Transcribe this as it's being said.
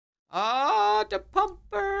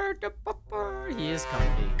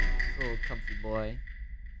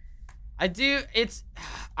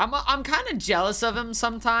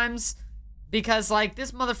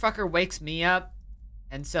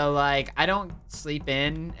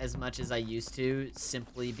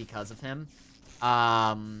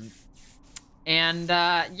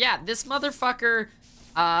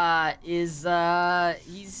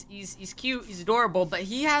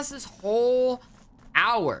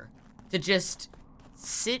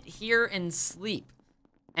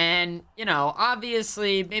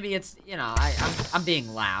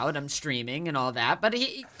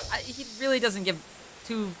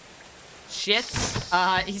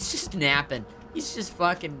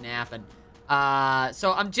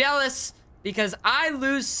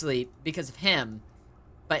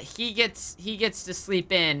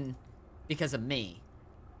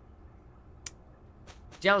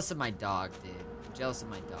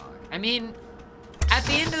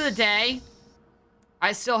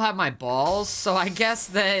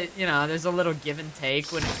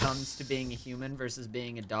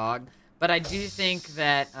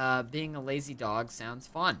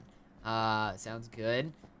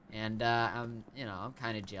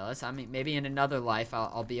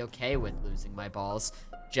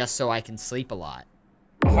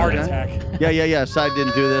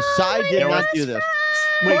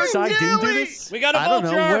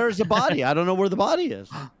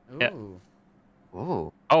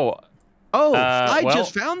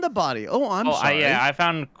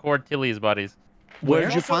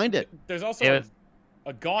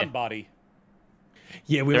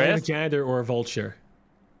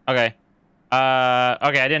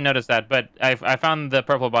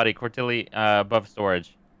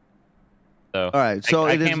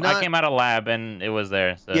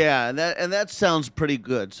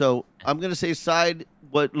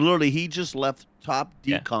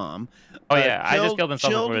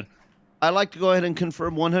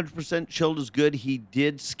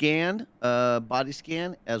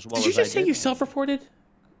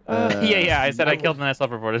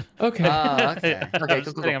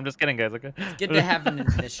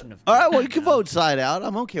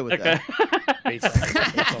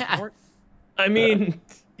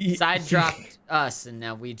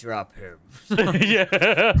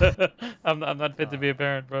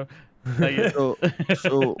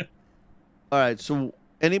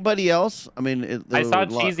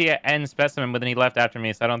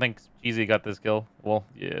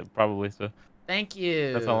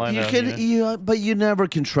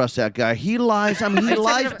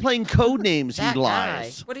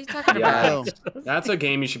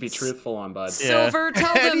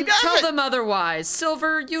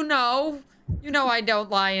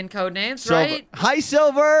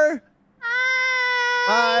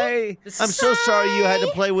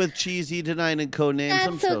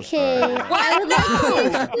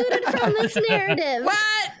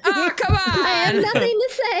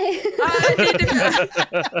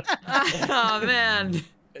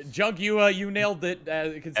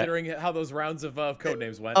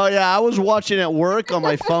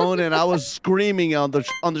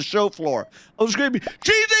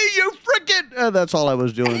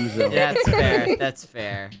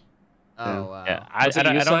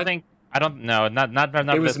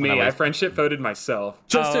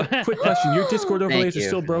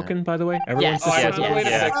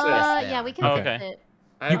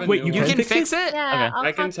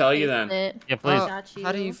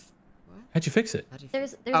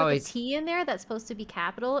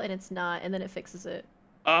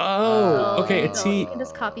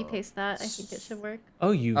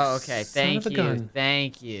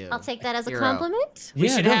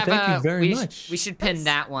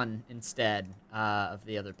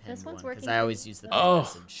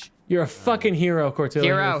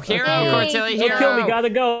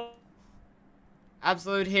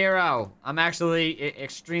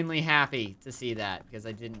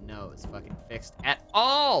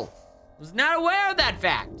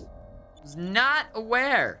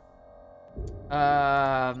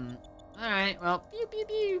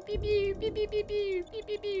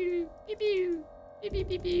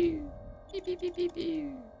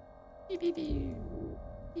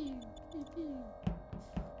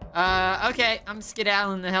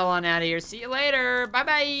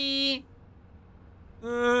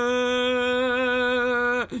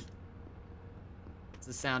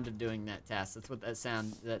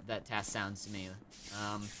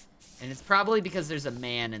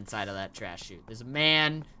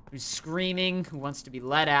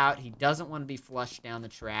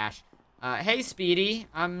Hey, Speedy.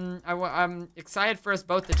 I'm excited for us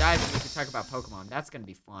both to die so we can talk about Pokemon. That's gonna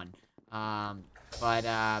be fun. You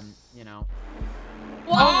know.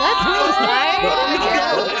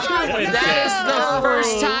 That is the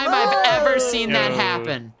first time I've ever seen that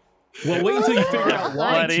happen. Well, wait until you figure out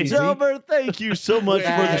why, Cheesy. Silver, thank you so much for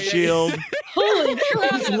the shield. Holy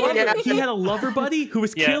crap! He had a lover buddy who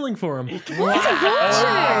was killing for him. Really?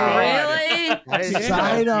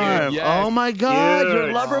 Sidearm. Yes. Oh my God, your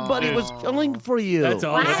Dude. lover buddy was killing for you. That's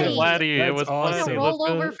awesome. Laddie, it was That's funny. awesome. Roll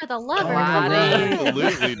over for the lover.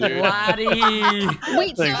 Absolutely, dude. Laddie.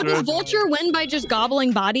 Wait, so does Vulture win by just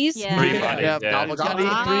gobbling bodies? Yeah. 3 bodies. Yep, Yeah. gobble, gobble, 3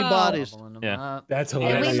 bodies. Yeah. That's And we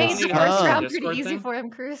hilarious. made the Oh. first round Discord pretty easy thing? for him,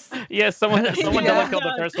 Cruz. Yeah, someone double killed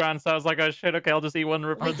the first round, so I was like, oh shit, okay, I'll just eat one and We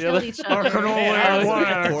report the killed other. each other. I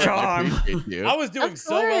was doing Of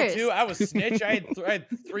so well course. too. I was snitch. I had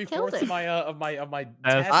 3/4 it. of my That's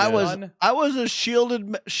task I good. was done. I was a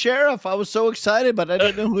shielded sheriff. I was so excited, but I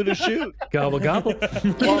didn't know who to shoot. Gobble gobble.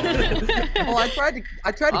 Well, I tried to.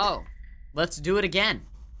 Oh, let's do it again.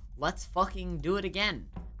 Let's fucking do it again.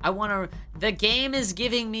 The game is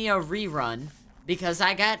giving me a rerun because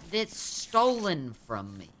I got it stolen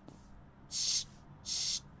from me.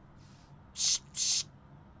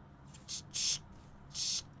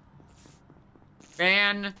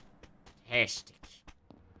 Fantastic.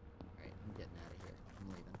 Alright, I'm getting out of here. I'm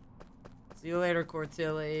leaving. See you later,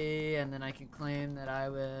 Cortilli, and then I can claim that I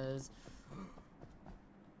was...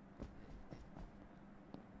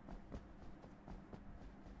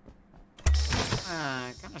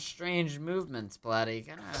 kind of strange movements, Platty.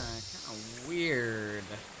 Kind of weird.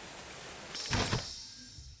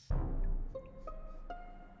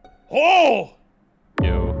 Oh!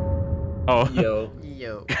 Yo. Oh. Yo.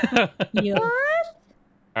 Yo.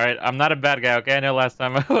 All right, I'm not a bad guy, okay? I know last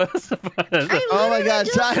time I was. Oh my God,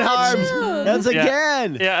 sidearms! That's Yeah.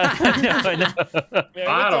 again. Yeah, I know.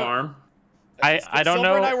 Sidearm. I don't Silver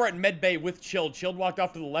know. and I were at Med Bay with Chilled. Chilled walked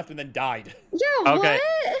off to the left and then died. Yeah, Okay.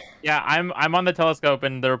 what? Yeah, I'm on the telescope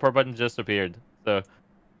and the report button just appeared. So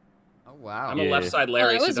Oh, wow. I'm a Yeah. left side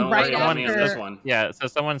Larry, Well, it so was don't right worry about me on after- this one. yeah, so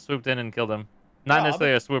someone swooped in and killed him. Not Rob?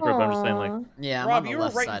 necessarily a swooper, but I'm just saying like. Aw. Yeah, I'm Rob, on the you were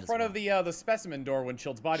left right side in as front well. of the specimen door when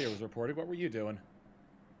Chilled's body was reported. What were you doing?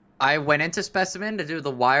 I went into specimen to do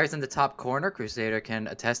the wires in the top corner. Crusader can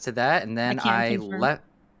attest to that, and then I can confirm. left.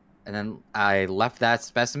 And then I left that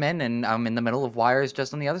specimen, and I'm in the middle of wires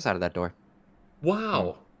just on the other side of that door.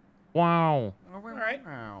 Wow. Wow. All right.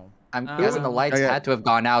 Wow. I'm guessing the lights okay. had to have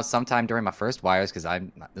gone out sometime during my first wires, because this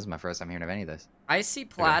is my first time hearing of any of this. I see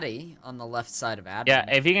Platty on the left side of admin. Yeah,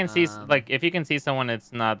 if you can see Um, if you can see someone,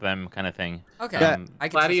 it's not them kind of thing. Okay. Yeah. I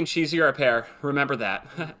can Platty and Cheesy are a pair. Remember that.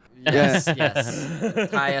 Yes, yes.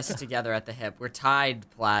 Tie us together at the hip. We're tied,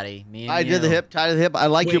 Platty. Me and I you. did the hip, tie to the hip. I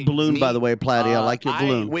like your Wait, balloon, by me? the way, Platty. I like your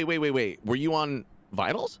balloon. Wait. Were you on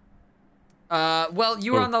vitals? Well,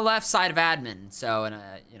 you were Who? on the left side of admin, so you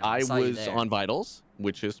know, I I saw you was there. on vitals,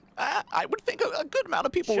 which is I would think a good amount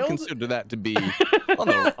of people would Chilled- consider that to be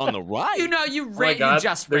on the right. You know, you Oh my God, you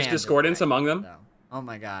just there's ran to the discordance right, among them? though. Oh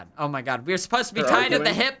my God. Oh my God. We're supposed to be They're tied at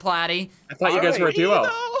the arguing? hip, Platty. I thought you guys were a duo.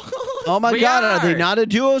 Oh my We God, are they are. not a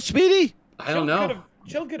duo, Speedy? I don't know.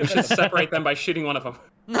 Chilled could We have should been the separate them by shooting one of them.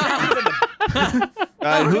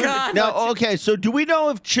 God. Now, okay, so do we know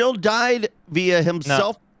if Chill died via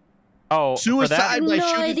himself? Oh, for Suicide that? by No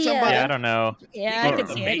shooting idea. somebody? Yeah, I don't know. Yeah, I could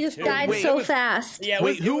see it. Me He just too. died Wait, so it was- fast. Yeah,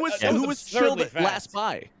 Wait, who was chilled absurdly last fast.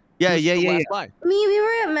 by? Yeah, Who's yeah, chilled yeah, last yeah. by? We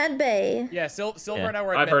were at Med Bay. Yeah, Silver Yeah. and I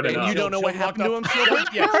were at I've Med heard Bay. enough. And you don't know what happened to him, Silver?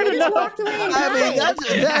 Yeah, No, he Chilled just walked away and I mean, died.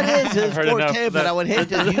 that is his I've heard enough. forte, but I would hate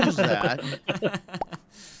to use that.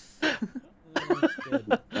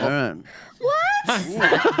 All right. What?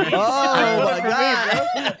 Oh my God. I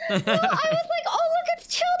was like, oh, look, it's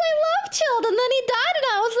Chilled. I love Chilled. And then he died, and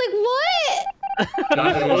I was like, what?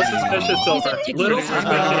 Not a little suspicious, Silver. Little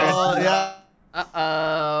suspicious. Oh, yeah.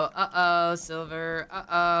 Uh-oh, Silver.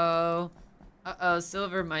 Uh-oh,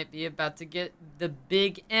 Silver might be about to get the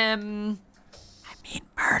big M. I mean,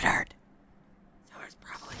 murdered. Silver's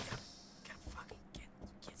probably gonna fucking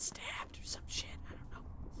get stabbed or some shit. I don't know.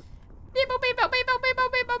 Beep, boop, beep, boop, beep, boop, beep,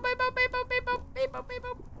 boop, beep, boop, beep, boop, beep, boop, beep, boop, beep, boop, beep,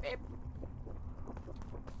 boop, beep.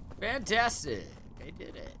 Fantastic. I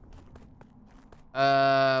did it.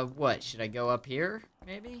 What? Should I go up here,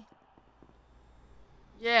 maybe?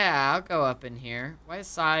 Yeah, I'll go up in here. Why is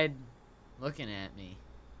Side looking at me?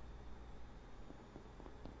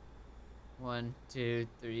 1, 2,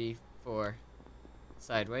 3, 4.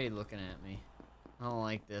 Side, why are you looking at me? I don't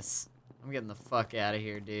like this. I'm getting the fuck out of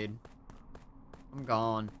here, dude. I'm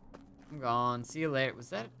gone. I'm gone. See you later. Was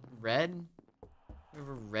that Red?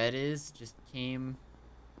 Whoever Red is just came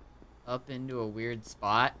up into a weird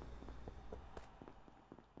spot.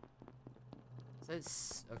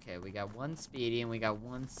 Okay, we got one Speedy and we got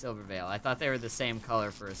one Silverveil. I thought they were the same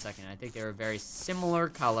color for a second. I think they were a very similar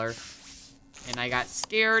color. And I got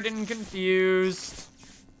scared and confused.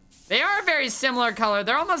 They are a very similar color.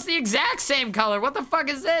 They're almost the exact same color. What the fuck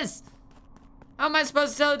is this? How am I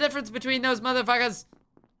supposed to tell the difference between those motherfuckers?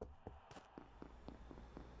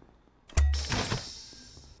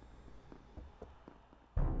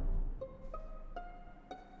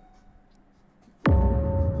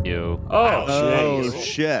 You. Oh,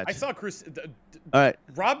 shit. I saw Chris. All right.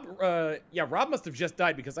 Rob, Rob must have just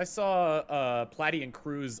died because I saw Platy and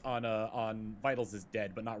Cruz on Vitals is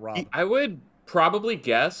dead, but not Rob. I would probably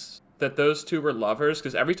guess that those two were lovers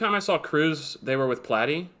because every time I saw Cruz, they were with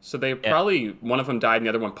Platy. So they probably, one of them died and the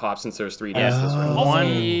other one popped since there's 3 deaths.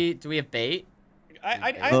 Do we have bait?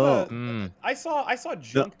 I saw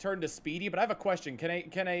Junk turn to Speedy, but I have a question.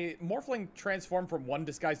 Can a Morphling transform from one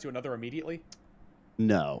disguise to another immediately?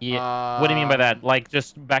 No. Yeah. What do you mean by that? Like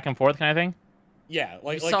just back and forth kind of thing? Yeah,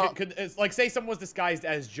 like say someone was disguised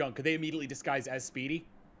as Junk, could they immediately disguise as Speedy?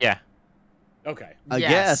 Yeah. Okay. I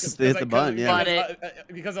guess if they hit the button, yeah.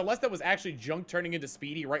 Because unless that was actually Junk turning into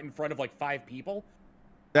Speedy right in front of like 5 people,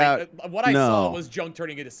 what I saw was Junk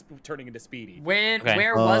turning into Speedy.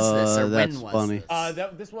 Where was this, or when was funny. this?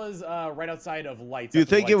 This was right outside of Lights. Do you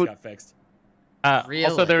think the lights it would? got fixed? Really?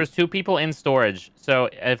 Also, there's 2 people in storage, so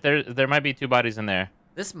if there might be 2 bodies in there.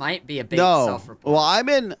 This might be a bait self-report. Well,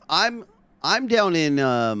 I'm down in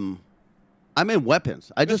I'm in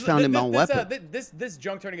weapons. I just found him on weapons. This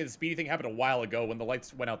Junk turning into Speedy thing happened a while ago when the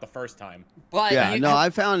lights went out the first time. But yeah,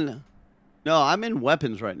 I'm in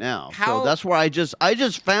weapons right now. So that's where I just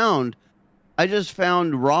found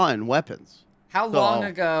Raw and weapons. How long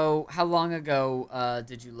ago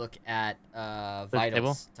did you look at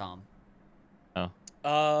Vitals, Tom?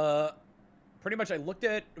 Pretty much I looked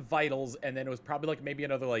at Vitals and then it was probably like maybe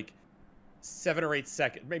another like 7 or 8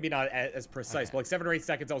 seconds, maybe not as precise, but like 7 or 8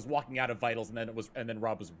 seconds I was walking out of Vitals and then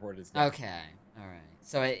Rob was reported as dead. Okay. All right.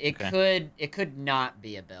 So it could not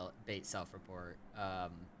be a bait self-report.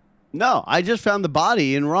 No, I just found the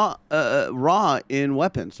body in Raw in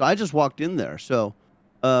weapons. So I just walked in there. So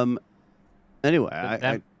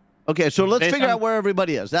anyway, okay, so let's figure out where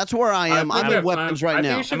everybody is. That's where I am. I'm in weapons right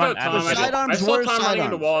now. I saw Tom running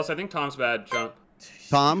into walls. I think Tom's bad, Junk.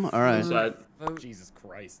 Tom? All right. Jesus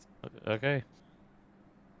Christ. Okay.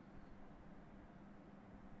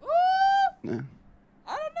 I don't know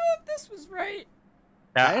if this was right.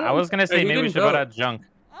 Yeah, I was going to say maybe we should vote out Junk.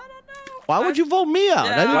 Why would you vote me out?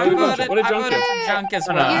 Yeah, I didn't do much. What did Junk do? Junk as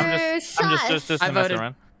well. I'm just I voted.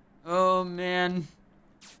 around. Oh, man.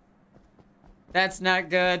 That's not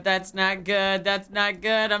good. That's not good. That's not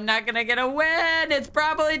good. I'm not gonna get a win. It's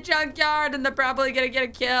probably Junkyard, and they're probably gonna get a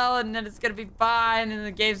kill, and then it's gonna be fine, and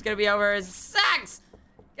the game's gonna be over. It sucks.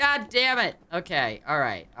 God damn it. Okay. All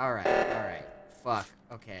right. All right. All right. Fuck.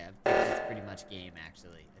 Okay. I think that's pretty much game,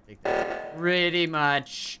 actually. I think that's pretty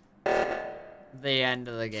much the end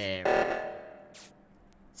of the game.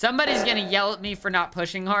 Somebody's gonna yell at me for not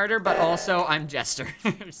pushing harder, but also I'm Jester,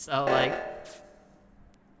 so like.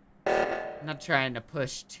 I'm not trying to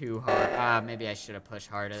push too hard. Maybe I should have pushed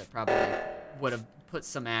harder. It probably would have put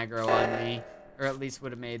some aggro on me, or at least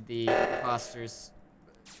would have made the imposters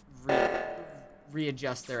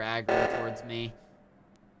readjust their aggro towards me.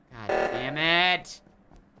 God damn it!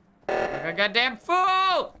 Like a goddamn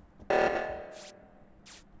fool!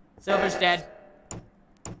 Silver's dead.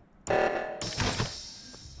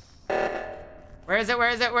 Where is it? Where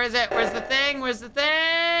is it? Where is it? Where's the thing? Where's the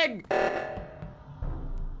thing?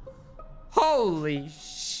 Holy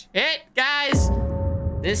shit, guys!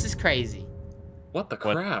 This is crazy. What the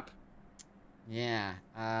crap? Yeah.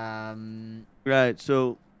 Right.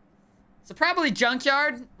 So probably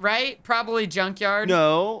Junkyard, right? Probably Junkyard.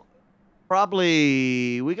 No.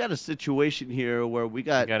 Probably we got a situation here where we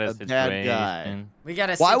got a bad guy. We got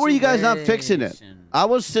a Why were you guys not fixing it? I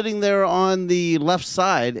was sitting there on the left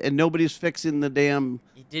side and nobody's fixing the damn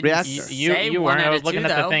reactor. You weren't. I was looking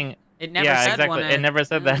at the thing. It never said exactly. It never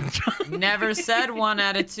said that. Never said 1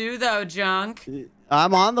 out of 2 though, Junk.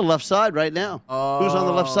 I'm on the left side right now. Oh. Who's on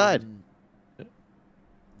the left side?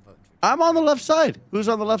 I'm on the left side. Who's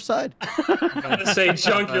on the left side? I'm gonna say,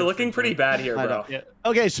 Junk, you're looking pretty bad here, bro. Yeah.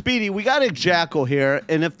 Okay, Speedy, we got a jackal here,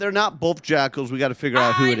 and if they're not both jackals, we got to figure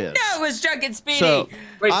out who it is. I know it was Junk and Speedy. So,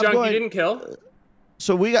 wait, Junk, you didn't kill?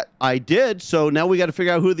 So I did. So now we got to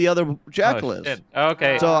figure out who the other jackal is. Shit.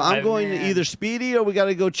 Okay. So I'm going to either Speedy or we got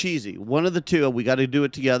to go Cheesy. One of the two. We got to do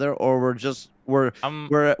it together, or we're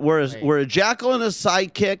a jackal and a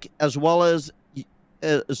sidekick as well as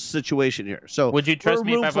a situation here. So would you trust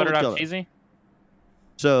me if I voted out Cheesy?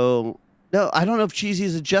 So No, I don't know if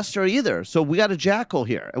Cheesy's a jester either. So we got a jackal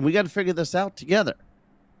here, and we got to figure this out together.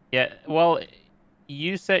 Yeah. Well,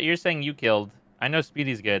 you're saying you killed. I know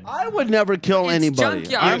Speedy's good. I would never kill anybody.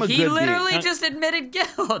 Junkyard. I'm a He good literally being. just admitted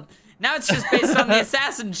guilt. Now it's just based on the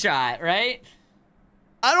assassin shot, right?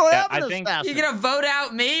 I don't have I an think- assassin. You gonna vote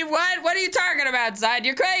out me? What? What are you talking about, Side?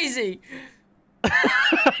 You're crazy. Well,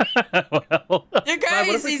 You're What if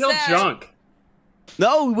crazy, we kill Side. Junk?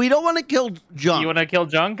 No, we don't want to kill Junk. you want to kill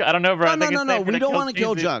Junk? I don't know, bro. I No, think no, it's no. safer We to don't want to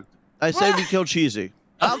kill Cheesy. Junk. I say we kill Cheesy.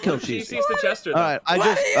 I'll kill Cheesy. Cheesy's the jester, though. All right, What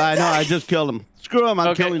are you I just killed him. Screw him.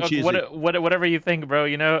 I'm killing Cheesy. Whatever you think, bro.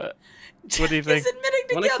 You know. What do you think? He's admitting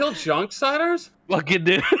to Want to guilt. kill Junk, Siders? Fucking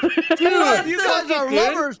dude. If you guys are dude.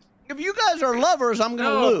 lovers, if you guys are lovers, I'm gonna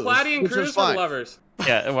No, lose. Platy and which is Cruz were fine. lovers.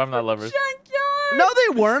 Yeah, well, I'm not lovers. Junkyard. No, they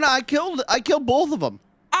weren't. I killed both of them.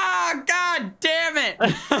 Oh, God damn it.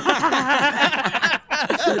 I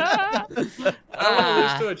don't want to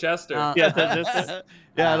lose to a jester.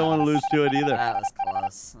 Yeah, I don't want to lose to it either. That was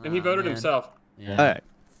close. And he voted man. himself. Yeah. All right.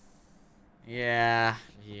 Yeah.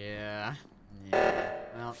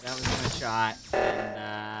 Well, that was my shot.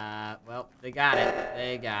 And, well, they got it.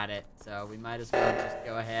 They got it. So we might as well just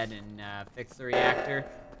go ahead and fix the reactor.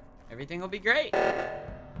 Everything will be great. I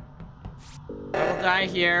will die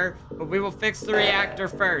here, but we will fix the reactor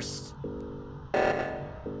first.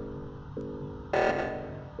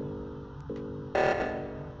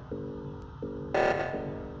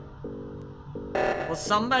 Will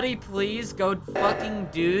somebody please go fucking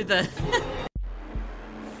do the...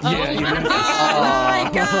 Yeah, Oh my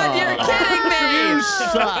God, you're kidding me! You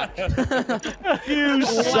suck. You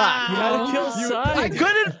suck. You gotta kill Side. I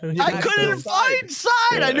couldn't find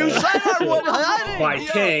Side. I knew Side would hide it. My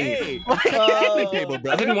king. Table,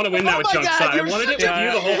 I didn't want to win that with my Junk God, side. I you're wanted it with such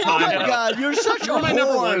you the whole Oh time. my God, you're such a You're my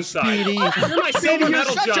number one whore, side. Speedy. You're my silver Speedy, you're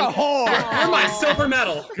medal, such a Junk. whore. You're my silver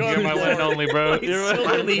medal. You're my one and only, bro.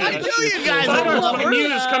 My lead. I knew you guys Siders, were my lovers.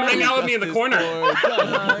 muse, come hang out with me in the corner.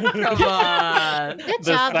 Come on. Good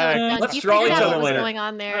The job, fact- Junk. Let's You draw figured each out other what was later. going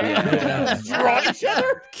on there. Draw each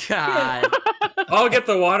other. God. I'll get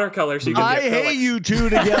the watercolor so you can I get hate acrylics. you two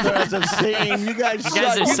together as a scene. You guys suck.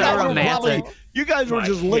 guys are so were romantic. you guys were My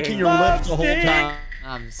just king. licking your lips the whole time.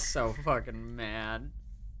 I'm so fucking mad.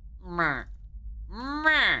 Meh.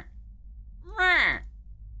 Meh. Meh.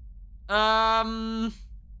 I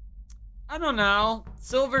don't know.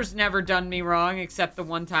 Silver's never done me wrong, except the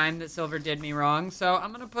one time that Silver did me wrong. So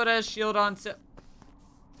I'm gonna put a shield on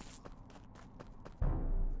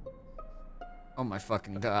Oh my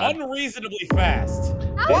fucking God. Unreasonably fast.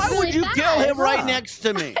 Why really would you fast. kill him right next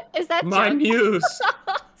to me? Is that My Junk? muse.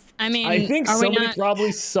 I mean, I think are we somebody not...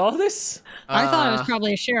 probably saw this. I thought it was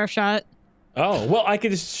probably a sheriff shot. Oh, well, I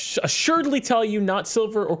could assuredly tell you not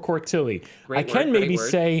Silver or Cortilli. Great I can word, maybe great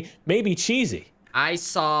word. say maybe Cheesy. I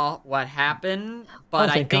saw what happened, but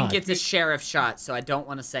Oh, I thank think God. it's a sheriff shot, so I don't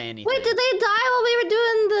want to say anything. Wait, did they die while we were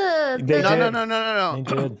doing the? They No, did. no.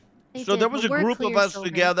 They did. They So did, there was a but we're group of clear, us Silver.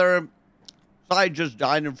 together. Side just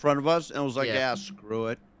died in front of us and was like, Yeah. yeah, screw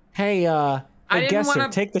it. Hey, I didn't Guesser, wanna-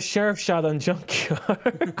 take the sheriff shot on Junkyard.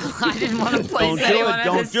 I didn't want to place Don't do anyone it, at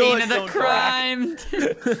don't the do scene it, of the don't do it. crime.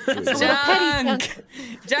 petty, Junk.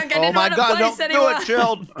 Junk, I Oh didn't my want to God, place don't do anyone. it,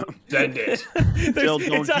 Chilled. Send it. Jill,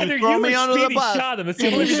 don't It's either you throw you me or under the Speedy bus. shot him. It's the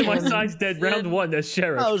only reason my side's dead round one as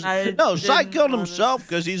sheriff. No, I no, Side didn't killed wanna- himself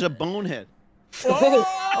because he's a bonehead. You're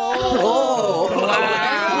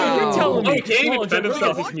telling me. Oh, he can't even Oh, defend Junk,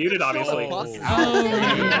 himself. He's muted, obviously. Junk,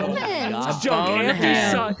 after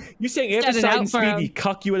Bonehead. you're saying after Set it Side out and for him. Speedy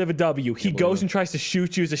cuck you out of a W, he goes and tries to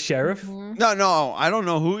shoot you as a sheriff? No, I don't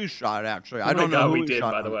know who he shot, actually. I Oh my don't know God, who we he did,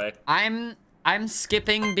 shot. by the way. I'm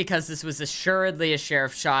skipping because this was assuredly a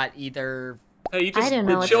sheriff shot. Either. Hey, you I just didn't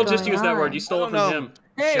know what's Chill just going used that word. on. You stole it I from don't him.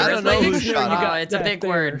 Hey, I don't know who dictionary shot you him. got Oh, it's a back big there.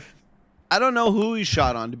 word. I don't know who he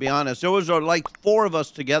shot on, to be honest. There was like 4 of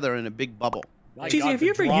us together in a big bubble. My Cheesy, God, have the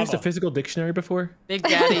you ever used a drama. physical dictionary before? Big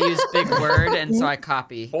Daddy used big word, and so I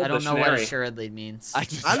copy. Old I don't know what dictionary. assuredly means.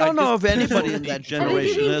 I don't know if anybody in that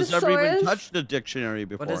generation read has ever even thesaurus? touched a dictionary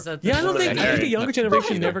before. What is a Yeah, I don't think Dictionary. the younger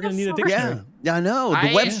generation is never going to need a dictionary. Yeah, I know. The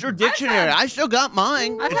I- Webster I've Dictionary. had- I still got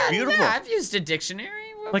mine. I've It's had, beautiful. yeah, I've used a dictionary.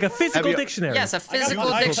 Like a physical Have you- dictionary. Yes, a physical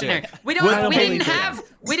mine. dictionary. We Well, don't. We okay. didn't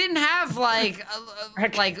have like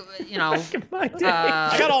you know. My day.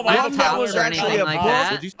 I got all my One that was laptops or actually anything a like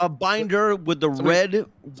book, that. a binder with the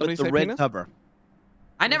Somebody say red penis? cover.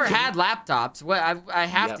 I never had laptops. What I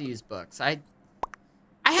have Yep. to use books. I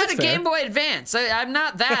had That's a fair. Game Boy Advance. I'm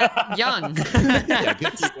not that young.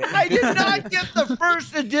 I did not get the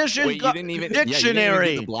first edition Wait, you didn't even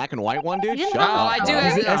dictionary. get the black and white one, dude? You didn't Shut know? up. I do Is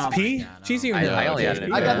have it oh my SP? God, Cheesy or I no? only had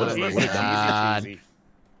it. I got What the is first it? edition. God.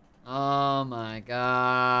 Oh my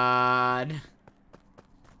god.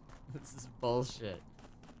 This is bullshit.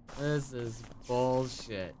 This is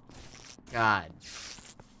bullshit. God.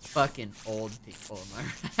 Fucking old people.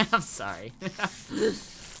 I'm sorry.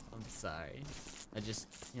 I'm sorry. I just,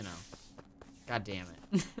 you know. God damn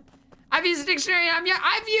it. I've used a dictionary.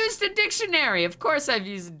 I've used a dictionary. Of course I've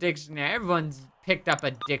used a dictionary. Everyone's picked up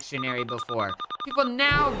a dictionary before. People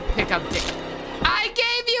now pick up I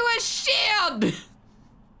gave you a shield!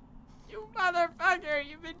 You motherfucker,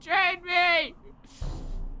 you betrayed me!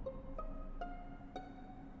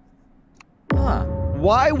 Huh.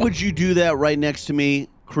 Why would you do that right next to me,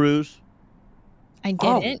 Cruz? I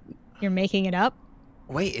didn't. You're making it up.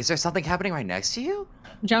 Wait, is there something happening right next to you?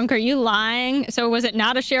 Junk, are you lying? So was it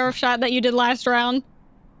not a sheriff shot that you did last round?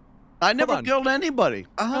 I never killed anybody.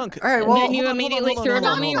 Junk. All right, well, Then you immediately threw it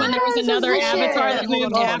on me when there was another avatar that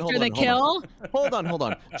moved after the kill? Hold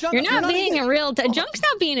on. Junk, You're not being a real... Junk's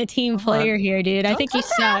not being a team player here, dude. I think he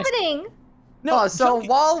sucks. happening? No, so Junk-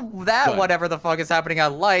 while Go that ahead. whatever the fuck is happening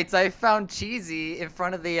on lights, I found Cheesy in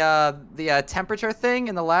front of the temperature thing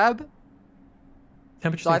in the lab.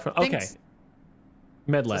 Temperature. So I okay. think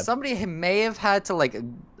Med so lab. somebody may have had to like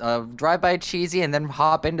drive by Cheesy and then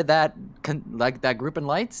hop into that that group in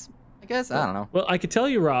lights. I guess I don't know. Well, I could tell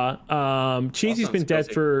you, Raw. Cheesy's sounds been dead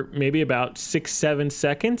guilty. for maybe about 6-7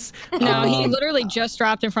 seconds. No, he literally just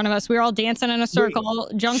dropped in front of us. We were all dancing in a circle.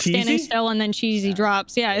 Junk standing Cheesy? still, and then Cheesy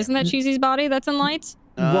drops. Yeah, isn't that Cheesy's body that's in lights?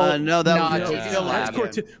 No, that no, was it's Cheesy's still lab.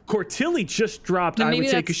 lab. Cortilli just dropped. Then I maybe would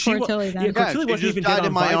say that's because she Cortilli then. yeah, Yeah, Cortilli she wasn't just even died dead in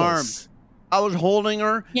on my vitals. arms. I was holding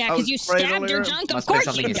her. Yeah, I because was you stabbed cradling your her. Junk. Of Must have been course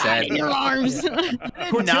something she you died said. in your arms. Not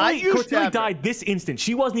Cortilli, you Cortilli stabbed her. died this instant.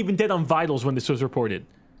 She wasn't even dead on vitals when this was reported.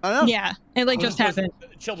 I know. Yeah, it like just happened.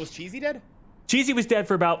 Chill, was Cheesy dead? Cheesy was dead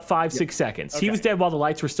for about 5-6 seconds. He Okay. was dead while the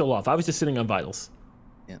lights were still off. I was just sitting on vitals.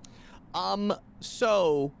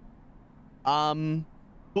 So,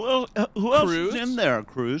 Who else Cruz? is in there,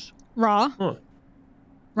 Cruz? Raw, Huh.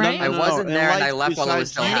 right? I wasn't in there and I lights left while it was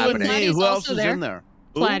besides still you and happening. me, Platy's who else also is there. in there?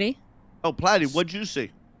 Who? Platty. Oh, Platty, what'd you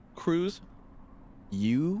see? Cruz,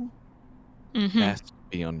 you Mm-hmm. best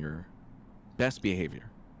be on your best behavior.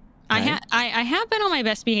 I okay? have been on my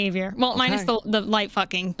best behavior. Well, minus Okay. the light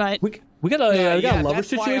fucking, but We got a we got a lover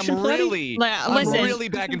that's why situation, I'm Platty? really, I'm I'm listen. really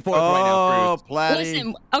back and forth right now, Oh, Cruz. Platty.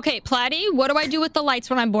 listen. Okay, Platty, what do I do with the lights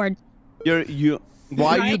when I'm bored? Why are you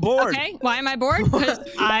Right? bored? Okay, why am I bored? Because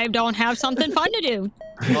I don't have something fun to do.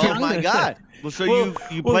 Oh my God. Well, so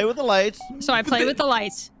you play with the lights. So I play with the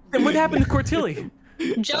lights. And what happened to Cortilli?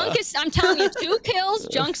 Junk is, I'm telling you, 2 kills.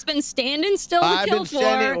 Junk's been standing still I've the kill been floor.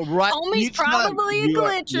 standing right Homie's each time. probably a You are-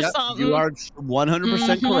 glitch or yep, something. You are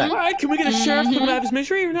 100% Mhm. All correct. right, can we get a sheriff to come out of his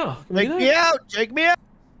misery or no? Can we Take do me that? out. Take me out.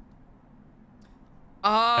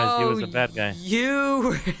 Oh, he was a bad guy. You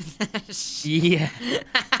were Yeah.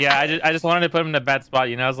 Yeah, I just wanted to put him in a bad spot,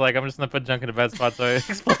 you know? I was like, I'm just gonna put Junk in a bad spot, so I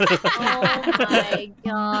exploded. Oh my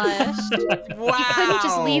gosh. Wow. You couldn't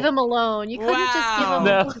just leave him alone. You couldn't just give him.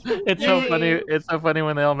 No, it's so Yay. funny. It's so funny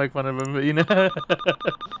when they all make fun of him, but you know.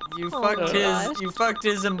 You Oh fucked my his gosh. you fucked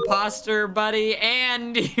his imposter buddy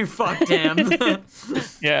and you fucked him.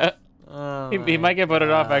 Yeah. Oh He my might get voted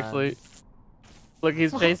off, God. actually. Look,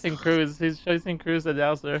 he's chasing Cruz. He's chasing Cruz at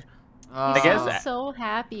Dowser. Oh. I guess- I'm so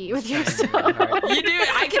happy with Trying to yourself. make it hard. You do.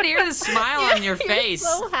 I can hear the smile on your face.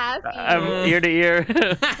 You're so happy. I'm ear to ear.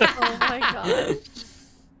 Oh my gosh.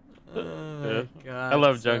 Oh, God, I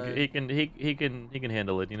love Junk. son. He can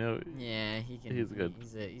handle it, you know. Yeah, he can. He's good.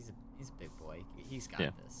 He's a big boy. He's got Yeah.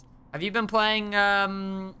 this. Have you been playing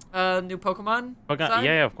new Pokemon? Okay, Sai?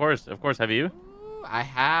 yeah, of course. Have you? Ooh, I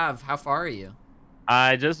have. How far are you?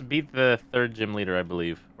 I just beat the 3rd gym leader, I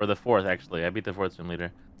believe, or the 4th actually. I beat the 4th gym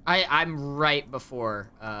leader. I'm right before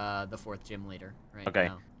the 4th gym leader right Okay.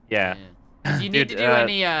 now. Yeah. If you need Dude, to do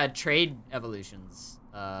any trade evolutions,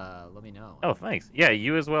 let me know. Oh, thanks. Yeah,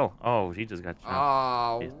 you as well. Oh, he just got shot.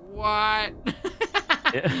 Oh, what?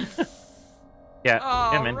 Yeah. Yeah. Oh,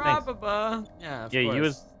 Yeah, man. Thanks. Rababa. Yeah, of Yeah,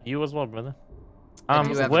 course. you as well, brother. I do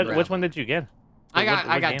have a Which grapple. one did you get? I got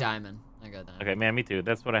What game? diamond. I got diamond. Okay, man, me too.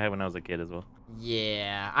 That's what I had when I was a kid as well.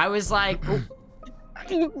 Yeah, I was like,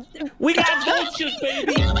 We got vultures,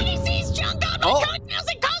 baby. Nobody sees Junk on my Oh. coattails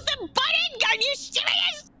and calls them button. Are you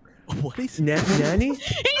serious? What is Nanny?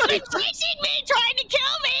 He's been chasing me, trying to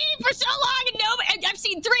kill me for so long, and nobody. I've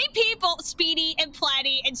seen 3 people, Speedy and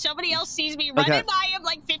Platty, and somebody else sees me running Okay. by him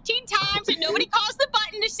like 15 times, and nobody calls the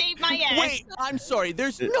button to save my ass. Wait, I'm sorry.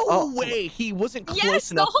 There's no Oh. way he wasn't close Yes,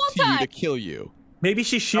 the enough whole to you time. to kill you. Maybe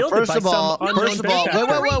she's shielded First by of all, some unknown wait,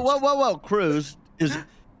 benefactor. Cruz,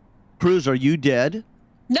 Cruz, are you dead?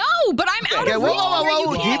 No, No, but I'm out Okay, of whoa, reach whoa, where whoa, you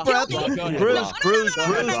whoa, can't deep breath. kill me.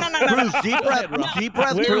 Cruz, deep breath, deep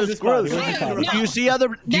breath, Where is Cruz, this body? Cruz. Where's this body?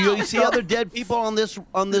 Do you see other dead people on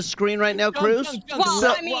this screen right now, Cruz? Well,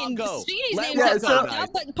 I mean, Speedy's name's not popped up,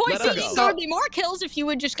 but point being, there would be more kills if you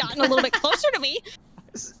had just gotten a little bit closer to me.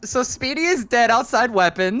 So Speedy is dead outside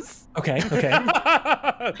weapons. Okay.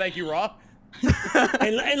 Thank you, Raw.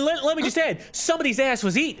 and let me just add, somebody's ass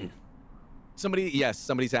was eaten.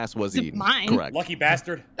 Somebody's ass was eaten. Mine. Correct. Lucky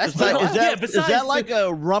bastard. Is that like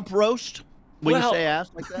a rump roast when you Well, say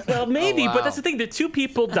ass like that? Well, maybe, Oh, wow. but that's the thing. The 2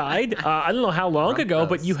 people died. I don't know how long ago,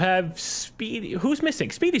 but you have Speedy. Who's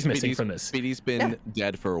missing? Speedy's missing from this. Speedy's been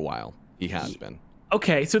dead for a while. He has been.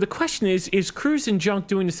 Okay, so the question is Cruz and Junk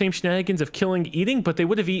doing the same shenanigans of killing, eating, but they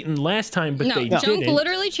would have eaten last time, but they Junk didn't.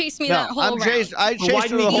 literally chased me that whole round. I chased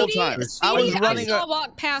her the whole time. I was running. I saw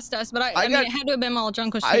walk past us, but I mean, it had to have been while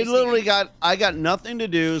Junk was chasing. I got nothing to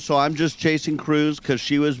do, so I'm just chasing Cruz because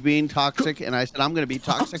she was being toxic, and I said I'm going to be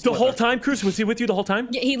toxic. The whole time, Cruz, was he with you the whole time?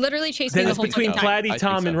 Yeah, he literally chased me Then the it's whole between time. Platy,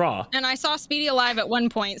 Tom, and Raw. And I saw Speedy alive at one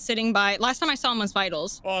point, sitting by. Last time I saw him was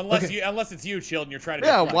Vitals. Well, unless it's you, Chilled, and you're trying to.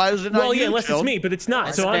 Yeah, why is it not Well, you, yeah, unless it's Chilled? me, but it's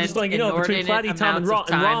not. So I'm just letting you know, between Platy, Tom, and Raw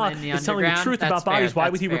is telling the truth about bodies. Why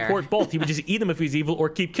would he report both? He would just eat them if he's evil or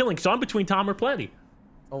keep killing. So I'm between Tom or Platy.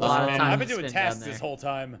 A lot of time I've been spent doing down tasks there. this whole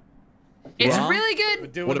time. It's really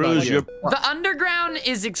good. What about you? The underground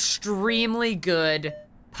is extremely good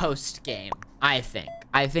post game. I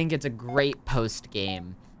think it's a great post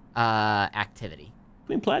game activity.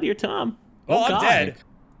 Between Platy or Tom. Well, I'm dead.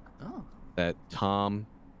 That Tom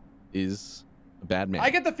is a bad man. I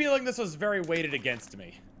get the feeling this was very weighted against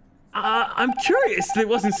me. I'm curious. It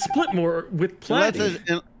wasn't split more with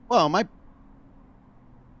Platy. Well, my.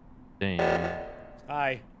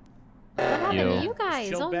 Hi. What happened to you guys?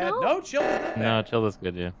 Chill Oh bad. no. No, Chill is not bad. No, Chill is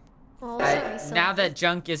good, yeah. Oh, sorry, so Now that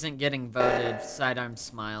Junk isn't getting voted, Sidearm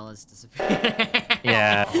Smile has disappeared.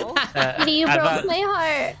 Yeah. you broke my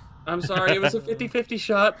heart. I'm sorry, it was a 50-50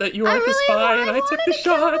 shot that you are the really spy, and I took the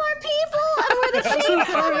shot. More people, and we're the tree. I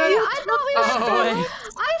thought we were.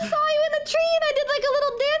 I saw you in the tree, and I did like a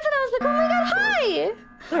little dance, and I was like, oh my god,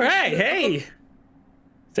 hi. All right, hey.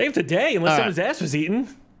 Save the day, unless someone's ass was eaten.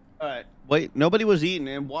 All right. Wait, nobody was eating,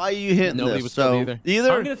 and why are you hitting Nobody this? was So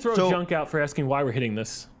either. I'm gonna throw Junk out for asking why we're hitting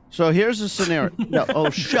this. So here's the scenario. No, oh,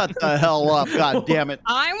 shut the hell up! God damn it!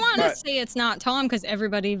 I want to say it's not Tom because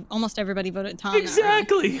almost everybody voted Tom.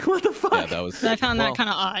 Exactly. What the fuck? Yeah, that was. I found that kind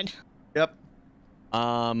of odd. Yep.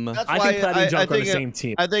 That's I think Platy and Junk are the same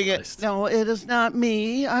team. I think it. No, it is not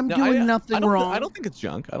me. I'm No, doing nothing wrong. I don't think it's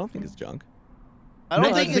Junk. I don't think it's Junk. I don't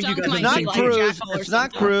No, think I think you guys it's are not the same Cruz. team. It's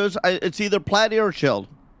not Cruz. It's either Platy or Chilled.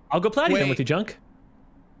 I'll go Platy then with you, Junk.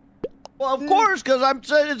 Well, of course, because I'm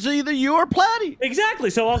saying it's either you or Platy.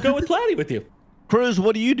 Exactly. So I'll go with Platy with you. Cruz,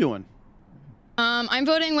 what are you doing? I'm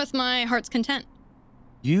voting with my heart's content.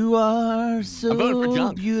 You are voted for so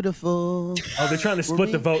Junk. beautiful. Oh, they're trying to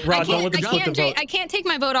split the vote. Rod, don't let them split the vote. I can't take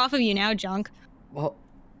my vote off of you now, Junk. Well,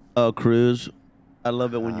 Oh, Cruz, I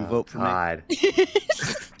love it when you vote for me.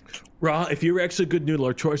 Raw, if you were actually a good noodle,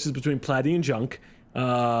 our choices between Platy and Junk.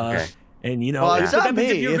 Okay. And you know, Well, it's what not me.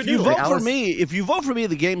 happens you're a If good you noodle? vote for me,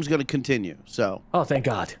 the game's gonna continue. So. Oh, thank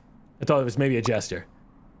God. I thought it was maybe a jester.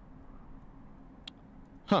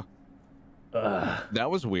 Huh.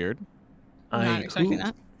 That was weird. Not expecting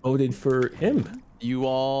that. Voted for him. You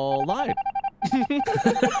all lied.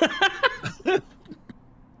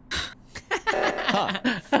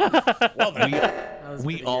 Well,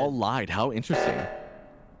 we all lied. How interesting.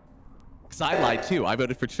 Because I lied too. I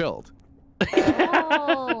voted for Chilled.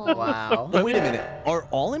 Oh. Wow. But wait a minute. Are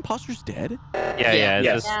all imposters dead? Yeah,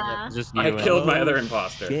 Yes. it's just you. I and- killed my other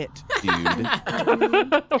imposter. Shit, dude.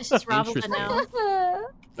 It's just Robin Interesting. now.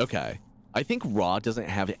 Okay. I think Raw doesn't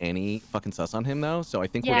have any fucking sus on him though, so I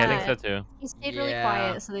think Yeah, I Yeah. think so too. He stayed really Yeah.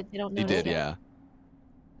 quiet so that they don't he notice did, it. yeah.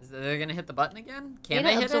 They're gonna hit the button again? Way Can to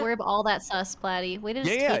they hit it? absorb all that sus, Platy. Way to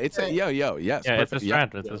just Yeah, take it's the... a yes. Yeah, it's a perfect, yeah.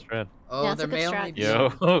 strat. It's a strat. Oh, Yeah, it's there a good may only strat. be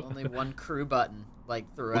Yo. only one crew button, like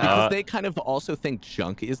Well, throughout. because they kind of also think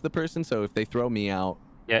Junk is the person, so if they throw me out,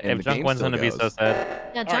 Yeah, and if the Junk game wins, still gonna be goes. so sad.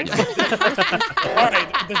 Yeah, All right. Junk's gonna get all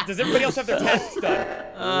right. Does everybody else have their tasks done?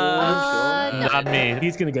 no. Not me.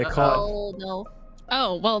 He's gonna get caught. Oh, no.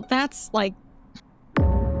 Oh, well, that's like.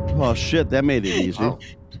 Well, shit, that made it easy. Oh.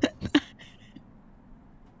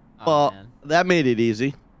 Oh, Well, man. that made it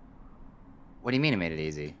easy what do you mean it made it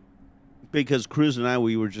easy? because Cruz and I,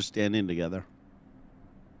 we were just standing together,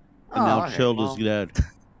 and Oh, now okay, Chilled well- is dead.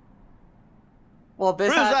 Well,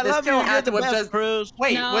 this, Cruz, I this love you. kill You're had the to have best, just... Cruz.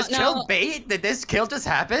 Wait, No, was no. Chill bait? Did this kill just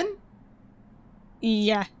happen?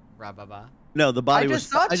 Yeah. Ra-ba-ba. No, the I body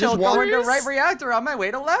just was. saw Chill go walked. into right reactor on my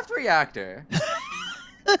way to left reactor.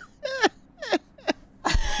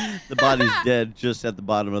 The body's dead just at the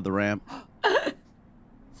bottom of the ramp.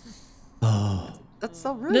 Oh. That's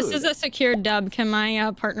so rude. This is a secure dub. Can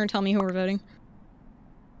my partner tell me who we're voting?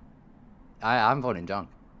 I'm voting junk.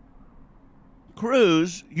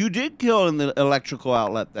 Cruz, you did kill in the electrical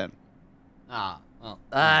outlet then. Ah, well.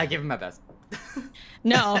 Give him my best.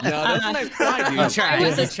 No. No, that's a nice try, dude. You tried. I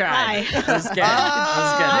was a tried. spy. That was good. That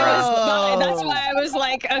was good, I was bro. spy. That's why I was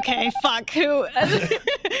like, okay, fuck, who?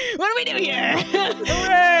 What do we do here?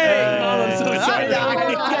 Hooray! Oh, I'm so sorry.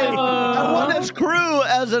 I want his crew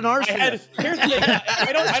as an arsonist. Here's the thing.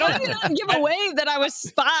 I don't give away that I was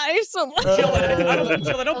spy. So Chill,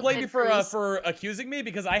 I don't blame you for accusing me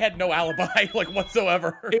because I had no alibi like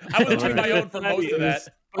whatsoever. I was doing my own for most of that.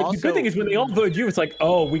 Also, the good thing is when they all voted you, it's like,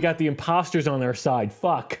 oh, we got the imposters on our side.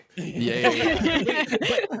 Fuck. Yeah.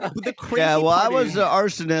 But the crazy Yeah, well, I part was is- an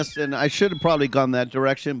arsonist, and I should have probably gone that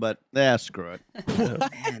direction, but screw it.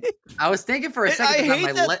 I was thinking for a I second hate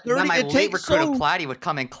that that my 30 late it takes recruit so- of Platy would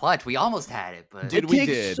come in clutch. We almost had it, but It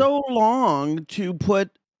takes so long to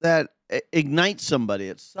put that ignite somebody.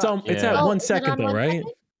 It's It's at 1 second though, right?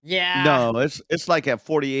 Yeah. No, it's like at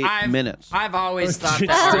 48 minutes. I've always thought that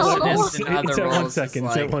arsonist in other It's at 1 roles is second.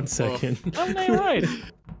 It's like, at 1 second. Oh, you're right.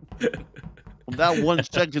 That 1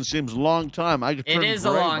 second seems a long time. I could It turn is a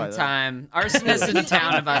gray by long that. time. Arsonist in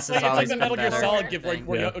Town of Us has It's like always the been Metal Gear better. Solid I gift think.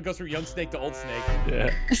 where it goes from young snake to old snake.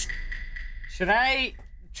 Yeah. Should I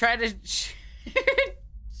try to?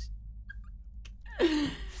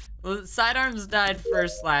 Well, Sidearms died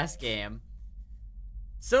first last game.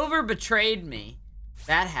 Silver betrayed me.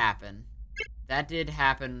 That happened. That did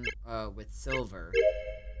happen with Silver.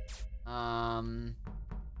 I'll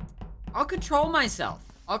control myself.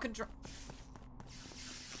 I'll control.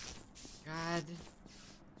 God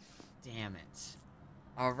damn it.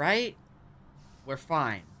 Alright. We're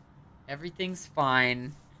fine. Everything's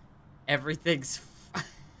fine. Everything's fine.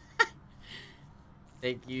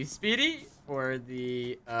 Thank you, Speedy, for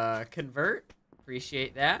the convert.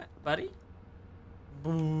 Appreciate that, buddy.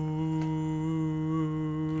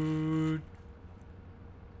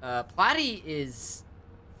 Platy is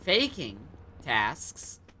faking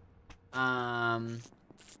tasks,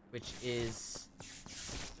 which is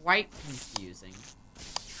quite confusing.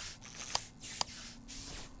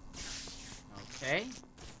 Okay.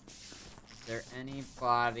 Is there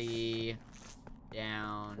anybody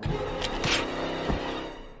down?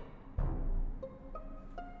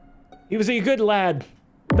 He was a good lad.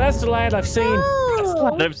 Best lad I've seen.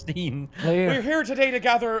 I've seen. We're here today to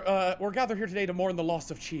gather. We're gathered here today to mourn the loss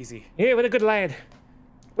of Cheesy. Yeah, what a good lad.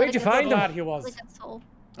 Where'd you find Good lad him? he was.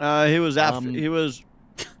 He was after. He was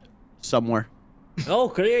somewhere. Oh,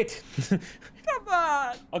 great. Come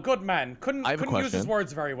on. A good man. Couldn't I have a use his question.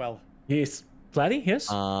 words very well. Yes. Platy, yes?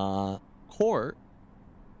 Court.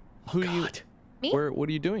 Who you? Me? What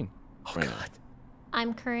are you doing? Oh, right God.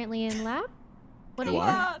 I'm currently in lab. What do You you are?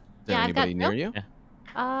 want? Is there Yeah, I've got anybody near nope. you?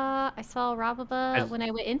 I saw Rababa when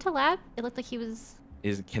I went into lab. It looked like he was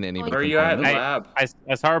Can anybody? Where are you confirm at in this? lab?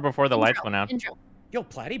 I saw her before the lights went out. in drill. Yo,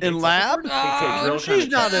 Platy. In lab? drill She's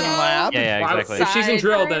kinda not in lab. Yeah, Wow, exactly. if she's in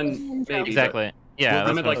drill, Sidearms then in drill. maybe. Exactly. Yeah, I'm that's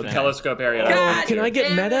at what like I'm the saying. telescope area. God, Can I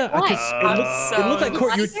get meta? Why? It looked like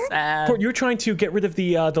Court, sad. Court, you're trying to get rid of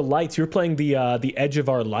the lights. You're playing the edge of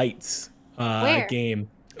our lights Where? game.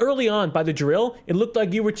 Early on by the drill, it looked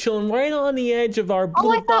like you were chilling right on the edge of our Oh,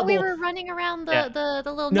 little I thought bubble. we were running around the Yeah.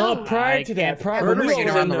 the little No, node. prior to that, Murder We're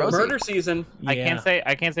around the season. Rosie. Murder season. I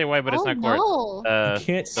Yeah. can't say why, but it's Oh, not Court. no. You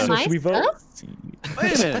can't. so Am I should we vote? sus?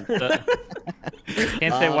 Wait a minute.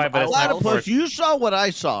 Can't say why, but it's not Platypus, Court. you saw what I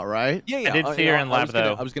saw, right? Yeah, yeah. I did see her in lab,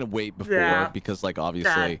 though. I was gonna wait before Yeah. because, like,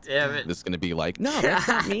 obviously, God damn it. this is gonna be like, no, that's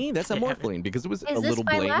not me. That's a Damn it. morphling because it was Is a this little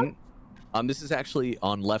my lab? blatant. This is actually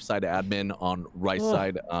on left side admin, on right Oh.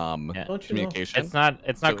 side Yeah. Don't you know? communication. It's not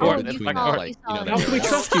So Court. in It's between, not Court. like, you saw the How can we areas.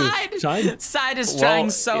 trust you? Side, Side is trying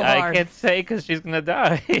so I hard. can't say because she's gonna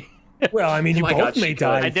die. Well, I mean, you Oh my both God, she may could.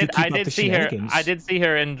 die. I if you did. keep I up did the see her. shenanigans. I did see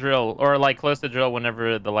her in drill, or like close to drill,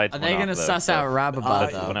 whenever the lights Are went they off. gonna though, suss so- out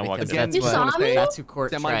Rababa when I though? walked Because in. that's You what saw me? that's who Court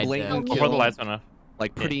tried Semi-blatant to. before the lights went off.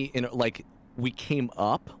 like pretty like we came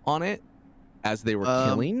up on it as they were Um,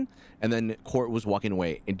 killing, and then Court was walking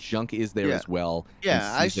away, and Junk is there Yeah. as well. and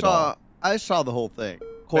Yeah, I sees it all. saw the whole thing.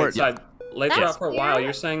 Court. Court. Lights were That's out for a while. weird.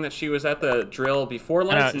 You're saying that she was at the drill before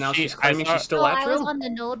No, lights, and now she- she's I claiming saw- she's still So at I was drill? on the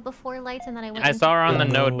node before lights, and then I went. I saw her on the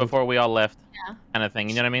Oh. node before we all left, Yeah. kind of thing.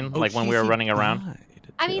 You know what I mean? Oh, like when we were Cheesy running around. died.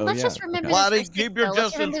 I mean, Oh, let's yeah, just remember okay. this. Lottie, for six, keep your though. Let's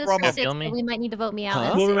distance remember this from for us. six, Feel me? so we might need to vote me out. Huh?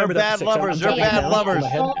 That's We'll it. remember that Bad for 6 lovers, hours. they're Yeah, bad yeah, lovers. my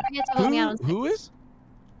head. Don't forget to vote me out on Who is?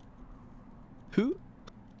 Who?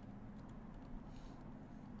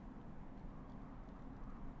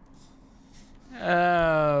 Oh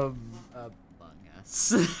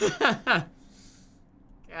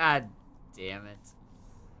God damn it.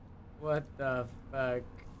 What the fuck?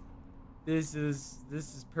 This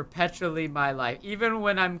is perpetually my life. Even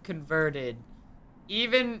when I'm converted,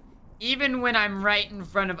 even when I'm right in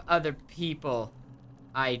front of other people,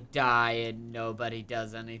 I die and nobody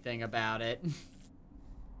does anything about it.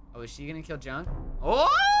 Oh, is she gonna kill Junk? Oh!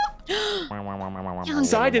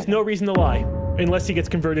 Side has no reason to lie, unless he gets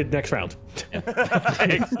converted next round.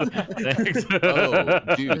 Thanks. Oh,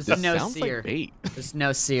 dude, There's this no sounds seer. like bait. There's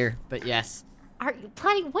no seer, but yes.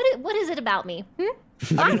 Platy, what is it about me?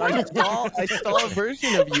 I mean, I saw a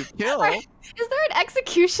version of you kill. Is there an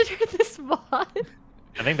executioner in this mod?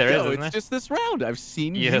 I think there is, No, isn't it's there? just this round. I've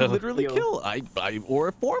seen you literally kill. Or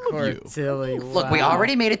a form of you. Cortilli, Look, we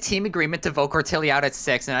already made a team agreement to vote Cortilli out at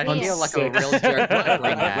 6, and I didn't feel like a real jerk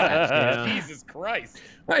doing that. Jesus Christ.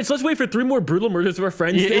 All right, so let's wait for 3 more brutal murders of our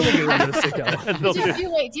friends. Yeah. Then we'll get rid of the sicko. Do you actually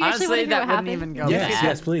want Honestly, to hear that what wouldn't happened? even go Yes, bad.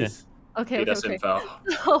 yes, please. Okay, Feed us info.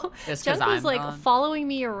 So Just 'cause Junk was I'm like gone. following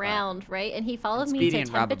me around, right? And he followed me Speedy to and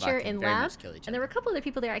Rob temperature Buck can in very lab. much kill each And there were a couple other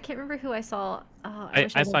people there. I can't remember who I saw. Oh, I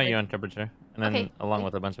wish I saw you remembered. on temperature, and then Okay. along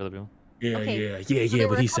with a bunch of other people. Yeah, Okay. So yeah, there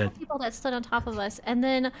were what he a couple said. people that stood on top of us, and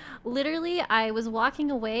then literally I was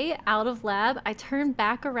walking away out of lab. I turned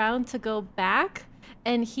back around to go back,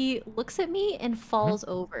 and he looks at me and falls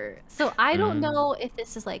over. So I don't know if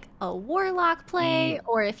this is like a warlock play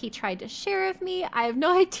or if he tried to sheriff me. I have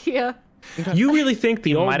no idea. You really think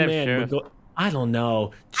the old might have man would sheriff. go? I don't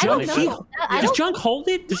know. I don't Junk, know. I does don't Junk hold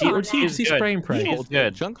it? Does he, or does he He's good. spray and pray? He's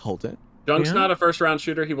good. Junk hold it. Junk's Yeah. not a first round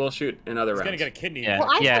shooter. He will shoot in other He's rounds. gonna get a kidney. Yeah. Well,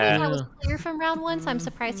 I thought yeah. that was clear from round 1, so I'm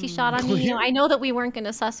surprised he shot on me. You know, I know that we weren't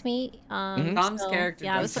gonna suss me. Tom's so, character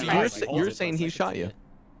yeah, I was does surprised. seem You're like saying he shot you.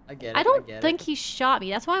 I get it. I don't get it. think he shot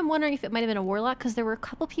me. That's why I'm wondering if it might have been a warlock, because there were a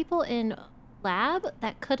couple people in lab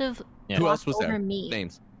that could have Yeah. Who else walked was over there? me.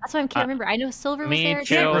 Names. That's why I can't remember. I know Silver was me there. too.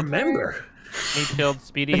 Jennifer. Can't remember. He killed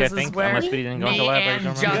Speedy, I This is think, where unless Speedy didn't go into me lab. I and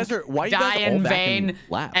don't You Junk remember. guys are why you die guys all in back in vain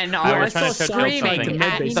lab? and I are saw Sal screaming outside the at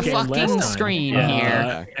med base the again last fucking time. screen Yeah.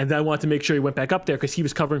 here. And I wanted to make sure he went back up there because he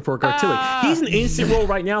was covering for Cortilli. He's an instant roll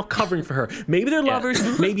right now, covering for her. Maybe they're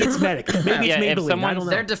lovers. Maybe it's medic. Maybe Yeah, if it's Maybelline. I someone's- don't know.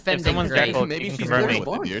 They're If defending someone's great. careful, Maybe he can she's convert very me.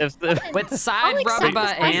 with you. If the- With side accept Rubba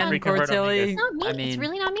this and person. Cortilli, It's not me. I mean, It's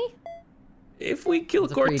really not me. If we kill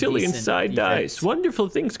That's a pretty Cortilli decent inside defense. dice, wonderful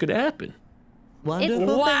things could happen.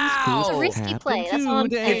 Wonderful Wow. things It's a could risky happen play. That's all I'm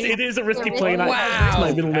today. saying. It is a risky It's play, and Wow. that's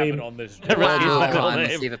my middle Have it name. on this. Wow. Come on,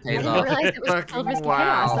 let's see if it I pays didn't off. realize it was called Fucking risky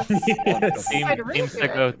wow. chaos. That's Team quite a risk there.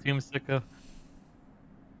 Sicko, Team Sicko.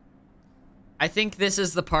 I think this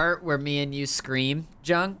is the part where me and you scream,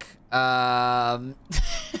 Junk. I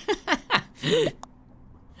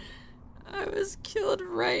was killed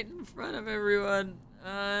right in front of everyone.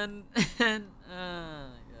 And oh my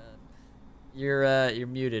god. You're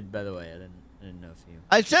muted, by the way. I didn't know if you.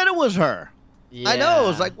 I said it was her. I know. It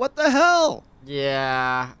was like, what the hell?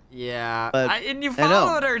 Yeah. But And you I know.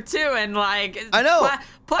 followed her too, and like I know.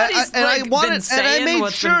 Platy's and like I wanted, been and saying I made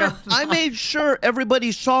what's sure. been going I on. made sure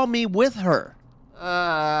everybody saw me with her.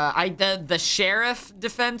 The sheriff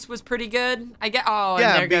defense was pretty good. I get. Oh, and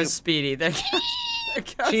Yeah, there goes Speedy. There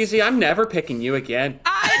goes. Cheesy, I'm never picking you again.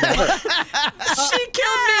 She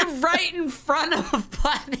killed me right in front of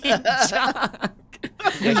Platy and Junk.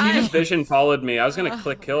 Yeah, she just vision followed me. I was gonna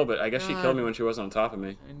click kill, but I guess she killed me when she wasn't on top of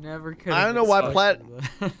me. I never could. I don't know why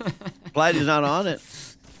Platy's not on it.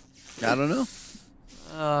 I don't know.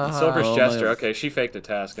 Silver's Oh, Jester. my- Okay, she faked a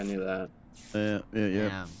task. I knew that. Yeah.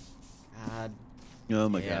 Damn. God, Oh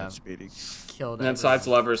my Yeah. God, Speedy. killed. And then everyone. Side's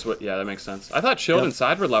lovers. Yeah, that makes sense. I thought Shield Yep. and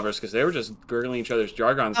Side were lovers because they were just gurgling each other's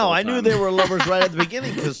jargons. the Oh, whole I knew time. they were lovers right at the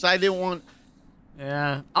beginning because I didn't want.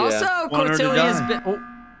 Yeah. Also, Want her to Cortilli has die. been. Oh,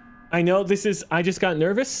 I know this is. I just got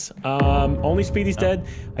nervous. Only Speedy's dead.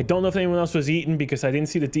 I don't know if anyone else was eaten because I didn't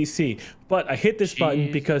see the DC. But I hit this button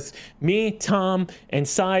because me, Tom, and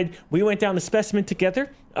Side, we went down the specimen together.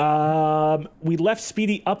 We left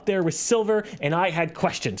Speedy up there with Silver, and I had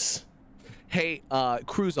questions. Hey,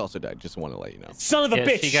 Cruz also died. Just want to let you know. Son of a Yeah,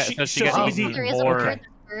 bitch. she got she was eaten. eaten. There is a Or- word.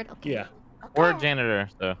 Okay. Yeah. Or janitor,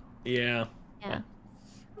 so. Yeah. Yeah.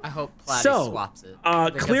 I hope Platy So, swaps it.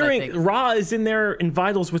 because I clearing think- Ra is in there in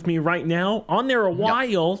vitals with me right now. On there a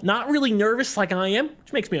while, not really nervous like I am,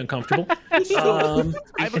 which makes me uncomfortable. I have a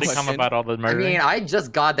Pretty calm question. about all the I murdering. mean, I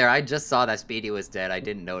just got there. I just saw that Speedy was dead. I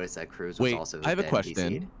didn't notice that Cruz was Wait, also I have a dead, question.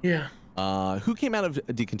 DC'd. Yeah. Who came out of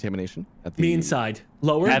decontamination at the Me inside.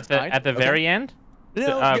 Lower. at the Okay. very end?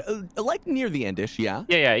 No, like near the endish, yeah.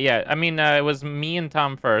 Yeah. I mean, it was me and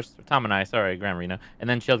Tom first. Tom and I, sorry, Gran Marino. And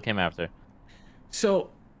then Shield came after. So,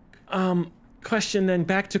 question then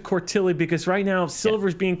back to Cortilli because right now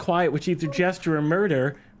Silver's being quiet, which either gesture or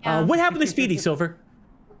murder. Yeah. What happened to Speedy, Silver?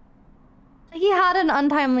 He had an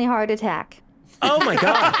untimely heart attack. Oh my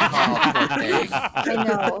god. I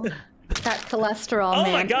know. That cholesterol, Oh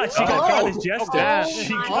man. my god, she got God is Jester.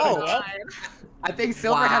 She I think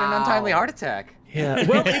Silver had an untimely heart attack. Yeah.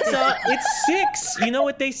 Well, it's 6. You know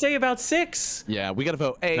what they say about 6? Yeah, we gotta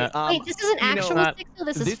vote. Hey, Wait, this is an actual 6 or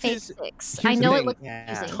this is fake 6? I here's the know it thing. looks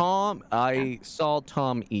confusing. Tom, I saw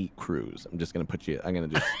Tom eat Cruz. I'm just gonna put you. I'm gonna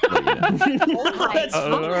just. Let you know. That's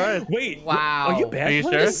all right. Wait. Wow. Are you bad? Are you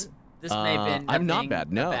for sure? this? This may have been. I'm not being bad,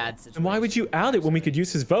 a no. bad situation. And why would you out it when we could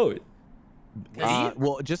use his vote?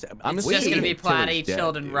 Well, just I'm It's assuming just gonna be Platy, Killer's dead,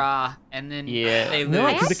 Chilled, and dude. Raw, and then Yeah. they No,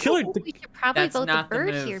 lose. because the killer. We should probably That's vote the not the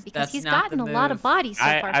bird move. here because That's he's not gotten the a lot of move. bodies so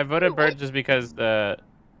far. I voted Bird just because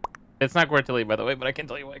it's not Quartilly, by the way, but I can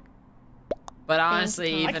tell you why. But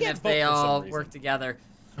honestly, I even can't if vote they for some all reason. work together,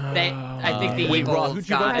 I think the Wait, Raw, evil who'd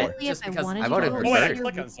you got vote it. for? Just I because wanted I to voted vote for Oh, wait, I Bird.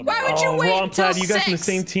 click on something. Why would you wait Ron, until Plaid, you guys 6? from the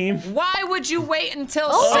same team? Why would you wait until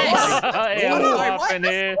Oh, 6? yeah, Wait, I'm what? hopping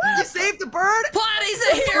in. You saved the bird? Platy's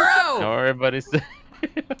a hero! No, everybody's.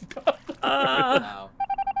 Wow.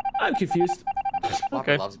 I'm confused.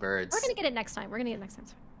 Okay. Loves birds. We're gonna get it next time. We're gonna get it next time.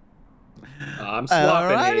 I'm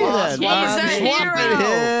swapping Alrighty it. then. He's I'm a swapping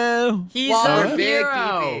hero. him. He's Wow, a big hero.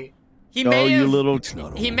 DP. He Oh, may you have little.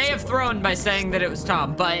 he may have thrown by saying that it was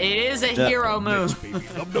Tom, but it is a hero move.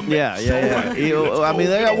 Yeah. I mean,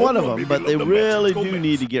 they got one of them, but they really do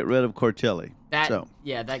need to get rid of Quartilly. That So.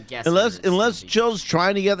 yeah, that guess. Unless Chill's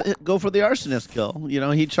trying to go for the arsonist kill. You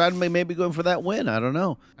know, he tried to maybe go for that win. I don't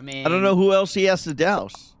know. I don't know who else he has to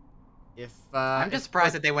douse. If I'm just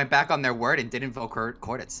surprised that they went back on their word and didn't vote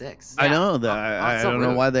court at 6. I know that. I so don't know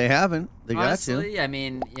rude. why they haven't. They got to. honestly, I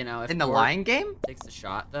mean, you know, if In the Court Lion game? takes the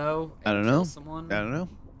shot though, I and don't know. kills someone, I don't know.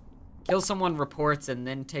 kill someone, reports, and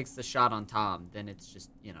then takes the shot on Tom, then it's just,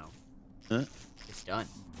 you know, Huh? it's done.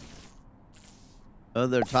 Oh,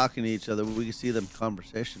 they're talking to each other. We can see them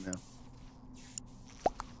conversation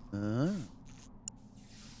now.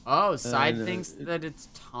 Oh, Side no, thinks that it's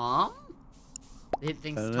Tom? He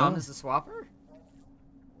thinks I don't Tom know. is the swapper?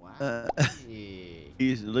 Wow.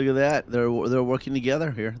 Look at that. They're working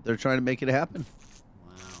together here. They're trying to make it happen.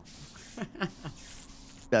 Wow.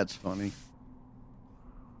 That's funny.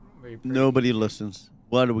 Very pretty. Nobody listens.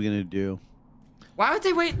 What are we gonna do? Why would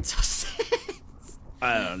they wait until 6?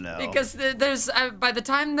 I don't know. Because there's by the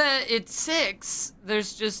time that it's 6,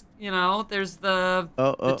 there's just, you know, there's the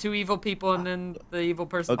two evil people and then the evil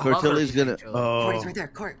person. Oh, Quartilly's gonna. Court is Oh. right there.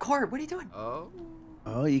 Court, what are you doing?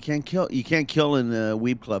 Oh, you can't kill. You can't kill in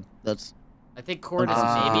Weeb Club. That's. I think Court is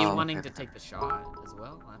maybe wanting to take the shot as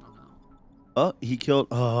well. I don't know. Oh, he killed.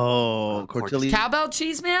 Oh, Quartilly. Cowbell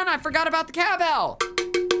cheese man? I forgot about the cowbell.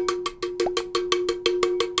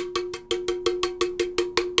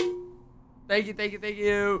 Thank you, thank you, thank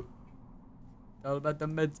you. All about the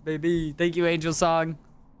Mets, baby. Thank you, Angel Song.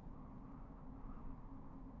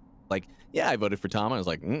 Like, yeah, I voted for Tom. I was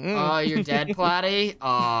like, Oh, you're dead, Platy.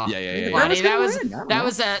 Oh, Yeah. Platy,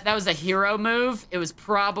 that was a hero move. It was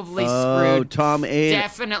probably Oh, screwed. Tom ate.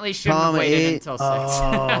 Definitely shouldn't Tom have waited ate. until 6.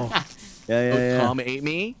 Oh. Yeah. Tom ate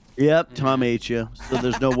me. Yep, Tom ate you. So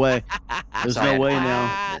there's no way. There's no way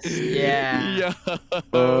now. Yeah.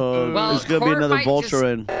 Oh, Well, there's gonna be Court another might vulture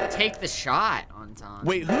in. just take the shot on Tom.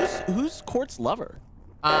 Wait, who's Court's lover?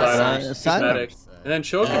 Cosmetic. And then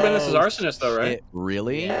Cho can win this as arsonist, though, right?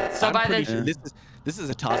 Really? So I'm by pretty the- sure this is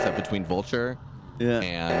a toss-up between Vulture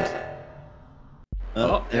and.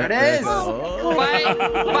 Oh, there it is.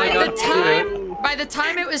 By the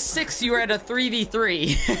time it was 6, you were at a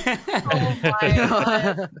 3v3.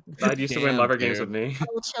 Glad you used to win lover games with me.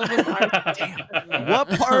 What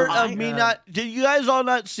part of me not? Did you guys all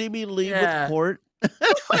not see me leave with Court?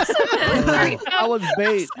 I was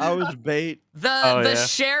bait. The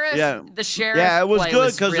sheriff. Yeah. The sheriff. Yeah, it was play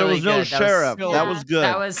good because there really was no good. sheriff. That was good.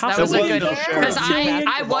 That was a good because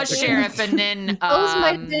I was sheriff and then Those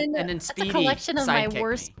might have been and then that's a Speedy collection of my sidekicked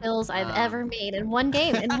worst me. kills I've ever made in one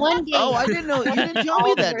game. In one game. Oh, I didn't know. You didn't tell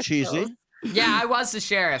me that, Cheesy. Yeah, I was the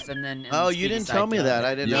sheriff and then. Oh, you didn't tell me that.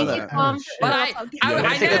 I didn't know that. But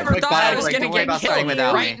I never thought I was gonna get killed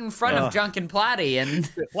right in front of Junk and Platy and.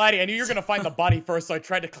 Platy, I knew you were gonna find the body first, so I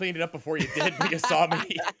tried to clean it up before you did, but you saw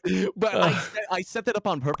me. But I set that up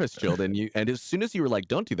on purpose, Chilled, and as soon as you were like,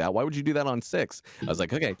 "Don't do that," why would you do that on 6? I was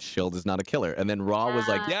like, "Okay, Chilled is not a killer." And then Raw was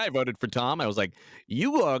like, "Yeah, I voted for Tom." I was like,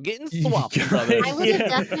 "You are getting swapped, brother." I would have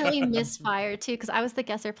definitely misfired too because I was the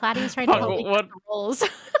guesser. Platy was trying to help me get the rolls.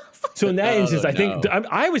 So in that instance, I think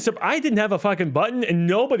I didn't have a fucking button, and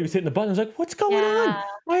nobody was hitting the button. I was like, "What's going on?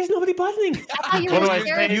 Why is nobody buttoning?" What do I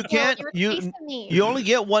say? You can't. You only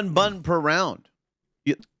get one button per round.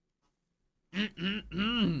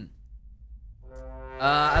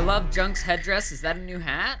 I love Junk's headdress. Is that a new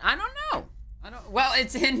hat? I don't know. Well,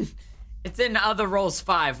 it's in Other Roles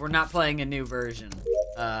 5. We're not playing a new version.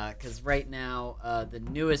 Because right now, the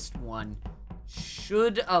newest one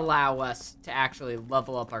should allow us to actually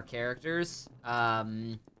level up our characters.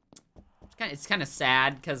 It's kind of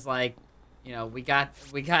sad because, like, you know, we got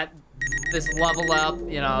this level up,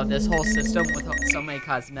 you know, this whole system with so many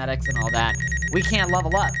cosmetics and all that. We can't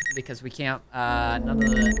level up because we can't. None of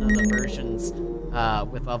the versions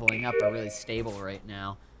with leveling up are really stable right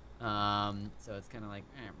now. So it's kind of like,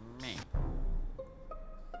 meh.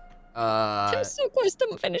 I'm so close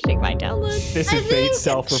to finishing my download. This is bait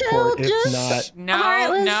self-report. If not,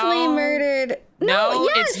 heartlessly murdered. No,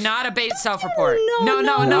 yes. it's not a bait self-report. No.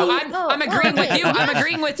 I'm agreeing with you. I'm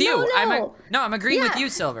agreeing with you. I'm agreeing with you,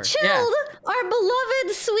 Silver. Chilled, our beloved,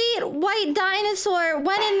 sweet, white dinosaur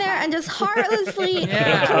went in there and just heartlessly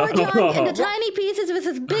tore John into tiny pieces with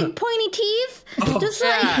his big pointy teeth. Just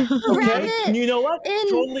like rabbit. You know what?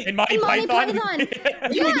 In Monty Python.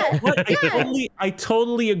 I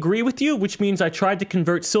totally agree with you, which means I tried to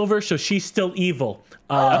convert Silver, so she's still evil.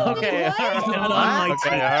 Okay. Not on my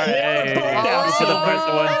team. Who put a price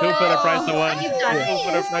to one? Who put a price to one? Who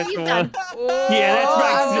put a price to one? Yeah, that's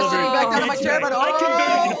right, Silver. Back down my chair, but I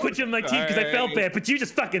converted you to put you on my team because I felt bad, but you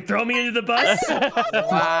just fucking throw me into the bus.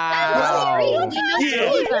 Wow.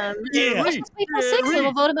 Yeah. Wait till 6, and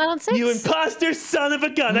we'll vote about on 6. You imposter son of a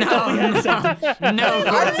gun. I thought we had something. No,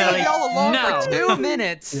 I've been y'all alone no. for 2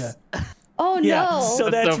 minutes. Yeah. Oh no. Yeah, so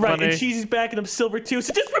that's so right. funny. And Cheesy's backing up Silver too.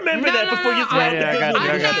 So just remember that before you throw I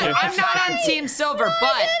got you. I'm not on Team Silver,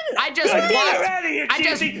 but I just Get her walked. out of here, I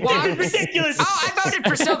just Cheesy. walked. This is ridiculous. Oh, I voted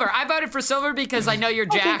for Silver. I voted for Silver because I know you're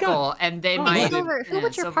Jackal, and they might. Silver, who would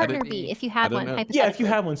your Silver partner would be if you had I don't one? know. Hypothetically? Yeah, if you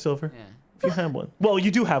have one, Silver. Yeah. If you have one. Well, you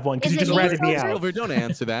do have one because Is you just it me, ratted me Silver? out. Silver, don't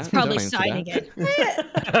answer that. Probably Don't answer signing that. it.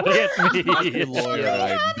 Ask your lawyer.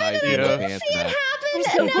 I advise you not to answer It that. happened,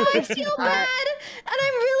 and now I feel bad, and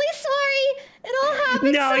I'm really sorry. It all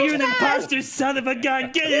happened No, so you're an fast. imposter son of a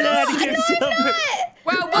gun. Get it out of here, Silver.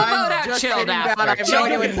 Well, we'll vote out just Chilled kidding, Dad. I after. have no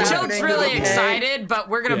idea what's Chilled's happening, really okay? excited, but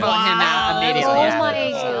we're gonna vote him out immediately. Oh after. my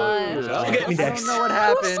god. Get me I next. don't know what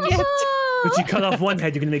happened. But you cut off one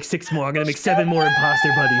head, you're gonna make 6 more. I'm gonna make 7 more imposter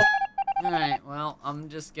buddies. All right. Well, I'm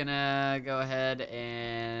just gonna go ahead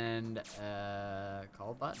and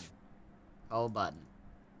call a button. Call a button.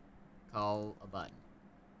 Call a button.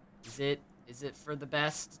 Is it for the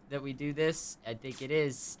best that we do this? I think it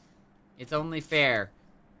is. It's only fair.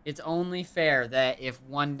 It's only fair that if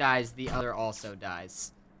one dies, the other also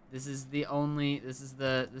dies. This is the only. This is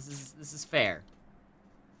fair.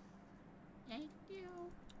 Thank you.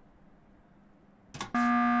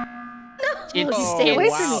 It's, Stay away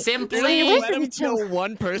from me. simply. Let him kill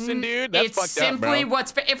one person, dude. That's It's fucked simply up, bro.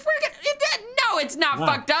 what's fair. If we're gonna, no, it's not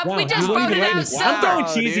fucked up. Wow, We just you wouldn't voted even let out me- Silver. I'm throwing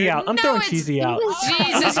Cheesy dude. out. I'm No, throwing it's- Cheesy out.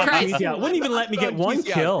 Jesus Christ! Cheesy out. Wouldn't even let me get one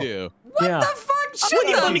Cheesy out, kill. too. What Yeah. the fuck? Shut Wouldn't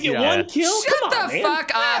even let me the, get Yeah. one kill. shut Come the on, man.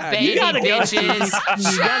 fuck up, you baby gotta go. bitches! You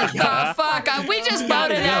Shut gotta the fuck up! We just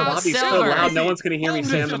gotta voted go. out Bobby's so Silver. loud, no one's gonna hear me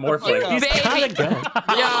say I'm the morphlink. He's gotta Baby. go. Yo.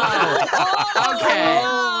 Okay.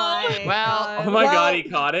 Oh Well, Oh my Well- god, he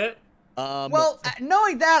caught it. Well,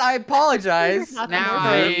 knowing that, I apologize. now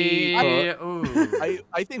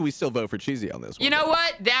I think we still vote for Cheesy on this one. you know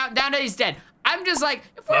what? Down to he's dead. I'm just like,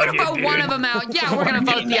 if we're gonna vote one of them out, yeah, we're gonna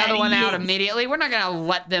vote the other one out immediately. We're not gonna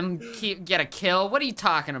let them get a kill. What are you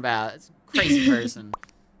talking about? It's a crazy person.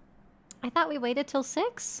 I thought we waited till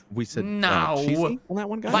 6. We said No. Cheesy on that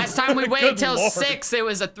one, guy. Last time we waited till Lord. 6, it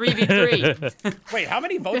was a 3v3. Wait, how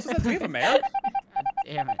many votes was that? Do we have a mayor?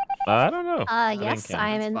 Damn it. I don't know. Yes, think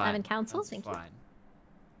I'm That's in. fine. I'm in council. That's Thank you. fine.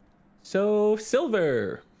 So,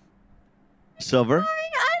 Silver. Silver. I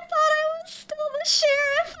thought I was still the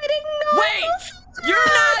sheriff. I didn't know. Wait, I was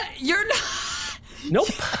you're not Nope.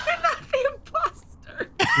 the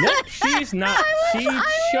imposter. Nope, she's not. She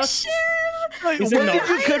just. Wait, Is when it did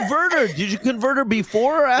no- you convert her? Did you convert her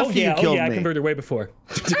before or after you killed I me? converted her way before.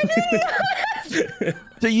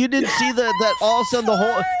 So you didn't see that all of a sudden the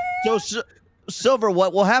whole Silver,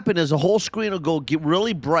 what will happen is the whole screen will go get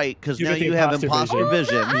really bright because You now get the you have imposter imposter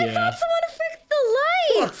vision. vision. I Yeah. thought someone fixed the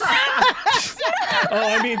lights. Oh,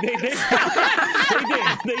 I mean,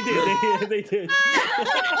 they did.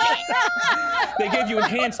 They gave you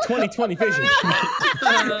enhanced 20/20 vision. She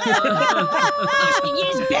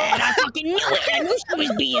is bad. I fucking knew it. I knew she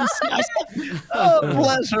was being sus. Oh,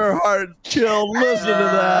 bless her heart. Chill. Listen to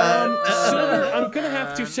that. Silver, I'm gonna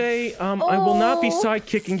have to say, I will not be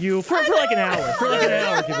sidekicking you for like an hour. For like an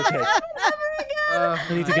hour, give or take. I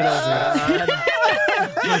need to get over it.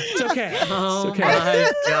 It's okay. Oh It's okay.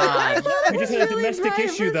 my god. We just had a domestic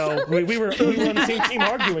issue, though. We were on the same team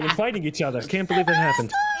arguing and fighting each other. Can't believe that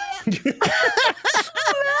happened. Now that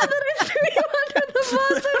I threw you under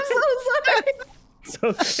imposter. I'm so sorry. It's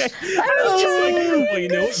okay. I was just like, well, you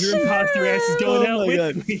know what? Your imposter ass is going out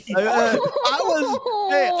with me. I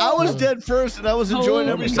was dead first, and I was enjoying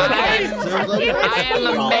every second. I am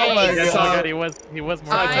amazed. That's all good. He was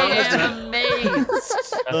more. I am amazed.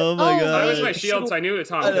 Oh my god! I was my shield, so I knew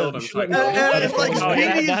Tom killed him. So I And it's killed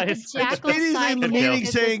like him. Speedy's in the meeting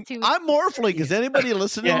saying, "I'm morphling. Is anybody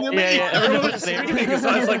listening to me?" Everyone was screaming because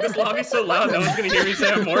I was like, "This lobby's so loud, no one's gonna hear me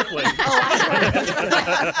say I'm morphling."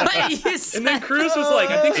 And then Cruz was like,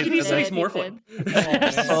 "I think Speedy said he's morphling."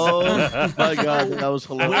 Oh my god, that was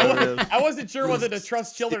hilarious. I wasn't sure whether to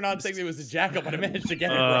trust Chill or not, thinking it was a jackal, but I managed to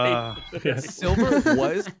get it right. Silver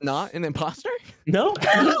was not an imposter? No.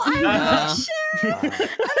 I'm not sure. And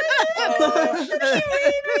I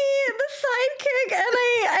made me the sidekick, and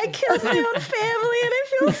I killed my own family, and I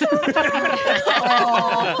feel so bad.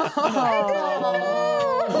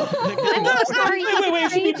 I'm so sorry.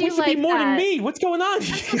 Wait, He you treated you supposed to be like more than that. me. What's going on? I'm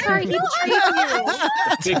so sorry. He betrayed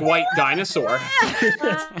you. Big white dinosaur.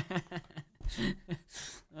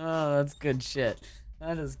 Oh, that's good shit.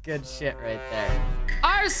 That is good shit right there.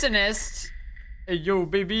 Arsonist! Hey, yo,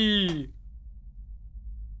 baby!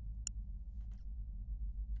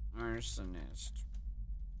 Arsonist.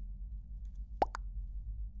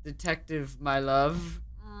 Detective, my love.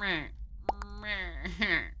 Meh. Meh.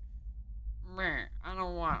 Meh. I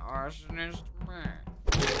don't want arsonist. Meh.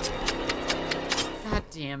 God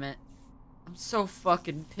damn it. I'm so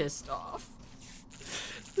fucking pissed off.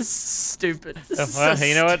 This is stupid. This is Well, so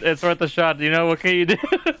you know what? It's worth a shot. You know what can you do?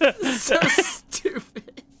 This is so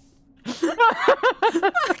stupid.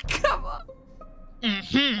 Come on.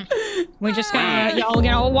 We're just gonna, y'all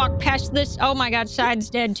gonna walk past this. Oh my god, Side's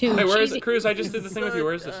dead too. Hey, where is Jeez. it, Cruz? I just did the thing with you.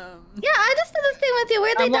 Where is this? Yeah, I just did the thing with you.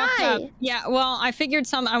 Where'd they walked die? up. Yeah, well, I figured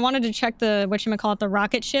I wanted to check the, whatchamacallit, the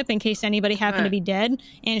rocket ship in case anybody happened to be dead.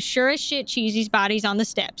 And sure as shit, Cheesy's body's on the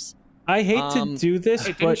steps. I hate to do this,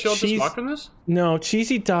 Hey, didn't but Shield just walk from this? No,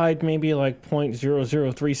 Cheesy died maybe like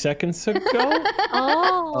 0.003 seconds ago.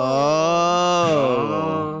 Oh.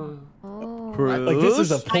 Like this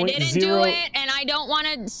is a I didn't do it, and I don't want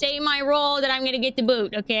to say my role that I'm gonna get the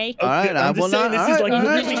boot. Okay. All right, I will not.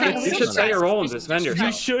 You should say your role and defend yourself.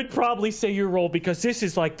 You should probably say your role because this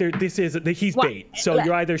is like he's bait. So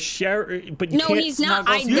you're either share, but you No, can't. he's not.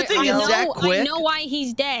 I know why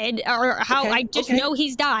he's dead, or how. I just know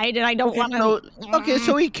he's died, and I don't want to. Okay,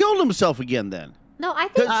 so he killed himself again then. No, I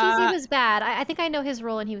think Cheesy was bad. I think I know his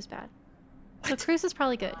role and he was bad. So Cruz is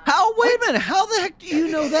probably good. How? Wait a minute. How the heck do you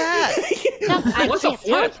know that? No, I What's a can't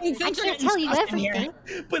flip? I can't tell you everything.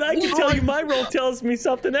 But I can tell you my role tells me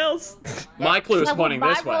something else. My clue is No, pointing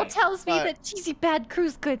my this role way. tells me that Cheesy bad,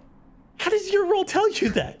 Cruz good. How does your role tell you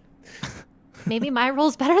that? Maybe my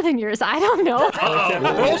role's better than yours. I don't know. Roll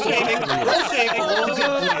shaming. Roll shaming.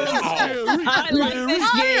 I like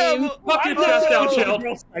this game. Fuck your chest out, Chill.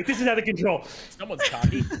 This is out of control. Someone's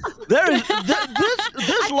cocky.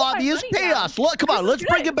 This lobby is chaos. Look, come on, let's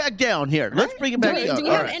bring it back down here. Let's bring it back down. Do we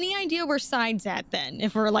All have right. any idea where Side's at then?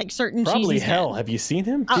 If we're like certain Probably Cheesy's hell. Have you seen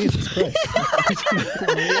him? Jesus Christ.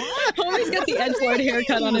 Homie's got the edgelord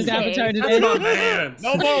haircut on his avatar That's today. my man.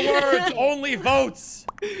 No more words, only votes.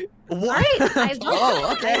 What? I don't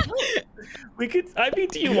Oh, okay. We could. I mean,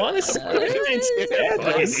 do you want to skip it instead?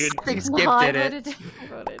 Fuck it, dude. I think No, Skip I did it.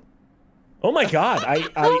 voted. Oh my God!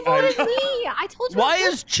 Who voted me? I told you. Why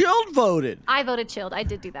is Chilled voted? I voted chilled. I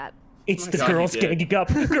did do that. It's my the God, girls you did. ganging up.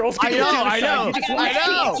 The girls I ganging know, up. I know, I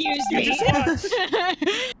know. Excuse me.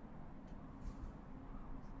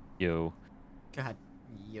 Yo. God.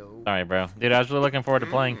 Yo. Sorry, bro. Dude, I was really looking forward to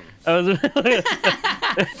playing. I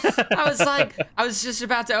was just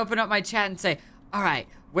about to open up my chat and say, all right,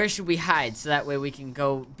 where should we hide so that way we can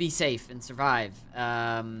go be safe and survive?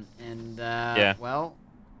 Yeah. Well,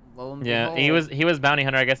 lo and Yeah, behold. he was bounty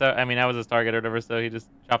hunter. I guess. I mean, I was his target or whatever, so he just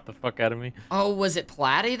chopped the fuck out of me. Oh, was it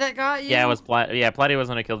Platty that got you? Yeah, it was Platty was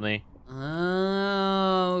the one who killed me.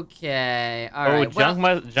 Okay. All Oh, right. Junk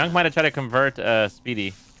might have tried to convert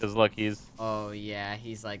Speedy, cause look, he's. Oh yeah,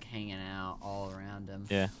 he's like hanging out all around him.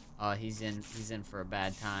 Yeah. Oh, he's in for a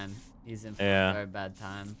bad time. He's in for Yeah. a very bad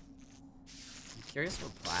time. I'm curious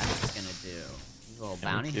what Platty's gonna do. He's a little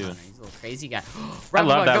bounty too. hunter. He's a little crazy guy. I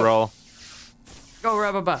love that go. role. Go,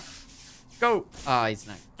 Rubba. Go. Oh, he's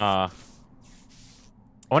not. I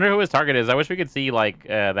wonder who his target is. I wish we could see like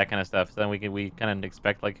that kind of stuff, so then we kind of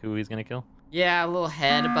expect like who he's gonna kill. Yeah, a little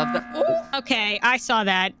head above the. Oh, Okay, I saw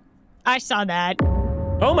that.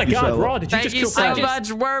 Oh my God, So- Raw! Did you thank just you kill so Platty?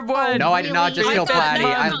 much, Wormwood. No, I did not just kill Platty.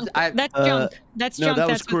 That's junk. That's no, junk. that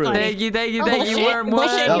was That's Cruz. Platty. Thank you, Bullshit. Wormwood.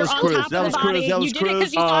 Bullshit. That You're was on Cruz. top That of was the Cruz. body. That was You did it because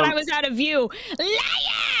Cruz. you thought I was out of view. Liar!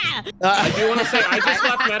 I do want to say, I just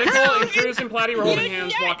left medical, and Cruz and Platty were holding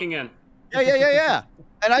hands walking in. Yeah.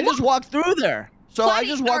 And I just walked through there. So I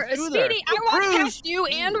just walked through there. Speedy, I walked past you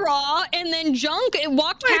and Raw, and then Junk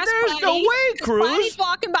walked past there's Platty. no way, Cruz. Platty's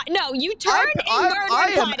walking by. No, you turned and murdered I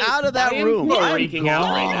am Platty. out of that room. I'm freaking out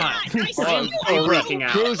right now. I see I'm you. freaking out.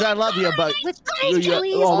 Cruz, I love you, but Please,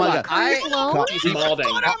 oh my please, god. alone? He's balding.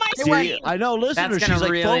 See, I know, listeners, That's she's gonna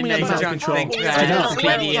like really foaming make at the mouth. Junk think I that know.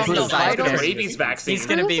 Speedy is the The psycho. rabies vaccine. He's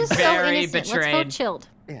gonna be Cruz is so very innocent. Let's betrayed. vote chilled.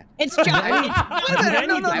 It's Junk. No.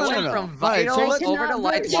 I went from vitals so let's- over to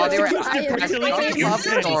lights while they were past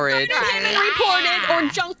storage. Reported, or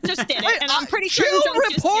Junk just did it, and I'm pretty sure Chill Junk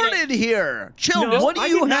just did it. reported here. Chill, No, what do I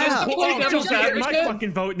you did not have? vote. Play I devil's don't get my advocate.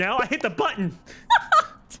 fucking vote now. I hit the button.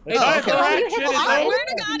 It's Oh, okay. okay. You hit the I button. swear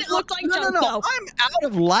to God, it looked like No, Junk, no. though. I'm out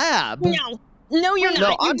of lab. No, you're No, not.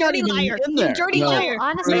 You I'm not dirty even liar. in You there. dirty No. liar.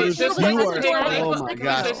 Honestly, Cruz, Shield this was is the what door. we're doing. Oh my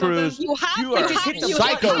God, Cruz. You have You are to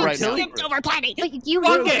psycho right now. skipped over Platty. But you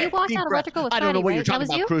Fuck it. walked Deep out of breath. electrical with I don't know Patty, what you're right? talking That was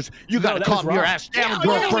about, you? Cruz. You No, gotta that was calm your Rob. ass down, No,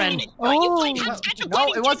 girlfriend. You played hopscotch with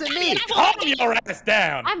Platty. it wasn't me. Calm your ass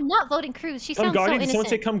down. I'm not voting Cruz. She Come sounds so Guardian? Did someone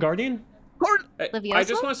say innocent. come Guardian? Liviosa? I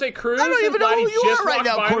just want to say, Cruz I don't and even know who Platty you just are right walked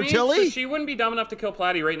now, by me, Cortilli. so she wouldn't be dumb enough to kill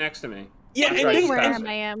Platty right next to me. Yeah, I'm and trying then to Where pass am it.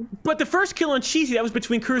 I am? But the first kill on Cheesy, that was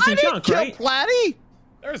between Cruz I and didn't Junk, kill right? Platty.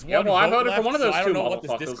 There's Yeah, one well, I vote voted for left, one of so those I two don't know what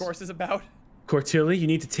this motherfuckers. discourse is about. Cortilli, you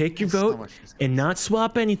need to take your So vote much and not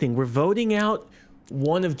swap anything. We're voting out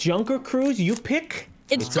one of Junk or Cruz. You pick.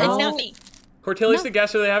 It's all- not me. Cortilli's the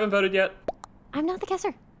guesser. They haven't voted yet. I'm not the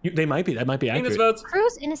guesser. They might be. That might be Penis accurate. votes.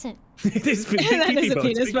 Cruz, innocent. It is big That PP is a votes,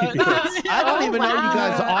 penis big vote. PP votes. I don't even know who you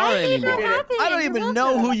guys I are made that anymore. happen. I don't You're even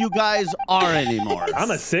know who you guys are anymore. I'm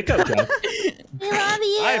a sicko, Junk. We love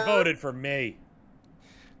you. I voted for me.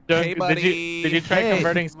 Hey, Did buddy. you try Hey.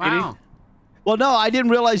 converting Speedy? Wow. Well, no, I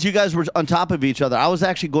didn't realize you guys were on top of each other. I was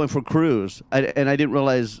actually going for Cruz, and I didn't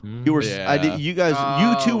realize you were. I did. You guys,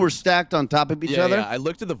 you two Oh. were stacked on top of each other. Yeah, I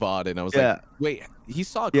looked at the VOD and I was Yeah. like, wait, he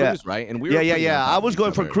saw Yeah. Cruz, right? And we were Yeah. pretty on top I of was each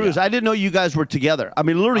going for other, Cruz. yeah. I didn't know you guys were together. I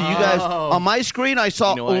mean, literally, you guys Oh. on my screen, I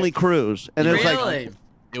saw You know what? only Cruz, and it was like, Really?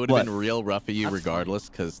 It would have What? been real rough for you That's regardless,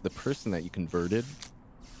 because the person that you converted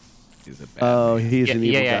is a bad oh, man. he's Yeah, an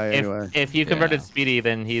evil yeah. guy anyway. If you converted Yeah. Speedy,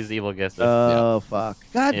 then he's evil guesser. Oh fuck!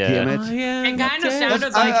 God Yeah. damn it! It kind of sounded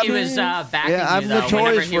That's- like I he was backing Yeah, I'm you, though, whenever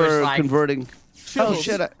notorious he was for like, converting. Oh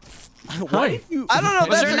shit! Why did you? I don't know. Was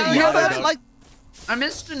That's there another you know, one? that's like I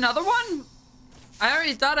missed another one? I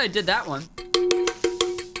already thought I did that one.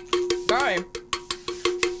 Sorry.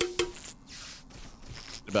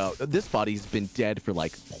 About this body's been dead for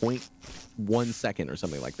like 0.1 second or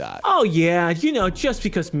something like that. Oh yeah, you know, just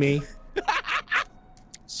because me.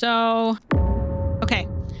 So, okay.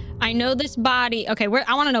 I know this body. Okay,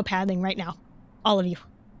 I want to know pathing right now. All of you.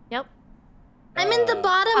 Yep. I'm in the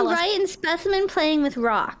bottom Alice. right in specimen playing with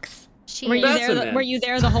rocks. She Were you is. That's there? a man. Were you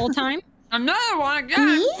there the whole time? Another one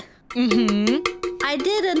again. Me? Mm-hmm. I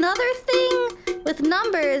did another thing with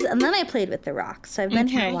numbers, and then I played with the rocks. So I've been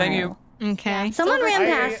here a Okay. while. Thank you. Okay. Someone ran I-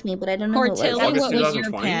 past me, but I don't know who it was. Cortilli, August what was your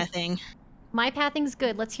 2020. pathing? My pathing's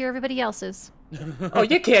good. Let's hear everybody else's. Oh,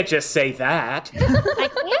 you can't just say that. I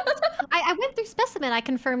can't. I went through specimen. I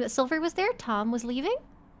confirmed that Silver was there. Tom was leaving.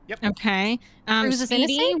 Okay. Cruz is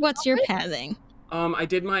Speedy, innocent? what's your pathing? I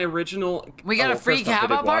did my original. We got a free first off, I did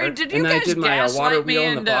cowbell party? water, Did you and then guys I did my gaslight water me wheel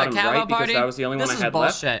in the into bottom cowbell right because party? that was the only This one I is had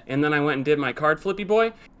bullshit. left. And then I went and did my card flippy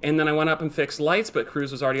boy, and then I went up and fixed lights, but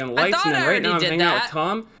Cruz was already on the I lights. thought And then I right now I'm already did hanging out that. with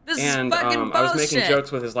Tom, This is and fucking I was making bullshit.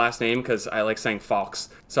 jokes with his last name because I like saying Fox,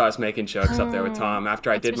 so I was making jokes up there with Tom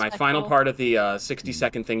after I That's did my final respectful. part of the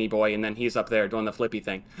 60-second thingy boy, and then he's up there doing the flippy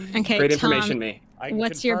thing. Okay, Great Tom, information, me. I can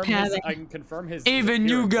What's your confirm his- pathing? I can confirm his. Even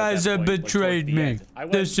you appearance at guys that have point, like, betrayed towards the me. end. I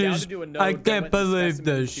went This down is- to do a node, I then can't went to believe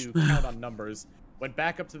specimen this. To count on numbers. Went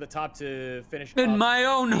back up to the top to finish In up my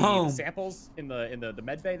own the home. samples in the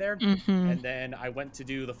med bay there, Mm-hmm. and then I went to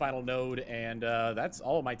do the final node, and that's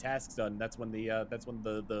all of my tasks done. That's when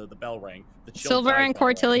the bell rang. The chill Silver dive and bell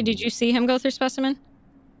rang. Cortilli, did you see him go through specimen?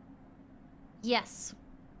 Yes.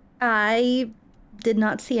 I did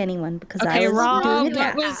not see anyone because Okay, I was Raw, doing a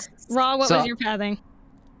what task. was Raw? What So- was your pathing?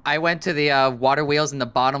 I went to the water wheels in the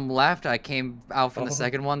bottom left. I came out from the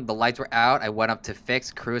second one. The lights were out. I went up to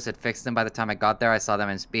fix. Cruz had fixed them by the time I got there. I saw them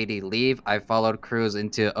and Speedy leave. I followed Cruz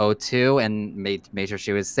into O2 and made sure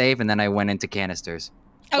she was safe. And then I went into canisters.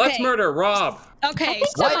 Let's murder Rob. Okay, think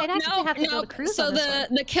so I might actually have to go to Cruz so on this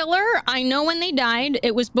one. the killer, I know when they died,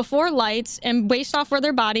 it was before lights, and based off where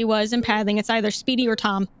their body was and pathing, it's either Speedy or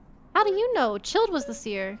Tom. How do you know? Chilled was the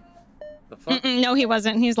seer. The fuck? No, he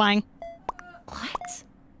wasn't. He's lying. What?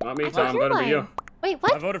 Not me, I thought Tom. you were Voted for you. lying. Wait, I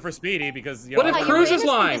what? voted for Speedy because What if I thought you Cruz were is innocent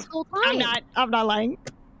lying? this whole I'm time. not. I'm not lying.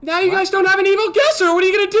 Now you guys don't have an evil guesser. What are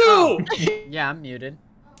you gonna do? Oh. Yeah, I'm muted.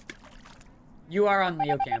 You are on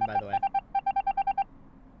Leo Cam, by the way.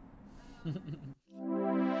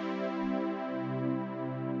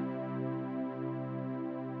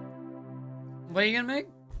 What are you gonna make?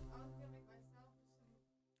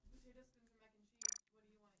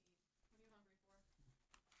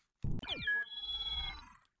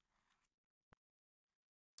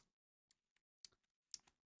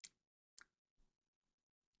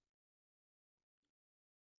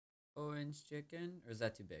 Orange chicken? Or is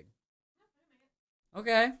that too big?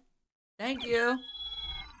 Okay. Thank you.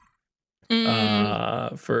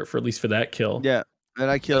 For at least for that kill. Yeah, and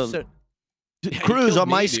I killed. So- Yeah, you Cruz, killed on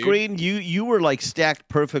my me, dude. screen, you were like stacked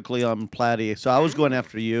perfectly on Platty, so I was going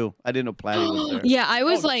after you. I didn't know Platty was there. Yeah, I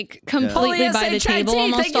was like completely Holy by the SHIT, table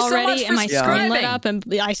thank almost you so much already, for and my screen lit subscribing. up,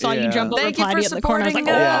 and I saw you Yeah. jump over Thank you for Platty at the corner. I was like,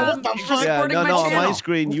 supporting, oh, what the Yeah, fuck? Supporting no, my on my channel.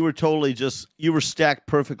 screen, you were totally you were stacked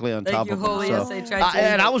perfectly on Thank top you, of him. holy So. SHIT.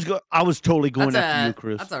 And I was totally going That's after a, you,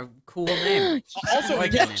 Cruz. That's a cool name. Also,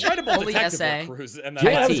 like yeah, that name. incredible Holy detective SA. work, Cruz. And Yeah,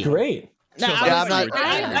 that was IT. great. no, Yeah, I I'm was not- like,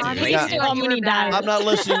 I Yeah. please do all when he dies. I'm not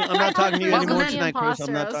listening. I'm not talking to you Welcome anymore to the tonight, Cruz. I'm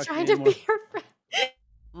imposter. I not was talking trying to you to anymore. be your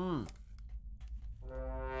friend. Mm.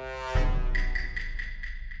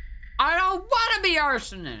 I don't want to be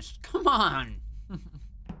arsonist. Come on.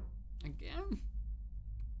 Again?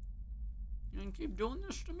 You gonna keep doing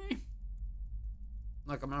this to me?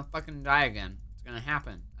 Look, I'm gonna fucking die again. It's gonna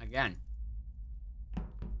happen again.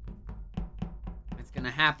 It's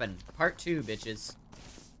gonna happen. Part 2, bitches.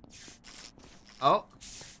 Oh.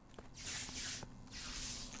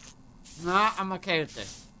 Nah, I'm okay with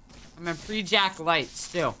this. I'm gonna pre-jack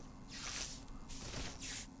lights too.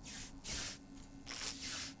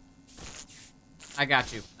 I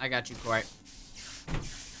got you, Court.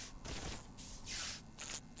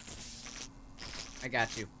 I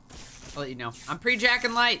got you. I'll let you know. I'm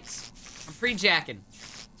pre-jacking lights. I'm pre-jacking.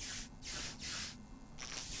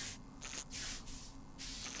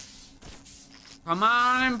 Come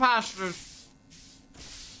on, imposters.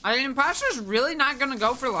 Are the imposters really not gonna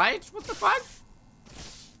go for lights? What the fuck?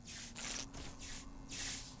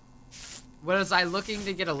 Was I looking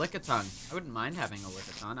to get a lick-a-tongue? I wouldn't mind having a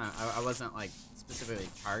lick-a-tongue. I wasn't, like, specifically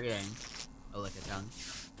targeting a lick-a-tongue.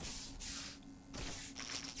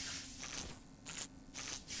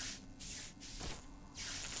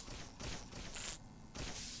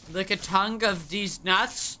 Lick-a-tongue of these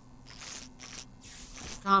nuts?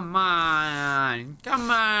 Come on.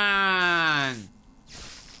 Come on.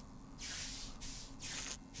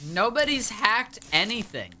 Nobody's hacked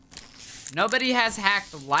anything. Nobody has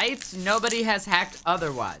hacked lights. Nobody has hacked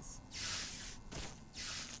otherwise.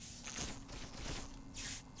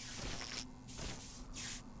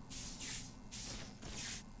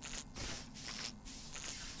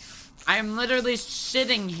 I am literally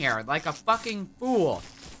sitting here like a fucking fool.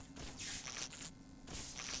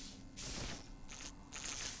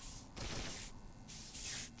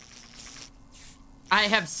 I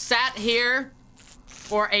have sat here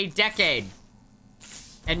for a decade.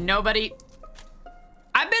 And nobody...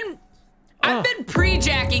 I've been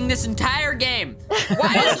pre-jacking this entire game.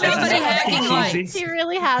 Why is nobody hacking lights? He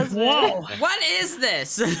really has. Whoa. What is this?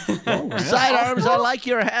 Sidearms, I like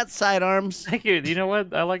your hat, sidearms. Thank you. You know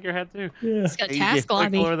what? I like your hat too. Yeah. It's got Hey, task yeah. Like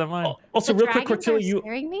lobby. cooler than mine. Also, The real quick, dragons are Cortilli,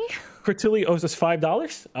 scaring me. Cortilli owes us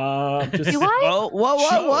 $5. Just, Do I? Oh, whoa,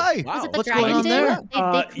 why? Was it the What's going dragon on dude?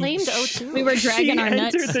 there? They claimed she- O2. We were dragging she our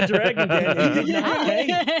nuts. entered the dragon den and did not pay.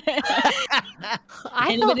 I felt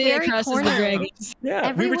Anybody that very crosses the cornered. dragons.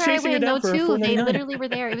 Yeah, we were Everywhere I chasing her went in down for O2, they $4.99. literally were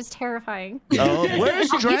there. It was terrifying. Oh, where's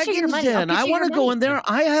I'll get you your Dragon's money. I'll Den? get I you want to your go money. in there.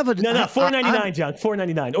 I have a No, $4.99, John.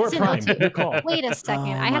 $4.99 or a It's an Prime. O2. Your call. Wait a second.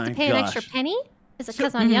 Oh I have to my pay an extra gosh. penny? Is it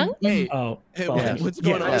because I'm young? Hey, Oh, hey, well, what's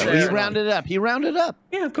going on? Yeah, there? he rounded it up. He rounded up.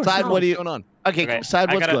 Yeah, of course. Side, what do you? What's going on? Okay, Okay, Side,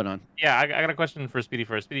 I what's gotta- going on? Yeah, I got a question for Speedy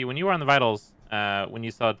first. Speedy, when you were on the vitals, when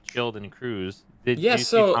you saw Chilled and Cruz, did Yeah, you see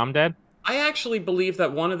so- Tom dead? I actually believe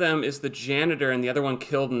that one of them is the janitor and the other one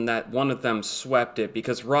killed and that one of them swept it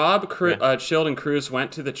because Rob, Chilled, and Cruz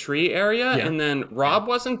went to the tree area Yeah. and then Rob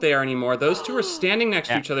wasn't there anymore. Those two were standing next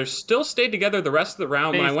to Yeah. each other, still stayed together the rest of the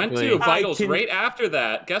round. When I went to Basically. Vitals I can- right after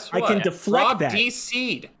that, guess I what? can deflect Rob that.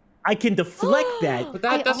 DC'd. I can deflect that. But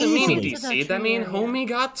that I doesn't also mean he went to the DC'd. That tree means area. homie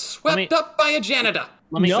got swept me- up by a janitor.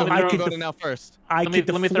 Let me, No, let me I throw- could Voting now first. I Let me-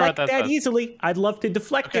 could let me throw out deflect that that thought. easily. I'd love to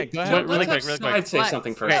deflect Okay, it. go ahead. Really Let's quick, have really quick. Side say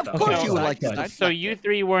something first. Yeah, though. of course Okay, you would Side, like to. Side. So you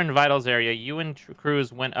three were in vitals area. You and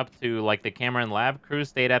Cruz went up to like the camera and lab. Cruz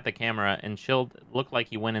stayed at the camera, and Chilled looked like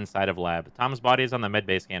he went inside of lab. Tom's body is on the med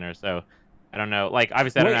bay scanner, so I don't know. Like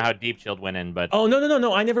obviously I don't know Wait. how deep Chilled went in, but Oh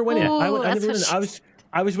no! I never went in. Ooh, I never that's went in. what I was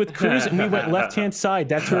I was with Cruz and we went left-hand side.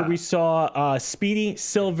 That's where we saw Speedy,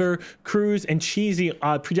 Silver, Cruz, and Cheesy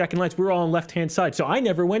pre-jacking lights. We were all on left-hand side, so I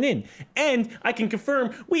never went in. And I can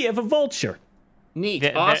confirm we have a vulture. Neat,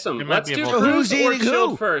 There awesome. might Let's be a do vulture. Cruz Who's or eating Shield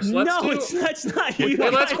who? first. That's not you. Hey,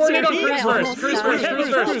 let's coordinate on Cruz first. Cruz first.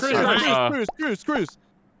 Cruz.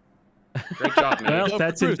 Great job, man. Well,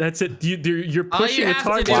 that's it. That's it. You're All you pushing a have to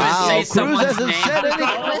target. do is Wow, say Cruz someone's hasn't name. said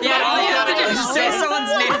anything. Yeah, all you have to do is say someone's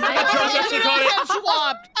name.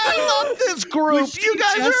 I love this group. You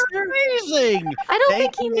guys are amazing. I don't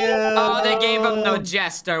Thank think he you. did. Oh, they gave him the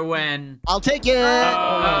jester win. I'll take it.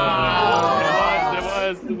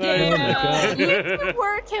 You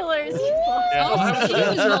were killers.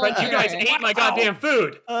 But you guys ate my goddamn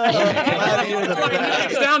food.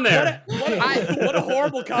 It's down there. What a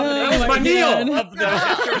horrible combination. That was my meal.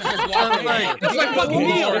 That's my fucking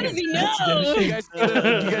meal. You guys see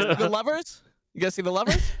the lovers? You guys see the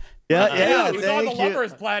lovers? Yeah, we saw the thank you.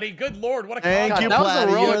 lovers, Platty. Good lord, what a Thank combo. you, that was Platy, a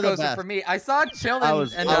you're roller the coaster best. for me. I saw Chill I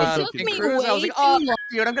was and so and confused. Cruz. I was like, oh,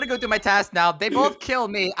 dude, I'm gonna go do my task now. They both kill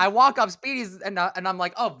me. I walk up Speedy's and I'm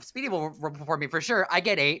like, oh, Speedy will report me for sure. I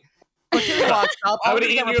get 8. Cortili walks up. I would've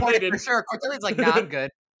get eaten you if reported they for did. sure. Cortili's like, nah, I'm good.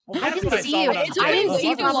 Well, I that's didn't what see saw you. when I was I didn't playing. see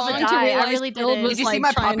you too long Papa to die. I realize really Build didn't. was Did you see like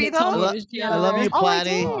my trying puppy, to though? tell I us, love you, Oh, I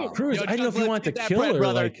Platy. did. Cruz, I don't know if you want to That kill bread, her.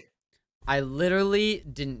 brother. Like, I literally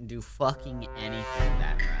didn't do fucking anything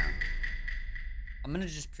that round. I'm gonna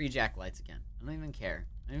just pre-jack lights again. I don't even care.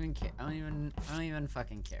 I don't even care. I don't even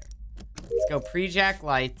fucking care. Let's go pre-jack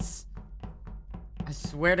lights. I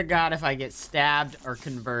swear to God, if I get stabbed or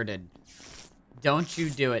converted, don't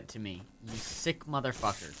you do it to me, you sick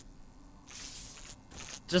motherfucker.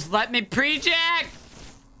 Just let me pre-jack! I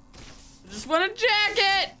just wanna jack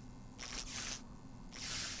it!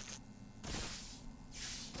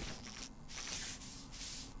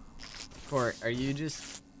 Court, are you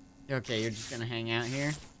just... Okay, you're just gonna hang out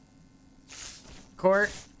here? Court,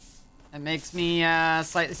 that makes me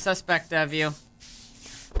slightly suspect of you.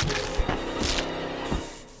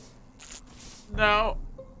 No.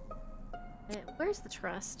 Where's the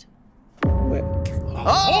trust? Holy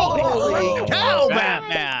cow,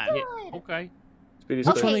 Batman. Yeah, okay. Speedy's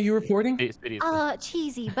which good. one are you reporting? Speedy's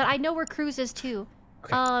Cheesy, but I know where Cruz is too.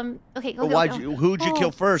 Okay. Okay, But who'd you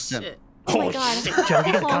kill first then? Shit. Oh my God. Joe,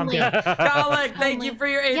 you gotta calm down. Garlic, thank you for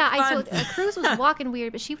your 8th Yeah, I month. saw Cruz was walking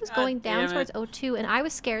weird, but she was going damn down towards O2, and I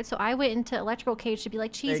was scared, so I went into electrical cage to be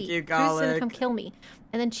like, Cheesy, you, Cruz is gonna Garlic. come kill me.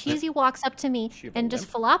 And then Cheesy walks up to me She and just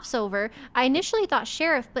flops over. I initially thought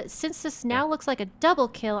sheriff, but since this now looks like a double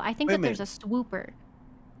kill, I think Wait a that there's a swooper.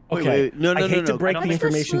 Wait, Okay. wait, no, I hate to break What's the the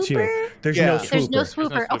information to you. swooper? There's Yeah. no There's swooper. There's no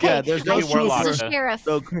swooper. no Okay, Yeah, there's no I think swooper. it's the sheriff.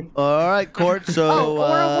 So, all right, Court. So, Oh,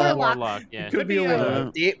 or a warlock. Warlock, yeah. Could be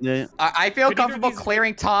a... yeah. I feel Could either comfortable of these-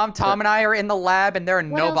 clearing Tom. Tom and I are in the lab, and there are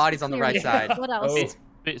What no else bodies is on the clear? right side. What else?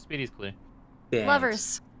 Speedy's clear.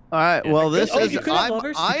 Lovers. All right. Well, this Oh, is you could have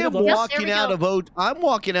lovers. You I could am have lovers. walking Yes, out there of I'm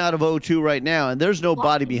walking out of O2 right now, and there's no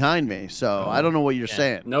body behind me. So I don't know what you're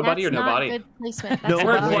saying. Nobody That's or not nobody? good placement. No That's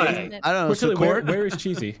Word not good play. placement. I don't know. So Cortili, Court. where is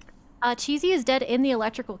Cheesy? Cheesy is dead in the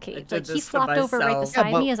electrical cage. did Like he this to flopped over right myself. beside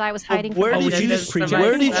Yeah, but- me as I was but hiding where from did him. you This to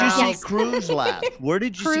where did you myself. see Yes. Cruz last? Where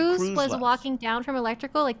did you see Cruz Cruz was last? walking down from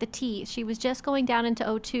electrical, like the T. She was just going down into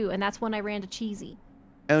O2, and that's when I ran to Cheesy.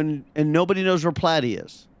 And nobody knows where Platy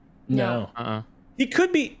is. No. Uh-uh. He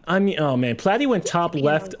could be. I mean, oh man, Platy went top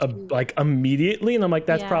left like immediately, and I'm like,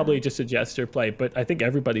 that's Yeah. probably just a jester play. But I think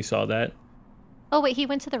everybody saw that. Oh wait, he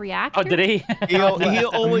went to the reactor. Oh, did he? He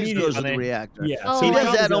always goes to the Immediately. reactor. Yeah. Oh, he wow.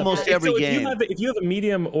 does that almost So every if game. If you have a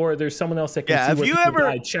medium or there's someone else that can Yeah, see if where you people ever-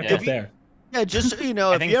 died, check if up you- there. Yeah, just so you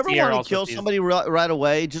know, I if think you ever Sierra want to also kill sees- somebody right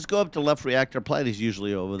away, just go up to left reactor. Platy's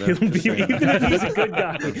usually over there. He'll be, Just saying. even if he's a good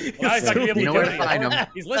guy. Guys, I can be able to You know where to do find him.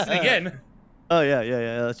 He's listening in. Oh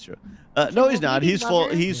yeah, that's true. No, he's not. maybe He's full.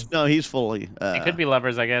 lovers? He's fully. It could be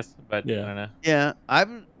lovers, I guess, but Yeah. I don't know. Yeah,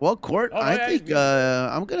 Court. Oh, I yeah, think yeah.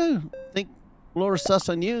 I'm gonna think a little sus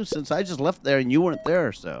on you since I just left there and you weren't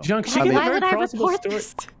there. So. Junk, she I gave mean- a Why very would I plausible report story.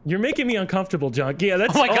 this? You're making me uncomfortable, Junk. Yeah,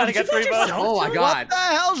 that's. Oh my God, I did you got 3 vote votes. yourself? Oh my What god. the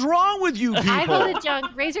hell's wrong with you people? I voted junk.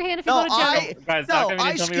 Raise your hand if you No, voted junk. Guys, No, how come you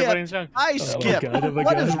I didn't tell me you're voting skipped. junk? I my skipped. God, oh my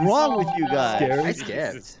What God. is wrong with you guys? Scary. I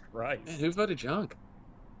skipped. Jesus Christ. Man, who voted junk?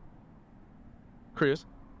 Cruz.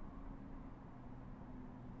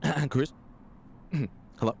 Cruz.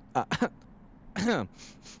 Hello.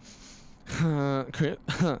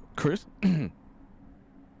 Cruz.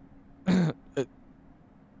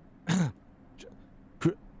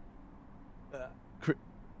 Cruz.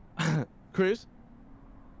 Cruz.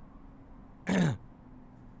 It's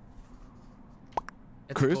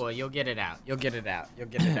Cruz? cool. You'll get it out. You'll get it out. You'll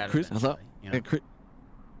get it out Cruz. Hello. eventually. You know?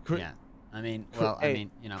 Cruz. Yeah. I mean, well, I Hey,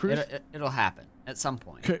 mean, you know, Cruz? it'll happen. at some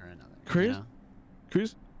point Cru- or another. Cruz? You know?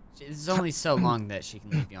 Cruz? It's only so long that she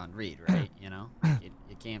can leave you on read, right? You know,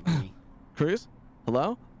 it can't be. Cruz?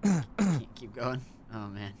 Hello? Can't keep going. Oh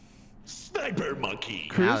man. Sniper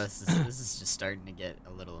monkey. Now this is just starting to get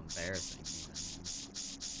a little embarrassing.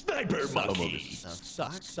 Sniper monkey. Sus.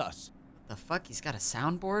 What the fuck? He's got a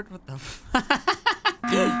soundboard? What the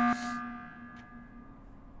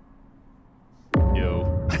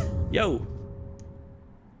Yo.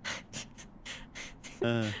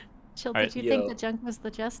 Chill, Alright, did you think the junk was the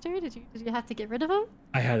jester? Did you have to get rid of him?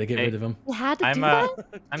 I had to get rid of him. You had to I'm do that?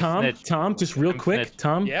 I'm snitch. Tom, just real I'm quick. snitch.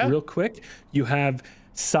 Tom, Yeah? real quick. You have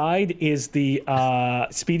Side is the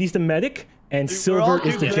Speedy's the medic, and Dude, we're Silver all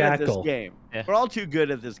is too the good at this jackal. game. Yeah. We're all too good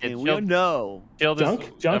at this Yeah, game. We Shield- know. Shield Junk? is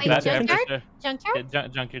Junk? that Junkyard? Junkyard?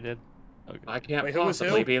 Junkyard did. Okay. I can't Wait, who was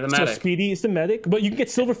possibly who? be the So medic. Speedy is the medic, but you can get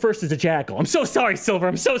Silver first as the jackal. I'm so sorry, Silver.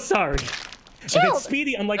 I'm so sorry. And then Shield!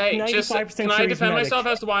 Speedy, I'm like Hey, 95% just sure can I he's defend medic. myself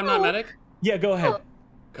as to why I'm not medic? Yeah, go ahead.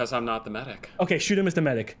 Because I'm not the medic. Okay, shoot him as the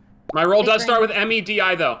medic. My role does Big start ring. with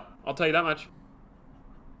MEDI though. I'll tell you that much.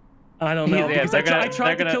 I don't know, Yeah, because they're I gonna-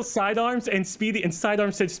 tried to they're kill Sidearms, and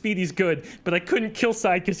Sidearms said Speedy's good, but I couldn't kill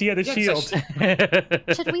Side because he had a shield.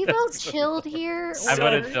 Should we vote chilled here? I or-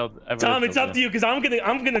 voted Shield. Tom, it's up to you because I'm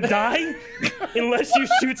gonna die unless you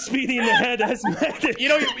shoot Speedy in the head as medic. You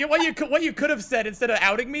know what you could have said instead of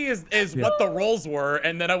outing me is what the roles were,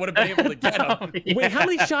 and then I would have been able to get them. Wait, how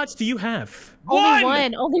many shots do you have? Only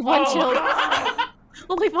one. Only one chilled.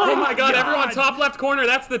 Only one. Oh my god, everyone top left corner,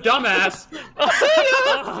 that's the dumbass.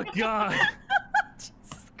 Oh God!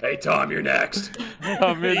 Hey Tom, you're next.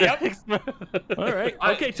 Oh, man, All right.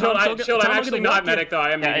 Okay, Shield, Tom. Shield, I'm actually not medic though,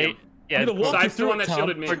 I am yeah, medium. yeah. I'm gonna walk you Side's the through one it, that Tom.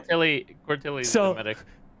 shielded me. Cortilli is So- the medic.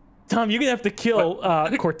 Tom, you're gonna have to kill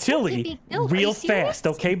Cortilli Big deal. Are you real serious? fast,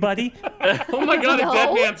 okay, buddy? Oh my god, No. a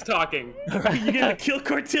dead man's talking. All right, you're gonna kill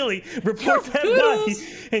Cortilli, report that body,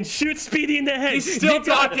 and shoot Speedy in the head. He's still You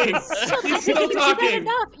got talking. Chill, He's still you've said talking.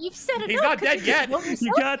 enough. You've said enough. He's not Could dead you yet. just vote You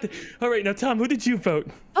yourself? got. All right, now Tom, who did you vote?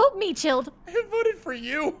 Vote me, chilled. I voted for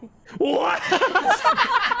you. What?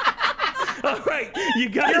 All right, you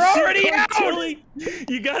gotta You're shoot already out! Cortilli.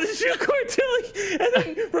 You gotta shoot Cortilli, and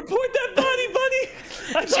then report that body, buddy.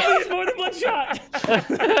 I thought you had more than one shot.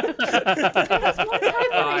 That's one time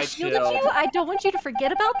when I I shielded chilled. you. I don't want you to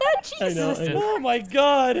forget about that. I know. Jesus. Oh my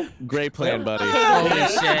god. Great plan, buddy. Holy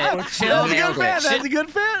shit. That's Chill. a good fan. That's a good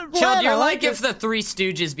fan. Chill, plan, you're I like it. if the Three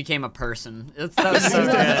Stooges became a person. That was so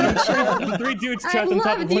good. The three dudes I trapped on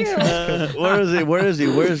top of loved one you. truck. Where is he? Where is he?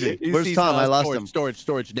 Where is he? He Where's sees, Tom? I lost storage, him.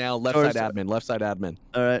 Storage. Now left Storage. side admin. Left side admin.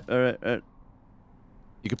 All right, all right, all right.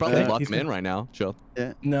 You could probably lock he's him in right now. Chill.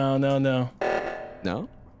 No, No.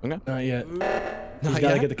 Okay. not yet. He's Not gotta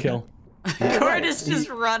yet? get the kill. Cord is just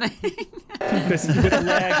running. With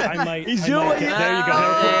lag, I might. He's I doing might it. get- There you go.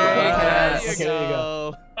 There Okay, there you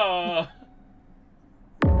go.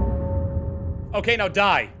 Okay, now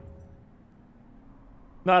die.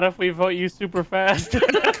 Not if we vote you super fast.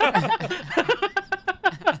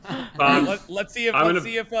 Let's see if I'm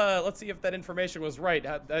let's see if that information was right.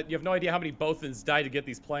 You have no idea how many Bothans died to get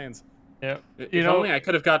these plans. Yeah. If only I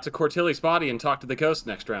could have got to Cortilli's body and talked to the ghost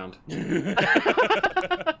next round. Not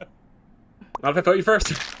if I vote you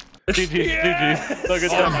first. GG. So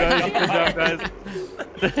good job, guys. Good job, guys.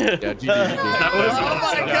 Yeah, GG. That was, Oh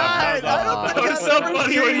my god! I don't that think was I've so ever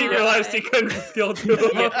funny when seen he that. realized he couldn't skill two of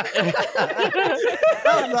them.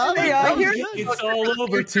 It's all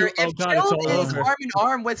over too. If Oh god, it's Shield all is over. arm in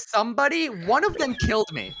arm with somebody, one of them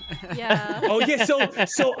killed me. Yeah. Oh yeah, so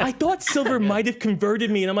I thought Silver might have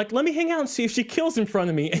converted me, and I'm like, let me hang out and see if she kills in front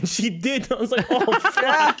of me, and she did. I was like, oh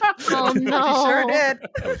fuck. Oh no. Sure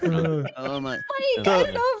did. Oh my. Like, I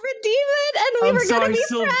don't know, redeem it, and we I'm were sorry, gonna be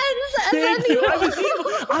Silver. friends, and Thank then you. I was evil.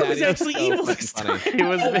 I That was is actually so evil fucking this funny. time. He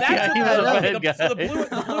was, That's yeah, he was a bad guy. so the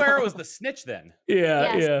blue arrow was the snitch then.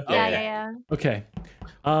 Yeah, Yes. yeah. Yeah. Okay.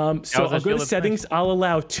 So was a I'll go to shielded settings. I'll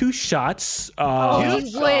allow 2 shots. Oh,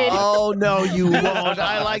 you would. Oh no, you won't.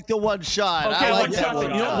 I like the one shot. Okay, I like one that shot. one You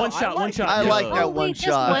know, shot. one shot. One shot. I like Oh, that wait, one just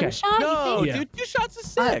shot. one Okay. shot? No, You think? Yeah. dude, 2 shots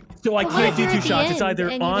is sick. So I Well, can't do you're 2 at the shots. It's end, either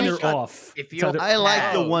and you on or just- off. If It's you either- I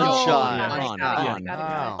like the one Oh, shot. got it, On, got it, on. got it.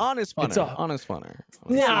 Oh. Honest It's funner. a- Honest funner.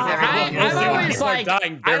 I've always People are like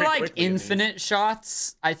dying I very like quickly in these. infinite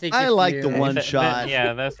shots. I think I if like you- the one shot.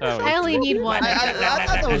 Yeah, that's how. I only need one. I thought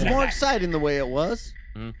that was more exciting the way it was.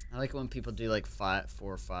 I like when people do like 4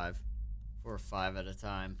 or 5 at a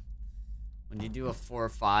time. When you do a 4 or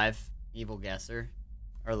 5 evil guesser,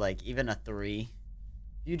 or like even a 3,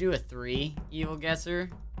 if you do a 3 evil guesser,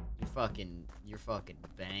 you're fucking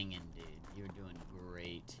banging, dude. You're doing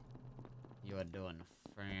great. You are doing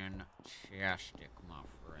fantastic, my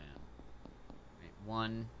friend. Right,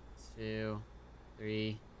 1, 2,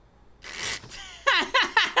 3.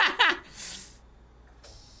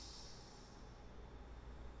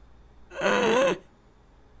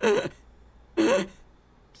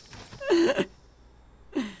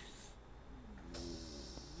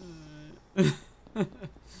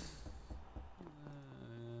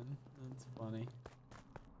 That's funny.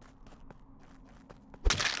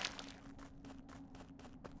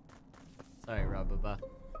 Sorry, Robaba.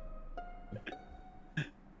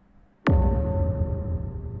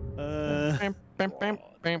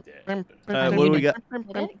 What do we got?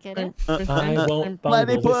 Get it? I won't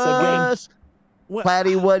Platypus! bungle this again. Well,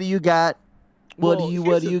 Platy, what do you got? What do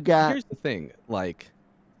you got? Here's the thing, like,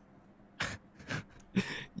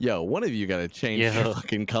 yo, one of you got to change your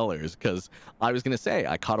fucking colors, because I was gonna say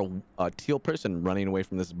I caught a teal person running away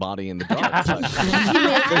from this body in the dark.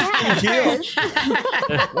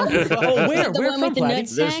 Oh, where? The Where one from, with the Platy?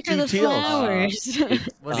 nutsack or the flowers?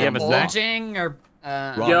 Was Do you it have a snack? bulging or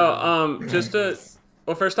Just to.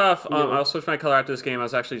 Well, first off, I'll switch my color after this game. I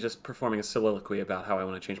was actually just performing a soliloquy about how I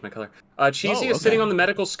want to change my color. Cheesy is sitting on the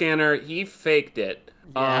medical scanner. He faked it.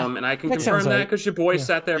 Yeah. And I can That confirm sounds that right. because your boy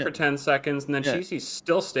sat there for 10 seconds, and then Cheesy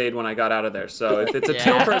still stayed when I got out of there. So if it's a Yeah.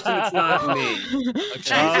 teal person, it's not me.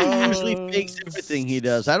 Cheesy usually fakes everything he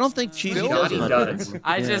does. I don't think Cheesy God, does he much. does.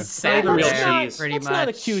 I Yeah. just sat the real there cheese. pretty Let's much. not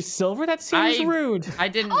accuse Silver. That seems rude. I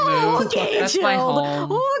didn't Oh, move. okay, That's my Jill.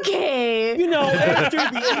 home. Okay. You know, after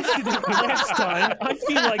the incident last time, I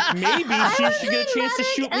feel like maybe she should get a chance to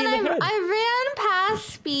shoot me in And the head. I ran past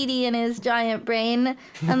Speedy and his giant brain,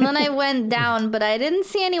 and then I went down, but I didn't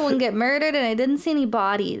see anyone get murdered, and I didn't see any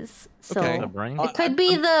bodies. So Okay. The brain? it could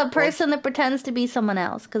be the person that pretends to be someone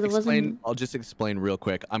else, because it wasn't. I'll just explain real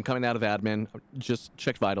quick. I'm coming out of admin. Just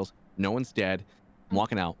checked vitals. No one's dead. I'm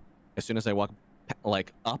walking out. As soon as I walk,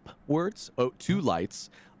 like upwards, 2 lights,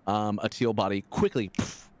 a teal body quickly,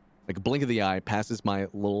 like a blink of the eye, passes my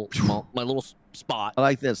little spot. I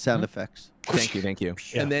like that sound effects. Thank you, thank you.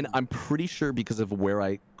 Yeah. And then I'm pretty sure because of where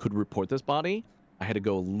I could report this body, I had to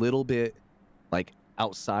go a little bit like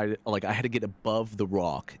outside, like I had to get above the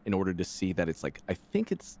rock in order to see that it's like, I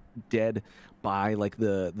think it's dead by like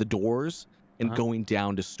the doors and going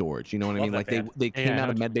down to storage. You know what I mean? Like they came out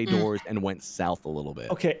of medbay doors and went south a little bit.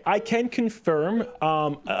 Okay, I can confirm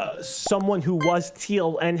someone who was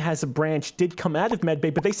teal and has a branch did come out of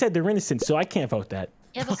medbay, but they said they're innocent, so I can't vote that.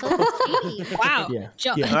 Yeah, but so does Speedy. Wow. Yeah.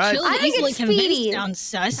 Jill, Yeah. All right. Jill I think easily it's convinced Speedy. sounds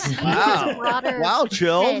sus. Wow. Broader Wow,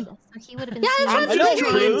 Chill. head, so he would have been. Yeah, seeing it's I it. know, Speedy.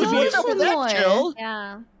 Cruz. Listen What's up with that, more. Chill?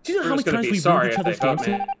 Yeah. Do you know how many Crew's gonna times be we sorry read each if they other's vote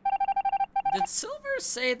games? me. Did Silver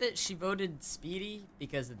say that she voted Speedy?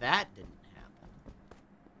 Because that didn't happen.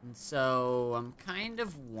 And so I'm kind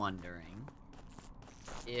of wondering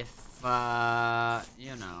if,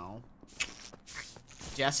 you know,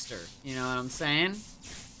 Jester, you know what I'm saying?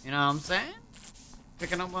 You know what I'm saying?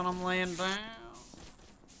 Picking up what I'm laying down?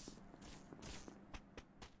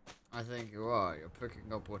 I think you are. You're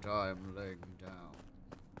picking up what I am laying down.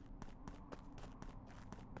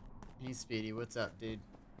 Hey, Speedy, what's up, dude?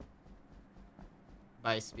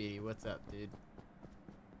 Bye, Speedy. What's up, dude?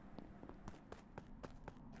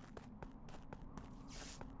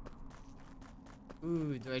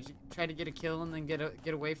 Ooh, do I try to get a kill and then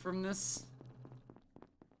get away from this?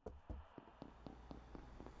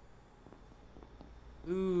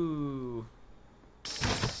 Ooh.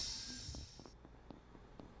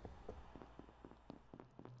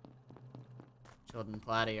 Children and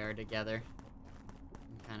Platy are together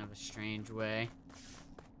in kind of a strange way.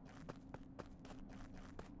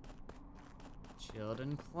 Chilled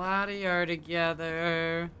and Platy are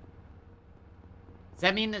together. Does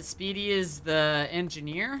that mean that Speedy is the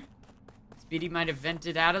engineer? Speedy might have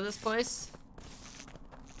vented out of this place?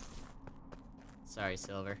 Sorry,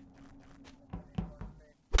 Silver.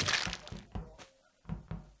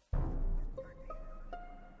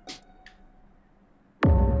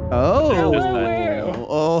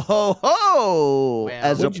 Oh ho ho! Well,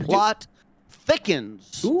 As a what'd you do? plot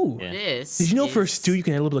thickens. Ooh. Yeah. This Did you know for a is- stew you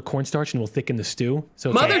can add a little bit of cornstarch and it will thicken the stew? So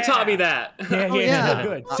it's Mother like, taught me that. yeah, Oh, yeah.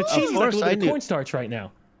 good. So Of cheesy's like a course, little I bit of knew. cornstarch right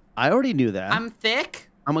now. I already knew that. I'm thick?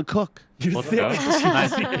 I'm a cook. You're Let's thick.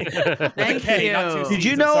 go. Thank Hey, not too you. soon. Did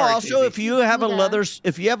you I'm know sorry, also Cheesy. if you have a Yeah.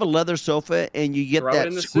 leather sofa and you get Throw it that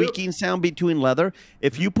in the soup. squeaking sound between leather,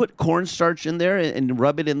 if you put cornstarch in there and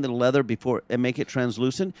rub it in the leather before and make it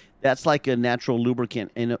translucent, that's like a natural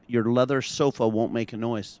lubricant and your leather sofa won't make a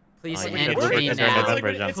noise. Please Oh, you end could me lubricate their now. November,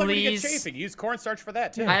 It's John. like when you get Please. chafing. Use cornstarch for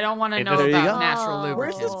that too. I don't want to Hey, know there you about go. natural Oh.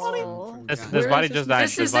 lubricants. Where's this money? from This John. body just died.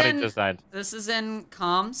 This This is body in- just died. This is in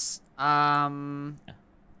comms.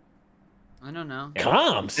 I don't know.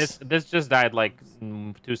 Comms. This just died like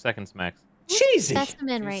 2 seconds max. Cheesy.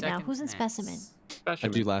 Specimen 2 right now. seconds Who's in max. specimen? I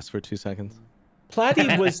do last for 2 seconds.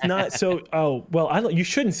 Platy was not so. Oh well, you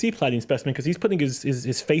shouldn't see Platy in specimen because he's putting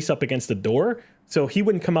his face up against the door, so he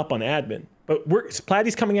wouldn't come up on admin. But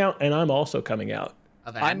Platy's coming out, and I'm also coming out.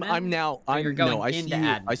 Of I'm admin? now. Or you're I'm going no. I into see you.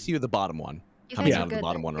 admin? I see you the bottom one. You Coming guys out are of the good.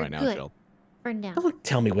 bottom one You're right now, good. Jill. For now. Don't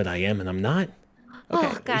tell me what I am and I'm not. Okay.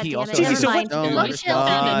 Oh, God He damn also it. Cheesy, Never so what- mind. Oh Look, my chill.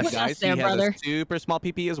 God. With us Guys, there, he has brother. a super small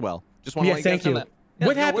PP as well. Just want to Yes, let you thank guys know you. that.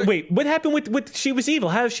 What happened? Wait, what happened with She Was Evil?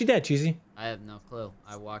 How is she dead, Cheesy? I have no clue.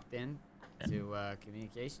 I walked in to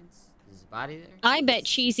communications. Is his body there? I bet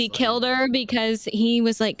Cheesy killed her because he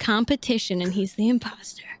was like competition and he's the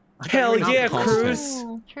imposter. Hell Not yeah, constant. Cruz.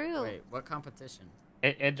 Oh, true. Wait, what competition?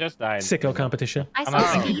 It just died. Sicko competition. I I'm saw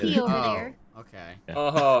not saying Speedy it. over there. Okay.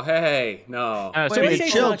 Oh, hey, no. So Wait, let's wait, say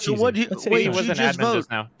it's Chill. not So cheesy. what did Let's you, say wait, it's did not. you He was just an admin vote? just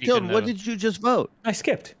now. He Chill, couldn't what have- did you just vote? I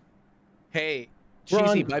skipped. Hey, We're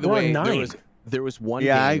Cheesy. on- By the we're on way, 9. there was one.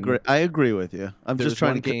 Yeah, I game- agree. I agree with you. I'm There just was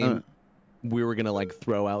trying one to game we were gonna like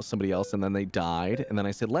throw out somebody else, and then they died, and then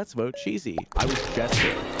I said, "Let's vote Cheesy." I was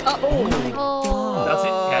gesturing. Oh. That's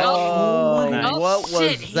it, catch. Oh, Nice. what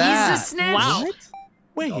was Shit, that? he's a snitch. Wow.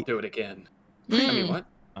 Wait, I'll do it again. I mean, what?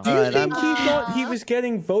 Do you Alright, think I'm- he thought he was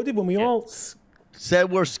getting voted when we all...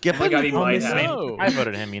 Said we're Oh skipping. my god, he On might this have. name. no. I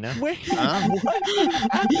voted him, you know. Wait, Huh?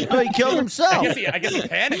 No, he killed himself. I guess he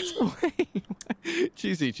panicked.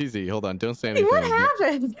 Cheesy, hold on, don't say anything. What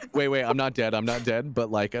happened? Wait, I'm not dead.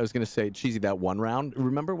 But like, I was gonna say, Cheesy, that one round.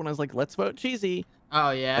 Remember when I was like, "Let's vote Cheesy," Oh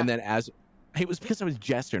yeah. and then it was because I was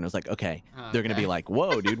gesturing. I was like, okay, they're gonna Okay. be like,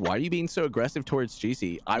 "Whoa, dude, why are you being so aggressive towards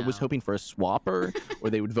Cheesy?" I was No. hoping for a swapper, or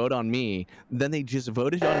they would vote on me. Then they just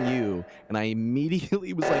voted on you, and I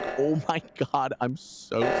immediately was like, "Oh my god, I'm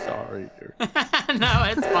so sorry." Dude. No,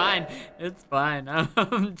 it's fine. It's fine.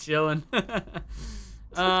 I'm chilling. Oh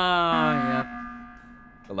yeah.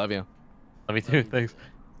 I love you. Love you too. Thanks.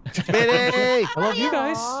 Hey! I love you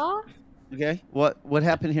guys. Aw. Okay, what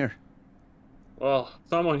happened here? Well,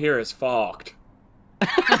 someone here is fogged. Well,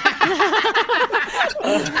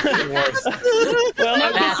 That's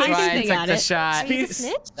Thanks, why I they took got the it. shot. Are you the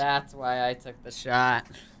snitch? That's why I took the shot.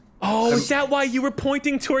 oh, is that why you were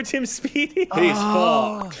pointing towards him, Speedy? He's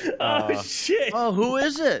fogged. Oh, shit. Oh, who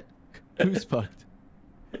is it? Who's fucked?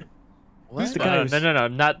 Who's the guy No, who's... no,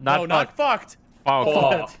 not No, not fucked.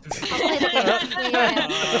 Fogged.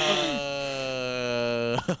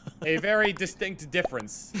 A very distinct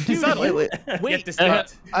difference. Wait, Subtle, wait. yet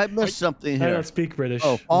distinct. I missed something I here. don't speak British.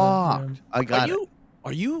 Oh, fuck. I got it.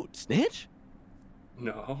 Are you Snitch?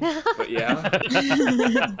 No, but yeah.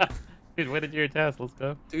 Dude, when did your test? Let's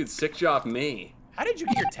go. Dude, sick job me. How did you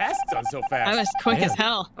get your test done so fast? I was quick as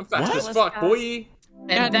hell. I'm fast What? as fuck, boy.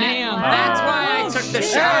 And Goddamn. that's why I took the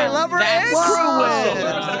Hey, shot. Lover That's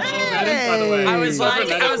and By the way, I was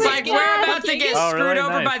like, we're about to get Oh, screwed really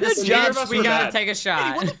over by the nice. Good job. snitch. We We're gotta bad. take a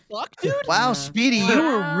shot. Wow, Speedy, you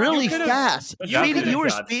were really fast. Yeah, Speedy, you were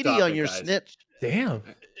God, speedy stop on it, your guys. snitch. Damn.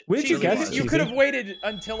 Where did you Cheesy, guess it, you Cheesy? could have waited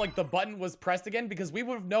until like the button was pressed again because we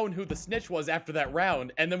would have known who the snitch was after that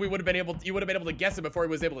round, and then we would have been able. You would have been able to guess it before he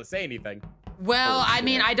was able to say anything. Well, I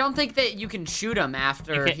mean, I don't think that you can shoot him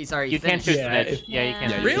after he's already finished. shoot Yeah, Snitch. if- Yeah, you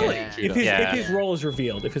can't. Yeah. shoot Really? Snitch. If his role is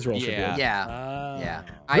revealed. If his role is revealed. Yeah. Yeah.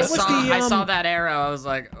 I What was saw, the, I saw um, that arrow. I was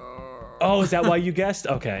like, oh. Oh, is that why you guessed?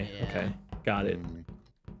 Okay. Yeah. Okay. Got it.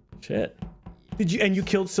 Shit. Did you and you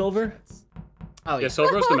killed Silver? Oh yeah. Yeah,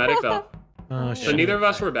 Silver was the medic though. Oh So shit. neither of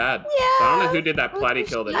us were bad. So I don't know who did that Platty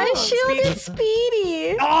kill that. I shielded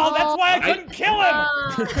Speedy. Oh, that's why I couldn't kill him.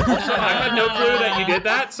 So I had no clue that you did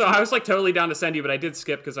that, so I was like totally down to send you, but I did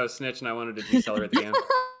skip because I was snitch and I wanted to decelerate the game.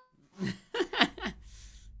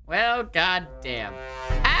 Well, goddamn.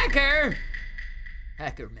 Hacker!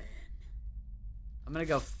 Hacker man. I'm gonna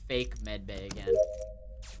go fake medbay again.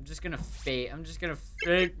 I'm just gonna fake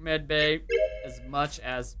medbay as much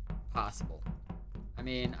as possible. I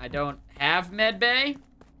mean, I don't have medbay,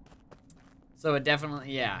 so it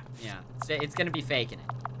definitely, yeah. It's gonna be faking it.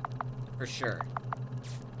 For sure.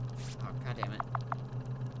 Oh, god damn it.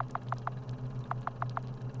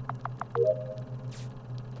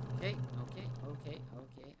 Okay.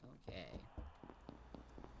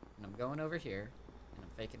 And I'm going over here, and I'm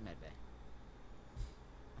faking medbay.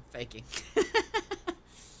 I'm faking.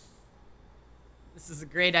 This is a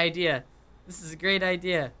great idea.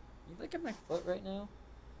 You look at my foot right now?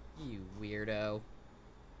 You weirdo. Yeah,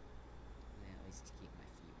 at least to keep my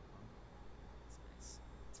feet warm. It's nice.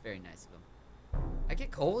 It's very nice of him. I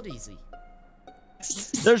get cold easy.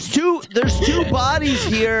 There's two bodies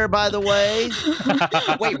here, by the way.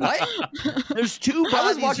 Wait, what? There's two I was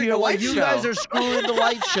bodies watching here the while light you show. guys are screwing the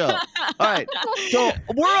light show. All right, so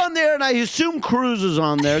we're on there, and I assume Cruz is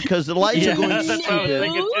on there because the lights are going that's what I was stupid.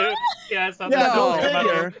 thinking too. Yeah, it sounds Yeah, like go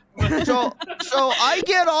figure. So I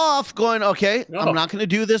get off going, okay, I'm not going to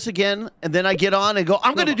do this again. And then I get on and go,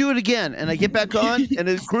 I'm going to do it again. And I get back on,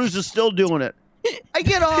 and Cruz is still doing it. I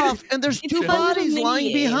get off, and there's two bodies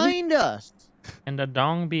lying behind us. And a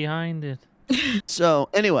dong behind it. So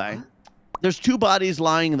anyway, there's two bodies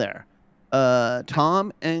lying there.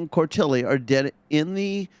 Tom and Cortilli are dead in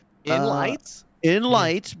the lights. In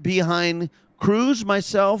lights behind Cruz,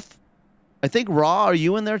 myself. I think Raw. Are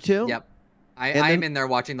you in there too? Yep. I'm in there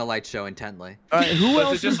watching the light show intently. All right, who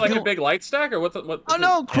else? Is it just like a big light stack, or what? Oh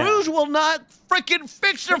no, Cruz will not freaking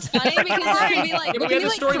fix her. Funny because it could be like, we had the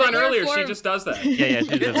storyline earlier. She just does that. Yeah,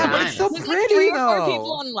 she does Yeah, that. it's so There's pretty like 3 or 4 though.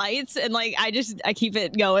 people on lights, and like I keep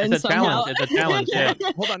it going It's a somehow. challenge. It's a challenge. Yeah.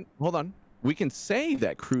 Hold on. We can say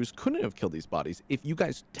that Cruz couldn't have killed these bodies if you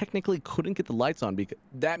guys technically couldn't get the lights on, because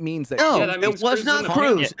that means that No, Yeah, that means it was Cruz not in the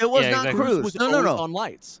Cruz. front. It was Yeah, not exactly. Cruz. was No, always no. on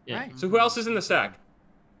lights. Yeah. So who else is in the stack?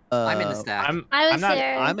 I'm in the stack. I was not-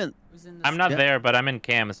 there. I'm not there, but I'm in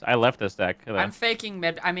cams. I left the stack. I'm faking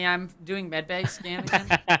med. I mean, I'm doing medbay scan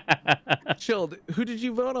again. Chilled. Who did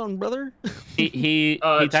you vote on, brother? he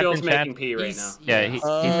typed Chill's in chat. making pee right now. Yeah, he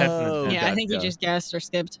typed in the Yeah, I think he Gotcha. just guessed or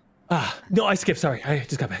skipped. No, I skipped. Sorry, I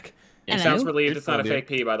just got back. He Hello. sounds relieved. It's not a Dude. fake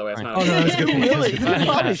pee, by the way. It's not. Oh, no, that was good. Really, you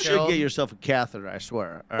probably should Chill. get yourself a catheter. I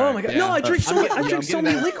swear. All Oh right. my god! No, I drink so many. I drink so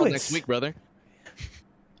many Next liquids. week, brother.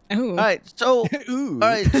 Ooh. All right. So, Ooh. all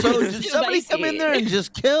right. So, did Too somebody come in dicey. there and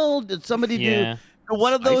just kill? Did somebody Yeah. do?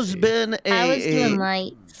 One of those Spicy. been a? I was doing a-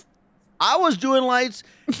 lights. I was doing lights,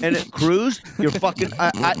 and Cruz, you're fucking.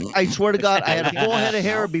 I swear to God, I had a full head of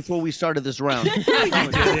hair before we started this round.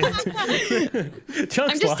 I'm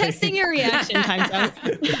just testing your reaction time.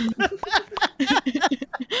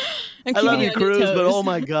 I'm I love keeping you, on your Cruz, but toes. oh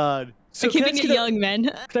my God. So I'm can I keeping just it get young, men.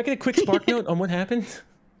 Can I get a quick spark note on what happened?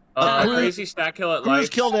 Crazy stack kill at Cruz lights.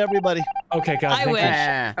 killed everybody. Okay, God. I thank you. wish.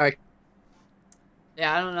 Yeah. All right.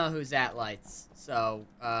 Yeah, I don't know who's at lights, so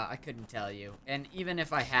I couldn't tell you. And even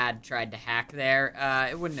if I had tried to hack there,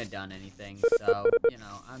 it wouldn't have done anything. So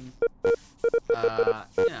I'm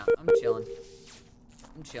chilling.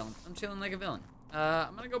 I'm chilling like a villain.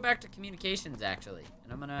 I'm gonna go back to communications actually,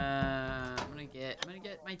 and I'm gonna get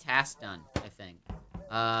my task done. I think,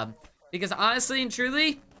 because honestly and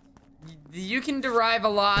truly, you can derive a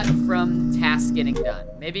lot from tasks getting done.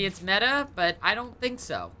 Maybe it's meta, but I don't think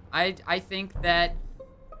so. I think that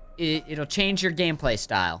it'll change your gameplay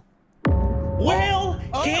style. Well,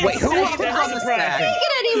 can't Wait, who say else that was on the was stack? Take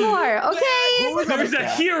it anymore, okay? There's a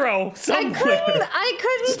hero somewhere. I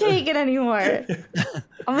couldn't take it anymore.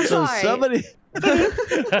 I'm So sorry. somebody. There is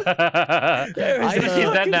I a just keep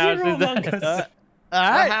that fucking now. hero among us. All What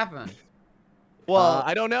right. happened? Well,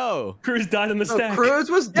 I don't know. Cruz died on the So stack. Cruz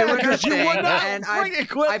was doing her because you thing, would not and freaking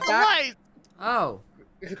quit I the back- light. Oh.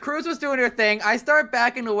 Cruz was doing her thing. I start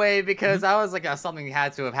backing away because I was like, something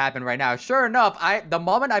had to have happened right now. Sure enough, the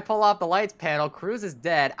moment I pull off the lights panel, Cruz is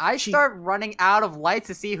dead. I start running out of lights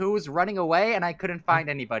to see who was running away, and I couldn't find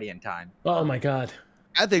anybody in time. Oh my God.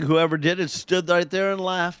 I think whoever did it stood right there and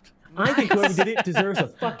laughed. I think whoever did it deserves a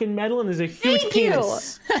fucking medal and there's a huge Thank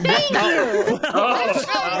penis. Thank you.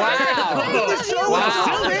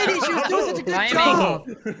 Wow, lady, she was doing such a good Blaming. job.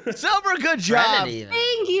 Silver, good job. Credit even.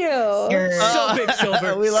 Thank you. So big,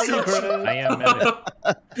 Silver. We love you, So- Cruz. I am meta.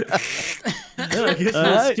 Yeah, I guess All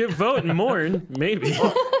we'll right. skip vote and mourn, maybe.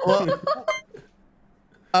 Well,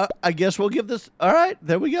 I guess we'll give this. All right,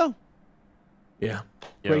 there we go. Yeah.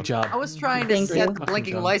 Yo. Great job. I was trying to Thank set you. the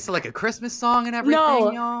blinking job. lights to like a Christmas song and everything.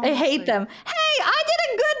 No, y'all. I hate them. Hey, I did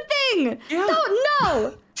a good thing. Yeah.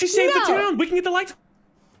 No. She saved No. the town. We can get the lights.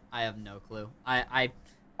 I have no clue. I've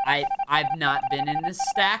not been in this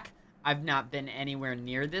stack. I've not been anywhere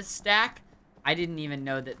near this stack. I didn't even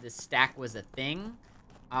know that this stack was a thing.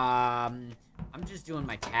 I'm just doing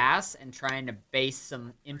my tasks and trying to base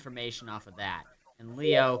some information off of that. And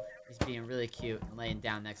Leo is being really cute and laying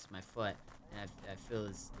down next to my foot, and I feel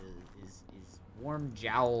his warm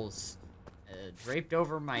jowls draped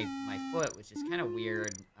over my foot, which is kind of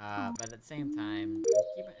weird. But at the same time,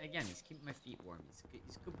 he's keeping my feet warm.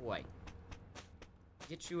 He's a good boy.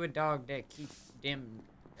 Get you a dog that keeps them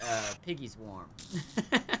piggies warm.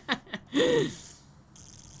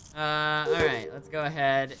 Alright, let's go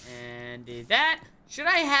ahead and do that. Should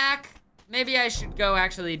I hack? Maybe I should go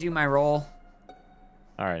actually do my roll.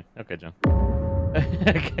 All right. Okay, John.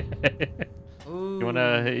 Okay. You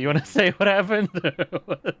wanna say what happened?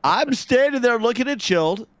 I'm standing there looking at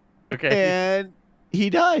Chilled, Okay. and he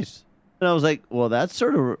dies. And I was like, well, that's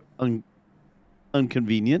sort of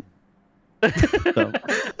inconvenient. So.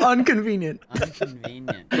 Inconvenient.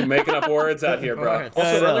 Inconvenient. We're making up words out here, bro. Of Also,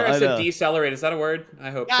 I know, earlier I I said know. decelerate. Is that a word? I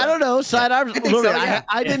hope so. I don't know. Sidearms. Literally, yeah.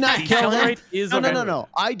 I did not kill him. Decelerate is a word. No.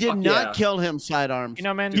 I did Fuck not yeah. kill him. Sidearms. You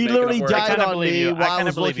know, man. He You're literally making up words. died I on believe me you. while I kinda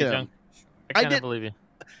was believe looking you, at him. Junk. I kind did- of believe you.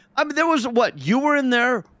 I mean, there was what? You were in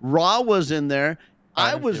there. Raw was in there.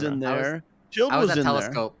 I didn't was see in Raw. there. Chilled I was was at in there.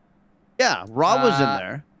 telescope. Yeah, Raw was in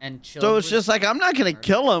there. And So it's just like I'm not gonna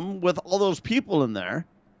kill him with all those people in there.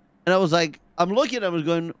 And I was like, I'm looking at him and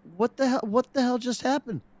going, what the hell? What the hell just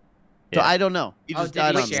happened? So Yeah. I don't know. He Oh, just did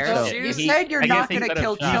died he on me. share So. it? You He- said you're I guess not he gonna could have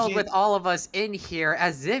kill shot. Chilled with all of us in here,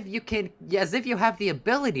 as if you have the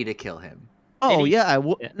ability to kill him. Oh he- yeah, I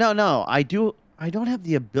will. Yeah. No, I do. I don't have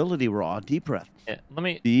the ability. Raw. Deep breath. Yeah, let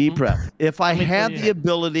me. Deep breath. If I Let me tell had you- the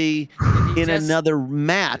ability he in just- another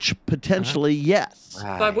match, potentially yes.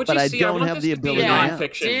 But what But you I see, I don't want have this the to be ability now.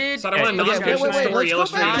 nonfiction. Did- So I don't want a Okay, nonfiction wait, story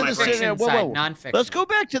let's go back illustrating to my the brain. scenario. Whoa, Side, whoa. non-fiction. Let's go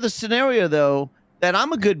back to the scenario though. That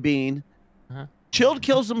I'm a good bean. Uh-huh. Chilled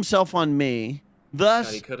kills himself on me. God,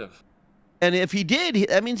 Thus, he could have. and if he did,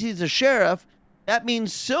 that means he's a sheriff. That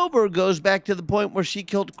means Silver goes back to the point where she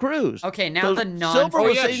killed Cruz. Okay, now So the Silver Oh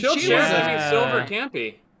was yeah, saying Shield she shares was that a- means Silver can't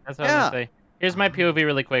be. That's what I was gonna say. Here's my POV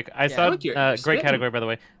really quick. I saw Look, you're great spitting. category by the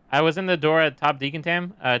way. I was in the door at top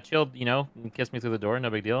decontam. Chilled, kissed me through the door, no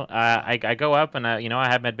big deal. I go up and I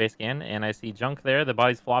have med base scan and I see Junk there. The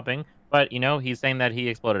body's flopping, but he's saying that he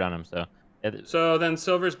exploded on him. So, So then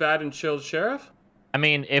Silver's bad and Shield's sheriff? I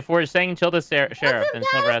mean, if we're saying Chilled is sheriff, then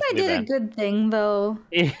Silver has I to be did a bad. good thing though.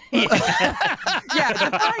 Yeah,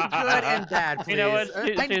 define good and bad, please. You know what?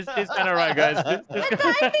 She's kind of right, guys.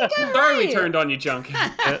 Sorry we turned on you, Junk.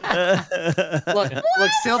 Look,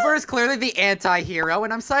 Silver is clearly the anti-hero,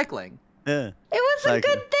 and I'm cycling. Yeah. It was a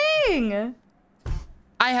good thing.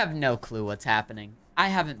 I have no clue what's happening. I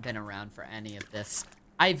haven't been around for any of this.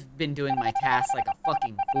 I've been doing my tasks like a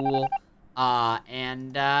fucking fool.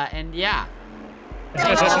 And yeah. Oh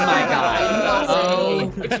my god.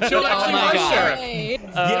 Oh, Chill oh my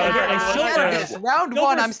god. Round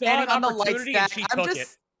one, I'm saw standing an on the light opportunity and stack. she I'm took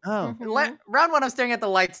just. Oh. Round one, I'm staring at the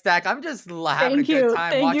light stack. I'm just having Thank a good you.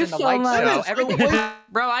 time Thank you watching the so light much. show. Everything.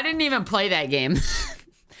 Bro, I didn't even play that game.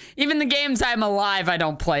 Even the games I'm alive, I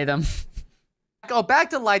don't play them. Go back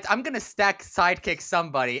to lights. I'm gonna stack sidekick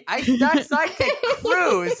somebody. I stack sidekick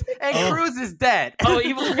Cruz, and Cruz is dead. Oh,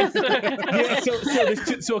 evil.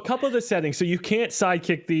 Yeah, so a couple of the settings. So you can't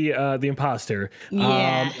sidekick the imposter.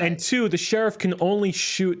 Yeah. And two, the sheriff can only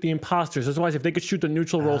shoot the imposters. Otherwise, if they could shoot the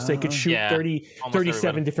neutral roles, they could shoot Yeah, 37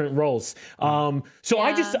 everybody. different roles. So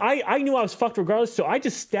I knew I was fucked regardless. So I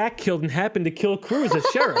just stack killed and happened to kill Cruz as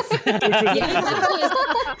sheriff. Which was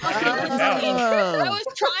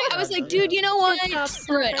I was like, dude, you know what?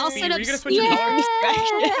 Screw it. I'll set Were up you gonna switch your arms?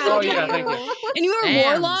 Oh yeah, thank you. And you were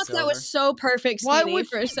Damn, Warlock? That was so perfect, Why Speedy, would-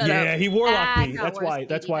 for a setup. yeah, he warlocked Ah, me. got That's worse, why.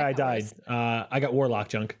 That's Speedy, why I that got died. worse. I got warlock,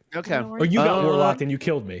 Junk. Okay. Or you got warlocked and you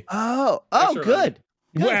killed me. Oh, Thanks for good.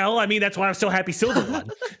 Well, I mean, that's why I'm so happy Silver won.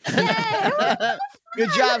 Good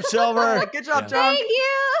job, Silver. Good job, John. Thank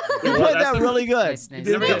you. You played that really good. Nice, nice. You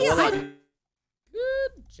did Never good. got Warlock.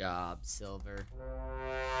 Good job, Silver.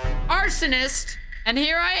 Arsonist! And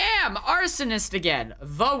here I am, Arsonist again.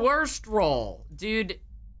 The worst role. Dude,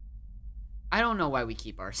 I don't know why we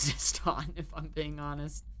keep Arsonist on, if I'm being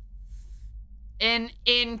honest. In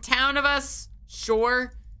Town of Us,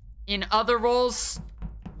 sure. In other roles,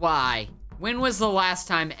 why? When was the last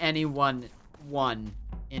time anyone won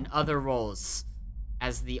in other roles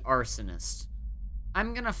as the Arsonist?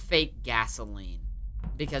 I'm gonna fake gasoline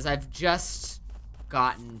because I've just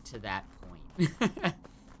gotten to that point.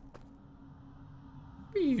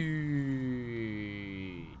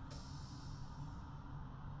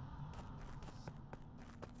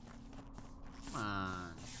 Come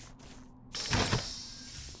on.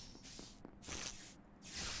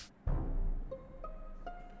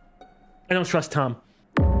 I don't trust Tom.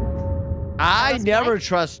 I never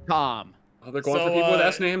trust Tom. Oh, they're going So, for people with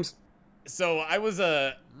S names. So I was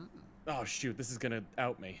oh shoot, this is gonna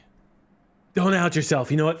out me. Don't out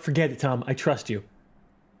yourself. You know what? Forget it, Tom. I trust you.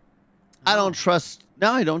 I don't trust.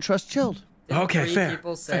 No, I don't trust Chilled. Okay, Three fair.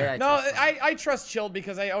 people say I No, trust them. I trust Chilled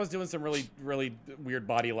because I was doing some really weird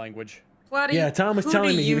body language. Bloody, Yeah, Tom was who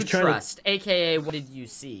telling do me he you was trying to- trust? AKA, what did you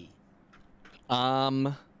see?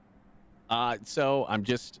 So I'm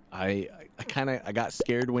just I got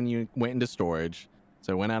scared when you went into storage.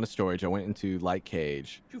 So I went out of storage. I went into light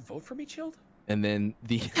cage, Did you vote for me, Chilled? and then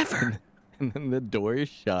and then the door is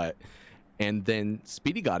shut, and then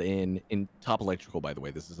Speedy got in top electrical. By the way,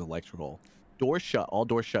 this is electrical. Door shut, all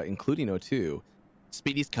doors shut, including O2.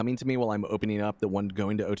 Speedy's coming to me while I'm opening up the one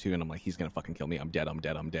going to O2, and I'm like, he's gonna fucking kill me. I'm dead. I'm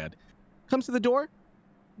dead. I'm dead. Comes to the door.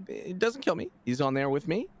 It doesn't kill me. He's on there with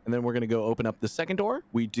me, and then we're gonna go open up the second door.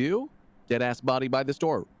 We do. Dead ass body by this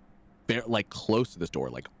door, like close to this door,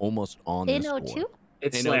 like almost on In this O2? door.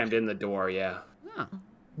 It slammed in the door. Yeah. Huh.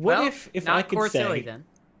 What Well, if not I could Cortilli, say? then.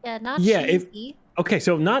 Yeah, not Yeah, cheesy. Okay,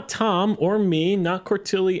 so not Tom or me, not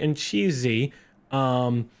Cortilli and Cheesy.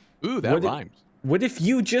 Ooh, that what rhymes. What if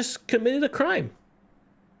you just committed a crime?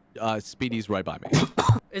 Speedy's right by me.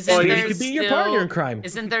 Isn't Speedy there could be your still- partner in crime.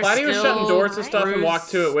 Isn't there Platy was shutting still doors and stuff and walked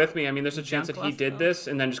to it Cruz with me. I mean, there's a chance junk that he left, did though? this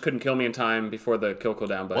and then just couldn't kill me in time before the kill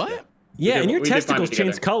cooldown. But What? Yeah, did- and your we did find it testicles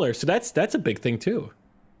together. change color, so that's a big thing too.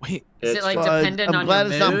 Wait, Is it like Well, dependent I'm on glad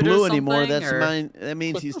your it's not mood blue or anymore. something, That's or- mine. That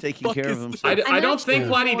means he's taking care of himself. I don't think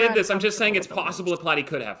actually Platy more did this. I'm just saying it's possible that Platy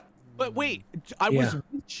could have. But wait, I was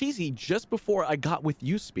with Cheesy just before I got with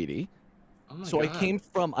you, Speedy. Oh my So God. I came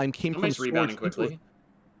from Somebody's rebounding storage quickly.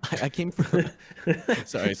 I came from.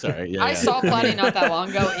 sorry. Yeah, I yeah. saw Platy not that long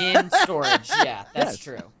ago in storage. Yeah, that's Yes.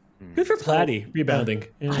 true. Good for Platy rebounding.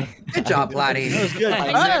 Yeah. Good job, Platy. That was good.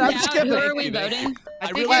 Thanks, All right, Zach. I'm Who skipping. are we voting? I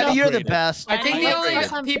think, really Platy, you're the upgraded. best. I think the I only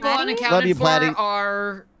agree. people Platy? Love unaccounted you, for Platy.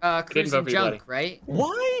 are Cruz vote and for you, Junk, Platy. right?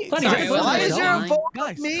 Why? Platy, Sorry, why Why was is it there a mine? vote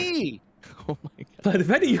Guys. for me? Oh my god. But the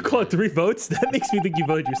fact that you call it 3 votes, that makes me think you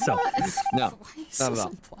voted yourself. No, Why is not at this all.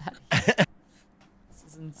 in Platy? This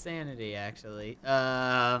is insanity, actually.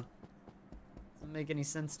 Doesn't make any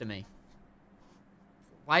sense to me.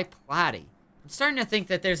 Why Platy? I'm starting to think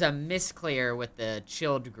that there's a misclear with the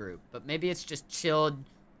Chilled group, but maybe it's just Chilled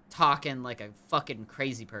talking like a fucking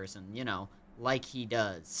crazy person, you know, like he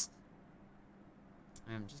does.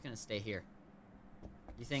 I'm just gonna stay here.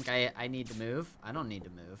 You think I need to move? I don't need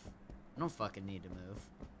to move. I don't fucking need to move.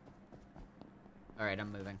 Alright,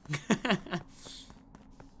 I'm moving.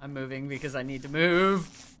 I'm moving because I need to move.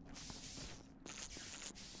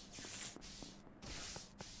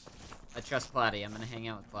 I trust Platy. I'm gonna hang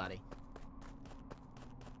out with Platy.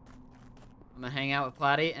 I'm gonna hang out with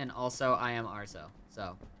Platy, and also I am Arso.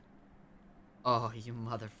 So. Oh, you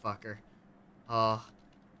motherfucker. Oh.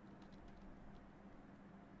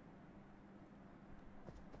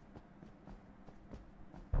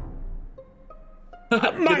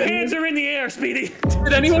 My hands are in the air, Speedy.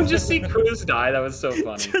 Did anyone just see Cruz die? That was so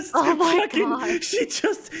funny. Just Oh my fucking, God. she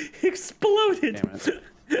just exploded.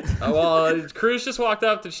 Oh, well, Cruz just walked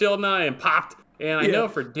up to Shield and I and popped. And I know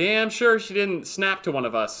for damn sure she didn't snap to one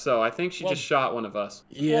of us, so I think she just shot one of us.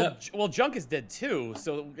 Yeah. Well, Junk is dead too.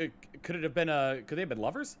 So could it have been could they have been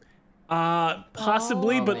lovers?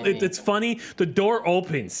 Possibly, Oh, but maybe. it's funny. The door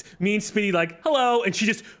opens. Me and Speedy like, hello, and she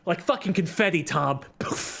just like fucking confetti, Tom,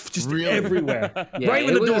 poof, just everywhere. Yeah, right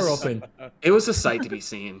when it the door was- opened. It was a sight to be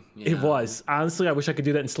seen. It was. Honestly, I wish I could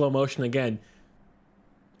do that in slow motion again.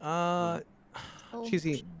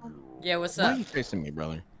 Cheesy. Yeah, what's Why are up? you chasing me,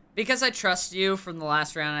 brother? Because I trust you from the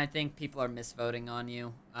last round, I think people are misvoting on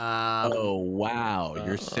you. Oh wow,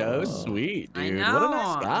 you're so sweet, dude. I know. What a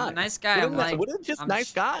nice guy. I'm a nice guy. What a I'm nice- like, what a just I'm nice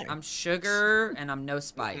sh- guy. I'm sugar and I'm no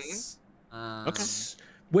spice. Okay.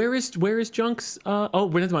 Where is Junk's? Oh,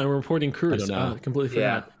 we're not mind. We're reporting Cruz. I don't know. Completely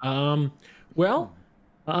Yeah. forgot. Well,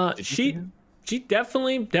 she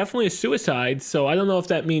definitely a suicide. So I don't know if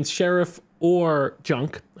that means sheriff or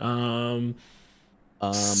Junk.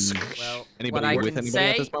 Well, Anybody what I with can anybody say,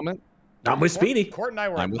 at this moment? I'm with Speedy. Court and I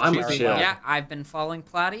were. I'm with I'm Cheesy. with Chill. yeah, I've been following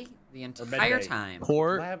Platy the entire Medbay. time.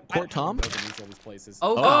 Court Tom? These places.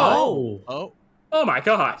 Oh, God. Oh, Oh, Oh my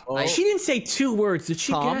god. oh. she didn't say 2 words. Did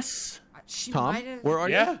she Tom? guess? She Tom, might have. where are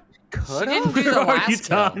Yeah, you? She didn't do the Where are you, last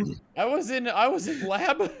kill. Tom? I was in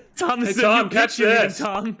lab. Tom, Hey, is Tom, you catch picture him, this.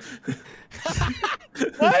 Tom.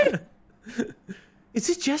 What? Is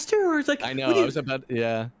it Jester or is like? I know. what do I you- was about.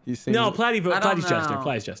 Yeah, you see. No, Platy's I don't Jester. know.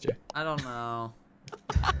 Platy's Jester. I don't know.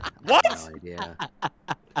 What? No idea.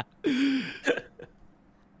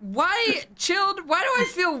 Why, Chilled? Why do I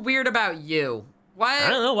feel weird about you? Why? I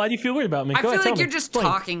don't know. Why do you feel weird about me? I Go feel ahead, tell like me. you're just Explain.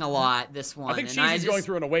 talking a lot this one. I think and Cheesy's going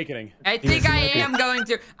through an awakening. I think I am going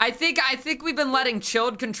through. I think we've been letting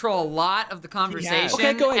Chilled control a lot of the conversation.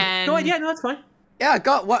 Okay, go ahead. And Go ahead. Yeah, no, that's fine. Yeah,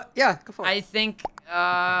 go. What? Yeah, go for it. I think,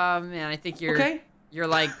 man, I think you're. Okay. You're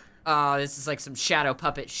like, oh, this is like some shadow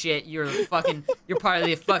puppet shit. You're fucking. You're part of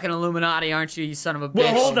the fucking Illuminati, aren't you? You son of a bitch.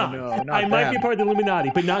 Well, hold on. No, not I might that. be a part of the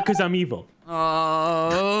Illuminati, but not because I'm evil.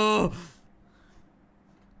 Oh.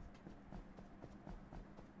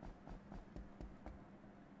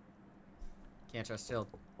 Can't trust Chilled.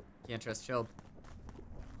 Can't trust Chilled.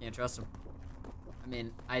 Can't trust him. I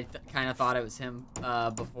mean, I kind of thought it was him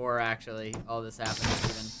before actually all this happened.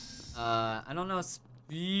 Even I don't know.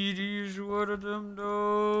 Speedy's one of them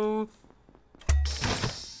though.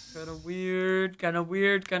 Kind of weird, kind of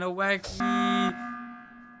weird, kind of wacky.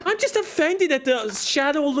 I'm just offended at the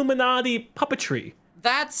Shadow Illuminati puppetry.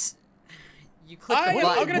 That's... You clicked the I'm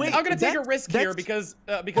button. gonna take a risk here because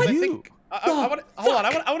I think I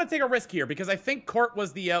want to take a risk here because I think Court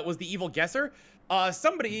was the evil guesser.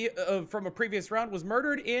 Somebody from a previous round was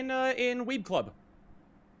murdered in Weeb Club.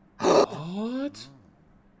 What?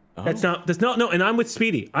 That's not no. And I'm with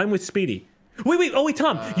Speedy. Wait. Oh wait,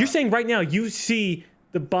 Tom. You're saying right now you see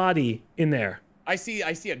the body in there. I see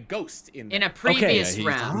a ghost in there. In a previous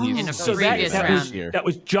round. In a previous round. That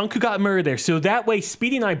was Junk who got murdered there. So that way,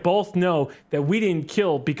 Speedy and I both know that we didn't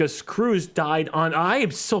kill because Cruz died on. I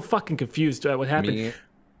am so fucking confused at what happened.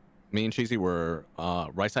 Me and Cheesy were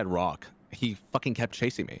right side rock. He fucking kept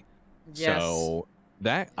chasing me. Yes. So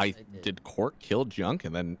that I did Court kill Junk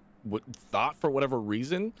and then thought for whatever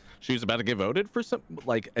reason she was about to get voted for some.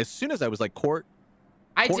 Like as soon as I was like Court,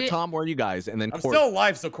 Tom, where are you guys? And then I'm Court. still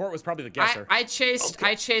alive, so Court was probably the guesser. I chased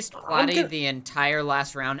Platy the entire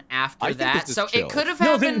last round after that, so chill. it could have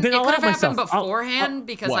happened. then It I'll could have have happened myself. beforehand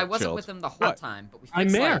because What, I wasn't chilled? with him the whole What? time. But we I'm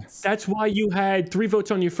fixed there. lights. That's why you had 3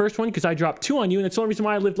 votes on your first one because I dropped 2 on you, and that's the only reason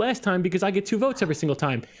why I lived last time because I get 2 votes every single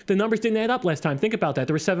time. The numbers didn't add up last time. Think about that.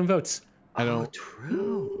 There were 7 votes. I don't.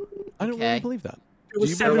 True. I don't really believe that. There was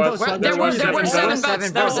You 7 were- votes. There were 7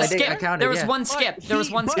 votes. There was a I skip. counted, There was yeah. one skip. There was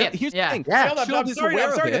one skip. Here's the Yeah. thing. Yeah. I'm Shield is sorry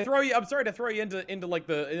aware of to it. throw you. I'm sorry to throw you into like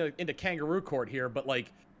into kangaroo court here, but like,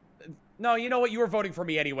 no, you know what? You were voting for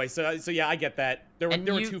me anyway, so yeah, I get that. There were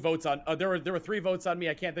 2 votes on. There were 3 votes on me.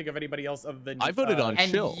 I can't think of anybody else other than. I voted on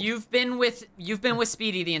And Chill. you've been with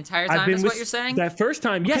Speedy the entire I've time. been Is with what you're saying? that first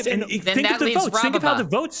time. Yes, and Then think that of the leaves votes. Think of how the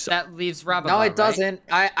Rababa. votes. That leaves Rababa. No, it right? doesn't.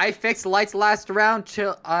 I fixed lights last round.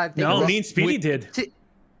 Chill. No, me and Speedy did.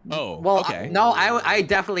 Oh, Well, okay. no, I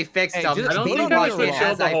definitely fixed Hey, them. just I don't vote think on I your was Raw.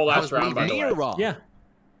 chilled the whole last round, by the Me way. or Raw? Yeah.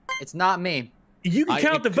 It's not me. You can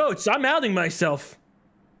count the votes. I'm outing myself.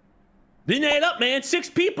 Didn't add up, man.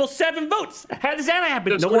 6 people, 7 votes. How does that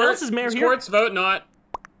happen? Does No one Court- else is mayor does here. Court's vote not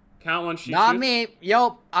count when she Not shoots? me.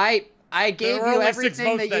 Yo, I There gave were you only 6 everything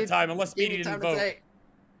votes that that you time, unless gave Speedy me didn't time to vote. say.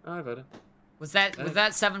 Oh, I voted. Was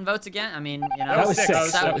that 7 votes again? I mean, you know. That was 6.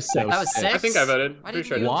 That was 6. That was 6. I think I voted. Why Pretty didn't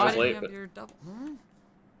sure you, I why was didn't you late, have but your double?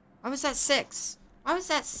 Why was that 6? Why was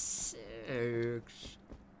that 6?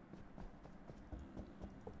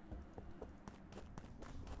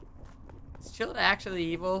 Is Chilled actually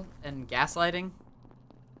evil and gaslighting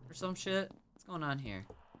or some shit? What's going on here?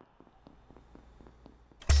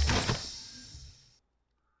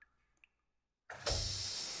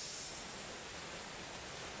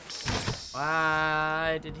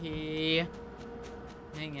 Why did he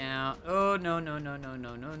hang out? Oh no no no no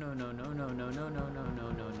no no no no no no no no no no no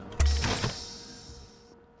no no.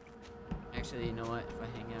 Actually, you know what? If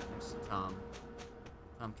I hang out next to Tom,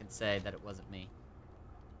 Tom can say that it wasn't me.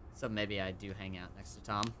 So maybe I do hang out next to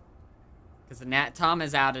Tom. Because Tom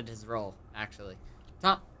has outed his role, actually.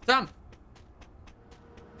 Tom! No.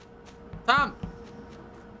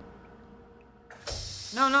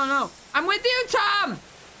 I'm with you, Tom!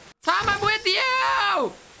 Tom, I'm with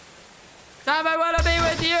you! Tom, I want to be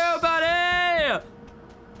with you, buddy!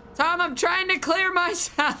 Tom, I'm trying to clear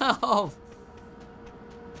myself!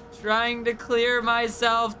 Trying to clear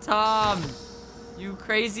myself, Tom. You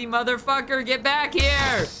crazy motherfucker, get back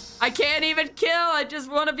here! I can't even kill, I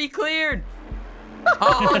just want to be cleared!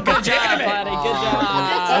 Oh, good job, buddy, good job!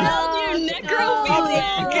 Tell you,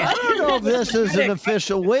 necrophiliac. I don't know if this is an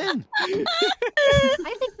official win. I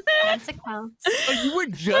think that's a count. Oh, you were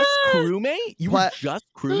just crewmate? You were What? just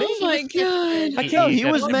crewmate? Oh my god. No, he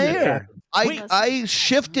was Wait. mayor. I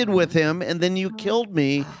shifted with him, and then you killed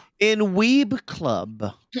me in Weeb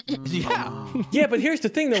Club. Yeah. Yeah, but here's the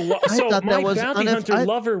thing, though. So thought my that was bounty hunter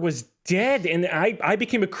lover was dead, and I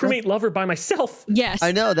became a crewmate lover by myself. Yes.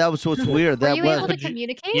 I know, that was what's weird. Were That you able was. to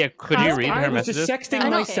communicate? Yeah, could you read I her was just messages? sexting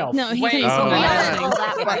myself. No, he Wait, can. Oh, Yeah, yeah. all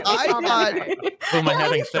that part. But I All that thought- part. Who am I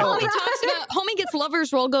having sex Homie with? talks about homie gets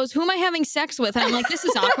lover's role, goes, who am I having sex with? And I'm like, this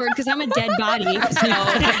is awkward because I'm a dead body. So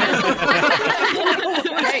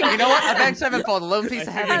Hey, you know what? Avenged Sevenfold, a little piece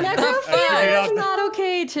of heaven. Necrophilia is not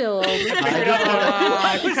okay, Chill.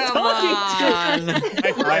 Come on!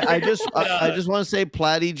 I just want to say,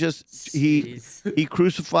 Platy he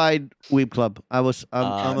crucified Weeb Club.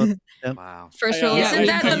 Wow. first role. Isn't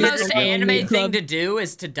that the Weeb most Club. anime thing to do?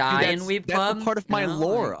 Is to die in Weeb Club? That's a part of my You know,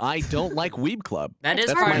 lore. like- I don't like Weeb Club. That is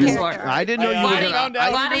That's part my of his lore. lore. I didn't know you were Platy- gonna.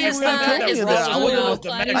 Platy is the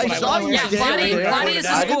school. I saw you Yeah, standing there. Platy is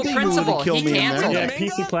the I didn't school think you were gonna principal. kill He me in there. canceled Yeah, it.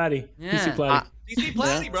 PC Platy. Yeah. PC Platy. DC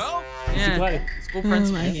Platy, bro. Yeah, Platy. school Oh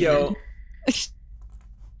principal. my Yo,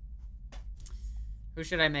 Who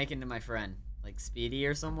should I make into my friend? Like Speedy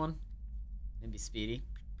or someone? Maybe Speedy.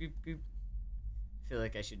 boop, boop. I feel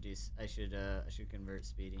like I should convert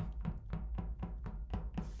Speedy.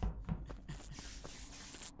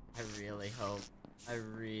 I really hope.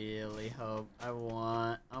 I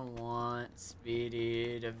want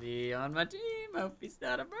Speedy to be on my team. I hope he's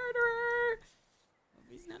not a murderer. Hope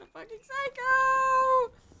he's not a fucking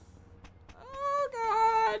psycho. Oh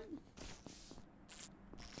God.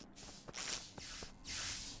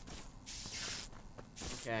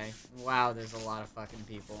 Okay. Wow, there's a lot of fucking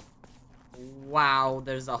people. Wow,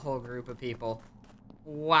 there's a whole group of people.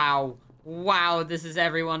 Wow. Wow, this is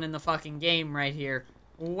everyone in the fucking game right here.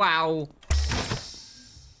 Wow.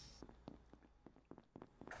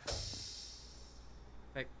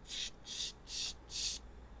 Like, shh.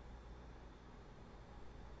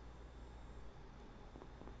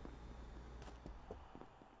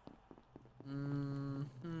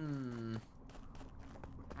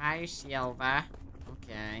 Hi, Silva.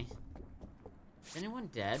 Okay. Is anyone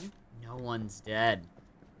dead? No one's dead.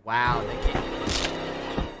 Wow, they can't.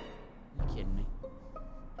 You kidding me?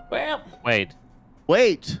 Well.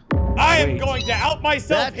 Wait. I am going to out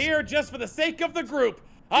myself here just for the sake of the group.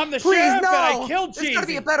 I'm the Please, sheriff, no! and I killed Cheesy. There's gotta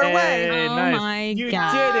be a better way. Hey, Oh nice. my You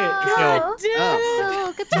god. did it.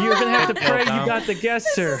 Oh, good You're gonna have to Good pray job, you Tom. got the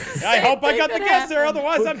guesser. I hope I got the guesser,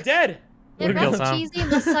 otherwise I'm dead. It Good kill, must Tom. cheesy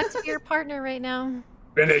must suck to be your partner right now.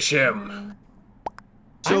 Finish him.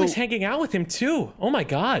 I was hanging out with him too. Oh my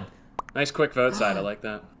god. Nice quick vote side. I like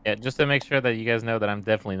that. Yeah, just to make sure that you guys know that I'm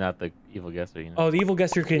definitely not the evil guesser. You know. Oh, the evil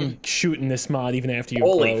guesser can shoot in this mod even after you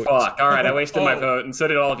Holy vote. fuck. All right, I wasted my vote, and so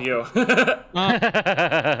did all of you.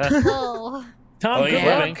 Oh. Tom, Oh, good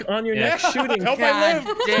yeah. luck on your next shooting. Hope I live.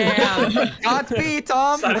 Damn. Godspeed,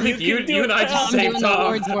 Tom. I think you and I just I'm saved doing the Tom.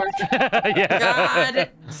 Lord's work. Yeah. God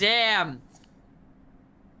damn.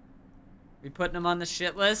 We putting him on the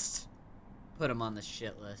shit list? Put him on the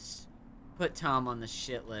shit list. Put Tom on the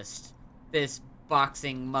shit list. This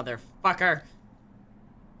boxing motherfucker.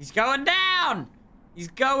 He's going down. He's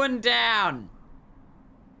going down.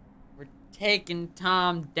 We're taking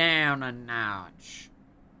Tom down a notch.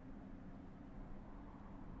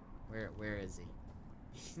 Where is he?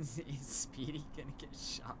 Is Speedy gonna get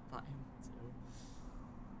shot by him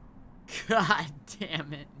too? God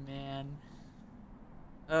damn it, man.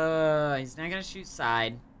 He's not gonna shoot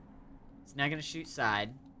side. He's not gonna shoot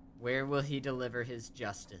side. Where will he deliver his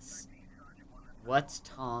justice? What's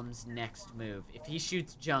Tom's next move? If he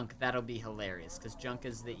shoots Junk, that'll be hilarious, because Junk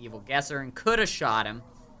is the evil guesser and could have shot him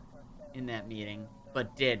in that meeting,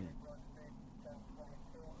 but didn't.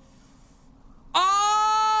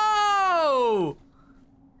 Oh!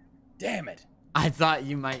 Damn it. I thought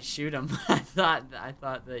you might shoot him. I thought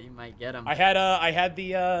that you might get him. I had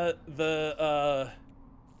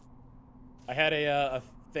a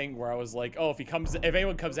thing where I was like, oh, if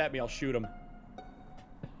anyone comes at me, I'll shoot him.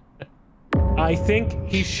 I think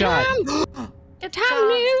he's shot. Good time,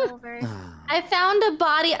 new. I found a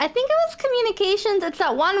body. I think it was communications. It's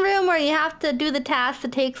that one room where you have to do the task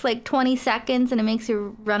that takes like 20 seconds and it makes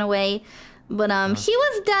you run away. But he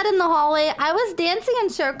was dead in the hallway. I was dancing in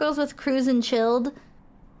circles with Cruz and Chilled,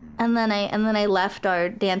 and then I left our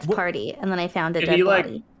dance party, and then I found a dead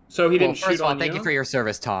body. So he didn't First shoot of all, on thank you for your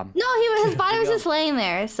service, Tom. No, his body was just laying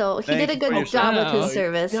there, so he Thank did a you for good your job with service. his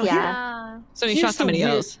service. Now, Yeah. So he Here's shot the somebody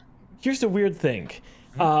weird- else. Here's the weird thing.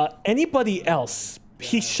 Anybody else,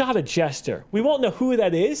 he shot a jester. We won't know who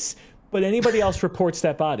that is, but anybody else reports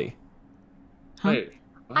that body. Wait.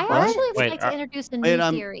 I what? actually would Wait, like to introduce a new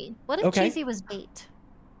theory. What if Okay. Cheesy was bait?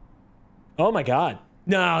 Oh my god.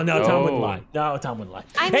 No, Tom wouldn't No. lie. No, Tom wouldn't lie.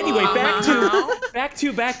 I mean- Anyway, back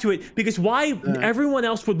to it. Because why everyone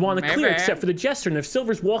else would want to clear Maybe. except for the jester. And if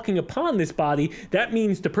Silver's walking upon this body, that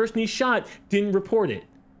means the person he shot didn't report it.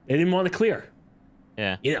 They didn't want to clear.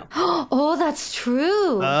 Yeah. You know. Oh, that's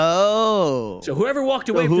true. Oh. So whoever walked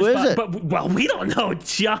away who from this is it? but well, we don't know,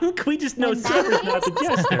 Junk. We just know In that Silver's not the case-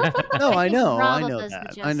 jester. No, I think know. I Rob know was the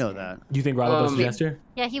that. I know jester. that. You think Robert was the jester?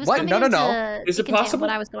 Yeah, he was What? coming No, no, into no. Is it Deacon Town possible? when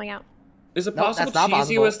I was going out. Is it No, possible that's not Cheesy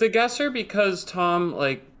possible. was the guesser because Tom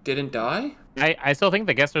didn't die? I still think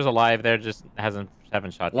the guesser's alive. There just haven't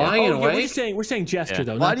shot yet. Lying Oh, yeah, away? we're saying jester Yeah.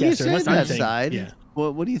 though. Why not do you jester, say unless I'm that saying- side? Yeah.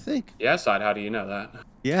 What do you think? Yeah, side. How do you know that?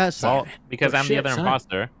 Yeah, side. Well, because Oh, I'm the shit, other son.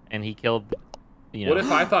 imposter, and he killed. You know. What if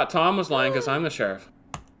I thought Tom was lying because I'm the sheriff?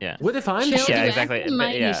 Yeah. What if I'm the Chill, Yeah, sheriff? exactly. You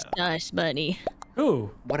might Yeah. use buddy. Who?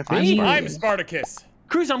 What if Me? I'm Spartacus.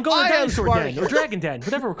 Cruz, I'm going I am dinosaur den or Spartacus. dragon den,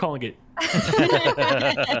 whatever we're calling it.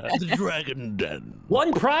 The Dragon Den.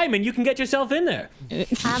 One prime and you can get yourself in there.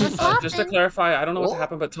 Have a swap Just to in. clarify, I don't know what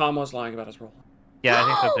happened, but Tom was lying about his role. Yeah, I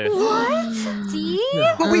think so too. What? See?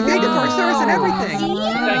 But we paid for our service and everything.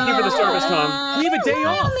 Thank you for the service, Tom. We have a day On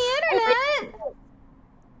off. the internet.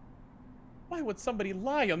 Why would somebody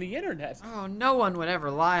lie on the internet? Oh, no one would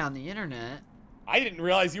ever lie on the internet. I didn't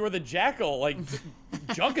realize you were the jackal. Like,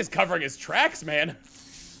 Junk is covering his tracks, man.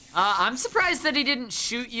 I'm surprised that he didn't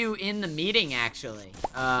shoot you in the meeting, actually.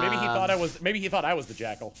 Maybe he thought I was. Maybe he thought I was the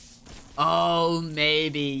jackal. Oh,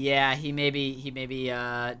 maybe. Yeah, he maybe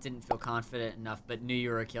didn't feel confident enough, but knew you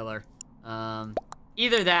were a killer.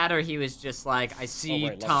 Either that, or he was just like, I see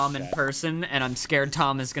Tom in person, and I'm scared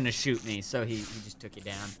Tom is gonna shoot me, so he just took you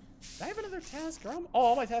down. Do I have another task? Or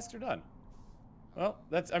all my tasks are done. Well,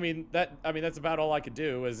 that's that's about all I could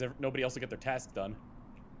do. Is if nobody else will get their task done.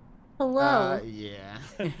 Hello. Yeah.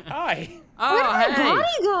 Hi. Oh, Where did hey. my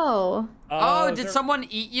body go? Oh, did someone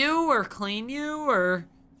eat you or clean you or?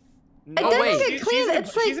 No, It doesn't wait. get clean.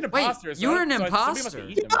 It's She's an like imposter. Wait, so you were an somebody must have imposter.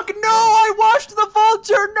 eaten him. No, I watched the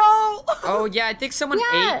vulture. No. Oh yeah, I think someone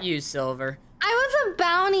Yeah. ate you, Silver. I was a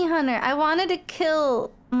bounty hunter. I wanted to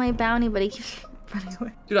kill my bounty, but he keeps running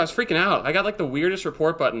away. Dude, I was freaking out. I got like the weirdest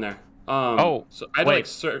report button there. Oh, so I had to like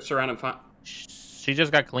search around and find. She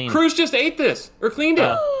just got cleaned. Cruz just ate this or cleaned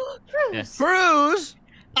it. Yes. Cruz.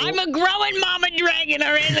 I'm a growing mama dragon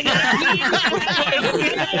already.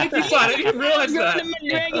 I didn't realize that. I'm a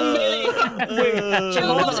dragon belly.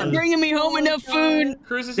 Jill wasn't bringing me home enough food.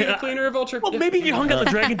 Cruz is a cleaner vulture. Well, maybe if you hung out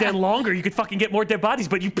the dragon den longer, you could fucking get more dead bodies,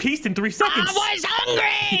 but you pieced in 3 seconds. I was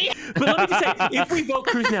hungry. But let me just say, if we vote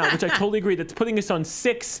Cruz now, which I totally agree, that's putting us on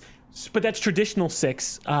 6, but that's traditional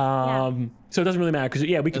 6. So it doesn't really matter because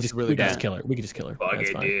we could just kill her. We could just kill her.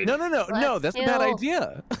 That's fine. Dude. No, that's a bad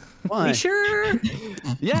idea. Why? You sure?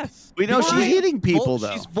 Yes. We know she's eating people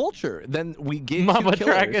though. She's vulture. Then we get Mama two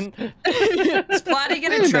dragon. Is Platy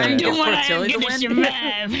gonna try and get Portillo to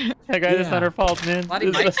win? That guy, it's not her fault, man.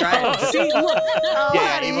 Platy might try.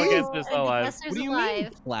 Yeah, evil gets us alive. Guesser's What do you alive.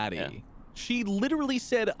 mean, Platy? She literally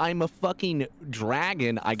said, "I'm a fucking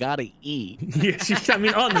dragon. I gotta eat." Yeah, I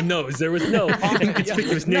mean, on the nose. There was no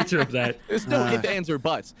conspicuous nature of that. There's no ifs, ands, or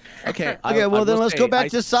buts. Okay. Okay, well then let's go back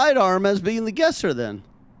to Sidearm as being the guesser then.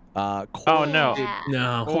 Oh no.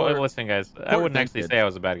 No. Listen, guys. I wouldn't actually say I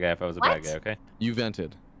was a bad guy if I was a bad guy. Okay. You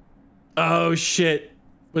vented. Oh shit.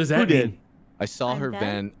 What does that Who mean? did? I saw her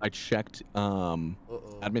vent. I checked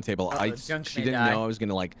admin table. She didn't know I was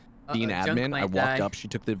gonna like be an admin. I walked up. She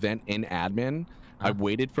took the vent in admin. I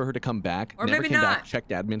waited for her to come back. Or never maybe came not. back. Checked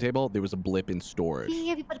admin table. There was a blip in storage.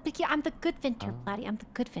 Yeah, but yeah, I'm the good venter, Platy. I'm the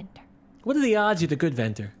good venter. What are the odds you're the good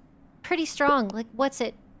venter? Pretty strong. Like, what's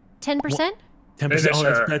it? 10%? 10%.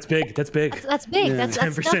 Oh, that's big. That's big. That's big. Yeah. That's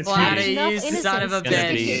 10% Platy, enough you son of a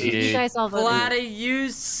innocence. bitch. You guys all voted. Platy, you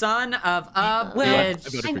son of a Well,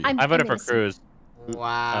 bitch. I voted for innocent. Cruz.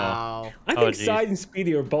 Wow. I think Side and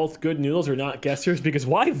Speedy are both good noodles or not guessers because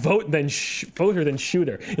why vote then vote her then shoot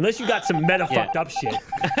her unless you got some meta fucked up shit. You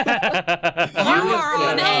are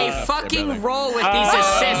on a fucking roll with these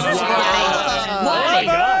assists,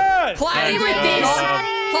 Platy.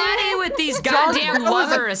 Platy with these goddamn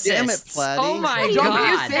lover assists. Platy. Oh my You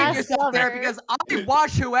god. saved yourself there because I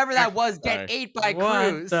watched whoever that was get ate by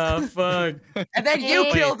Cruz. What the fuck? And then you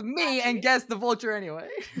killed me and guessed the vulture anyway.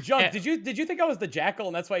 Junk, did you think I was the jackal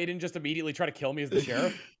and that's why you didn't just immediately try to kill me as the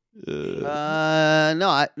sheriff? No,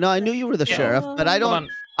 I knew you were the sheriff, but I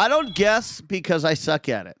don't guess because I suck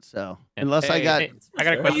at it. So unless I got I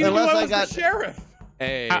got a question. You knew Unless I I was got- the sheriff.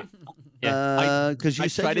 Hey. because you I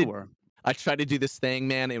said tried you to- were. I tried to do this thing,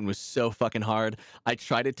 man. It was so fucking hard. I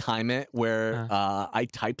tried to time it where I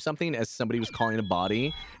typed something as somebody was calling a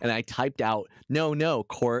body, and I typed out, "No,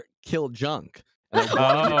 Court, kill Junk." And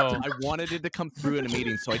I wanted it to come through in a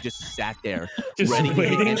meeting, so I just sat there, Just ready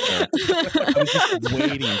waiting. to enter. I was just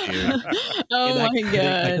waiting, dude. Oh And my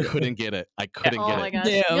I god. couldn't get it. I couldn't Oh get my it. gosh.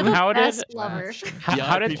 Damn. You're the How did- best lover.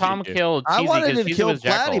 How did Tom appreciate kill Cheesy? I wanted Because to Cheesy kill was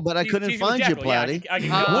Jackal. Platy, but I couldn't Cheesy was find you, jackal, yeah, Platy. I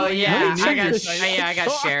can Oh kill yeah, What? I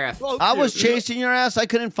got sheriff. I was chasing your ass. I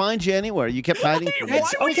couldn't find you anywhere. You kept hiding from me.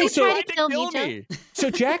 That's, okay, so Try to kill me, Joe. so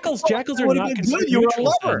jackals are Would've not been considered good. You were a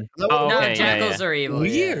neutrals lover. then. Oh, No, okay, yeah, jackals are evil.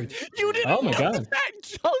 Weird. You didn't Oh my know god. that,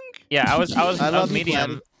 Junk. Yeah, I was I love you,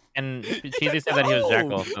 medium, Platy. and Cheesy said that he was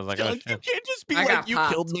Jackal. So I was like, oh Junk, you shit. can't just be I got like, you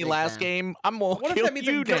popped killed me big last time. game. I'm gonna What if kill that means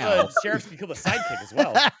you that now. sheriffs can kill the sidekick as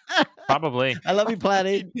well? Probably. I love you,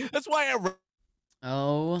 Platy. That's why I.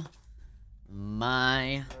 Oh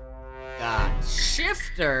my god.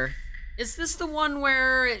 Shifter? Is this the one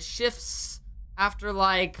where it shifts after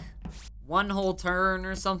like one whole turn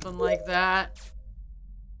or something like that?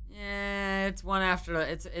 Yeah, it's one after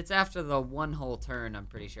it's after the one whole turn, I'm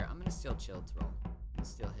pretty sure. I'm gonna steal Chilled's roll. I'm gonna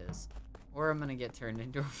steal his. Or I'm gonna get turned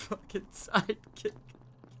into a fucking sidekick.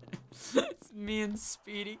 It's me and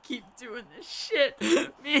Speedy keep doing this shit.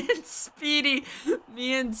 Me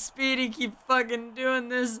and Speedy keep fucking doing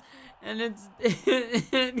this, and it's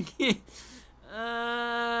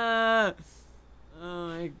Oh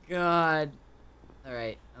my god.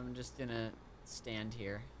 Alright, I'm just gonna stand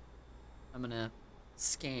here. I'm gonna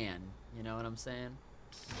scan, you know what I'm saying?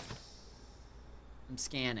 I'm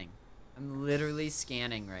scanning. I'm literally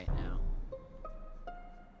scanning right now.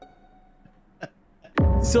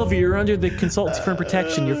 Sylvia, you're under the consultancy firm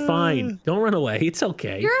protection. You're fine. Don't run away. It's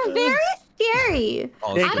okay. You're very scary.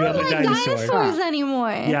 Oh, I don't like dinosaurs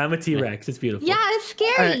anymore. Yeah, I'm a T-Rex. It's beautiful. Yeah, it's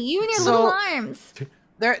scary. You and your little arms.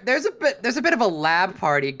 There's a bit of a lab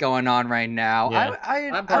party going on right now. Yeah.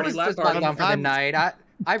 I was just locked on for the night.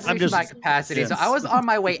 I've reached my capacity, so I was on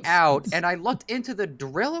my way out, and I looked into the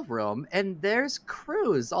drill room, and there's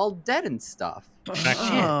Cruz all dead and stuff.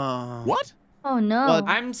 What? Oh no. What?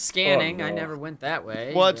 I'm scanning. Oh, no. I never went that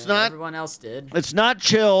way. Well, it's not. Everyone else did. It's not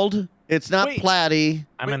Chilled. It's not Platty.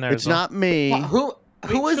 I'm in there. It's not me. Who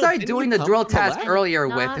was Chill, I didn't doing you the come drill from the task left? earlier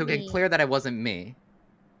with Not who can me. clear that it wasn't me?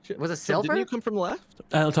 Was it So Silver? didn't you come from the left?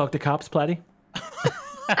 I don't talk to cops, Platty.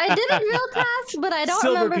 I did a drill task, but I don't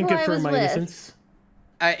Silver remember can who I confirm was my with. innocence.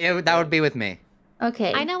 That would be with me.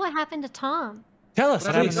 Okay. I know what happened to Tom. Tell us,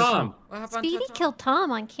 What happened please. to Tom? What happened Speedy to killed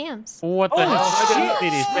Tom on camps. What the hell? shit.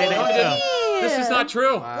 Speedy, Speedy, No, I didn't. This is not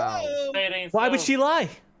true. Wow. Why would she lie?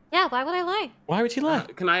 Yeah, why would I lie? Why would she lie?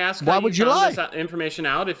 Can I ask Why how would you found lie? this information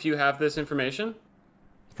out if you have this information?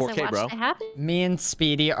 So I 4K, watched bro. it happen. Me and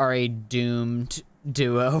Speedy are a doomed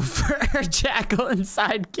duo for Jackal and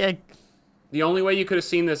Sidekick. The only way you could have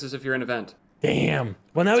seen this is if you're in an event. Damn.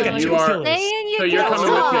 Well, now we got You two are- killers. So you're coming with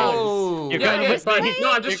me. Oh. You're Yeah, coming yeah, with but me.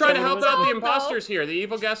 no, I'm just You're trying to coming help out with the me. imposters here. The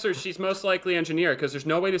evil guesser, she's most likely engineer because there's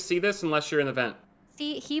no way to see this unless you're in the vent.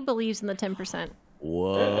 See, he believes in the 10%.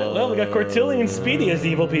 Whoa. Well, we got Cortilli and Speedy as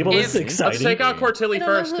evil people. This is If- exciting. Let's take out Cortilli I don't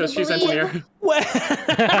know first who to because she's believe. engineer.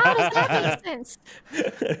 How does that make sense?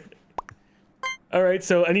 All right,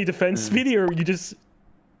 so any defense, Speedy, or you just...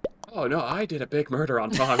 Oh no, I did a big murder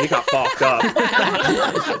on Tom. He got fucked up. He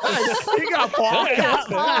got fucked up.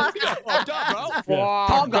 Fuck. He got fucked up, bro.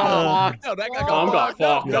 Tom got fucked. No, that guy Tom got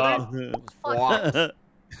fucked up.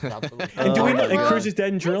 up. And do we know? my And God. Cruz is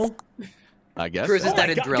dead in drill? I guess. Cruz is so. dead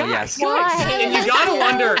in drill, yes. And you gotta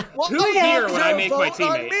wonder who here would I make my Vote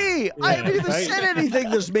on teammate? me. I haven't even right. said anything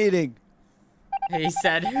this meeting. He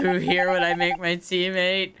said, who here would I make my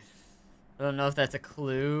teammate? I don't know if that's a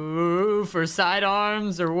clue for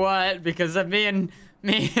sidearms or what, because of me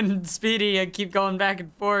and Speedy keep going back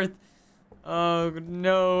and forth. Oh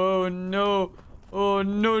no, oh no, oh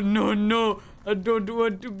no, no, no. I don't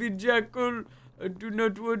want to be Jackal. I do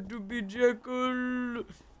not want to be Jackal.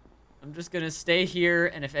 I'm just gonna stay here,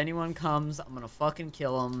 and if anyone comes, I'm gonna fucking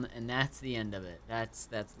kill them, and that's the end of it. That's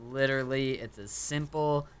literally, it's as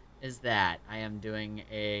simple as that. I am doing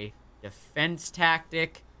a defense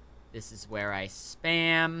tactic. This is where I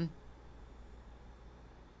spam.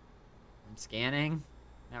 I'm scanning.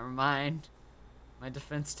 Never mind. My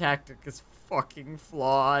defense tactic is fucking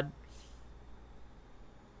flawed.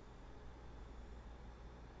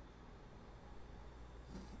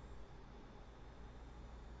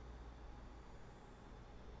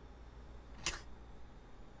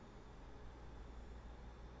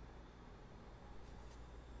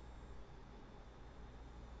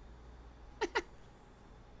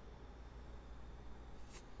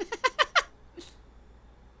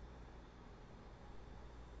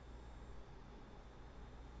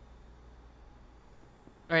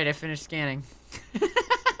 Alright, I finished scanning.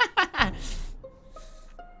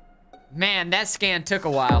 Man, that scan took a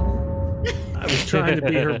while. I was trying to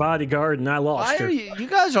be her bodyguard, and I lost Why her. are you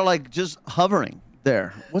guys are like just hovering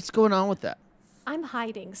there. What's going on with that? I'm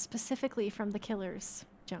hiding specifically from the killers.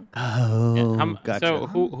 Junk. Oh, gotcha. So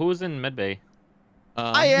who's in medbay?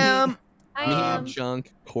 I am. Me,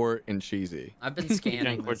 Junk, Court, and Cheesy. I've been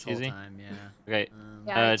scanning Junk this whole Cheesy? time, yeah. Okay.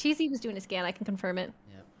 Yeah, Cheesy was doing a scan. I can confirm it.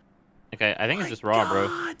 Okay, I think it's just raw, bro.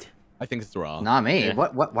 I think it's Raw. Not me. Yeah.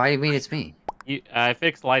 What? Why do you mean it's me? I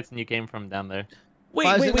fixed lights and you came from down there. Wait,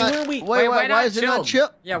 Why is wait, it wait, not- where are we? Wait, why why is it not chilled? chill?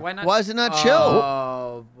 Yeah, why not? Why is it not chill?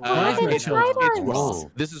 Oh, Why is it it's, sidearms? it's Raw.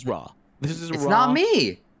 This is Raw. This is It's Raw. not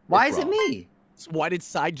me. Why It's is it Raw. me? So why did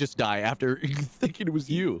Side just die after thinking it was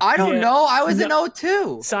you? I don't Yeah. know. I was in No.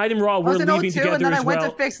 O2. Side and Raw, I we're was in leaving O2, together and then I as went well.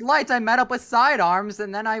 to fix lights. I met up with Sidearms,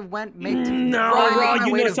 and then I went No, making Raw, my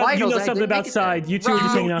you way know, to some, you Vitals, know and I something didn't about make it there. Side. You two are just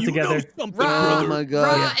Raw, hanging out You know together. something, Raw, Oh my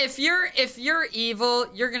God. Raw, if you're evil,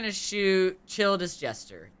 you're gonna shoot Chilled as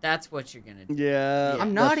Jester. That's what you're gonna do. Yeah.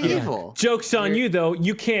 I'm not that's- evil. Joke's on you, though.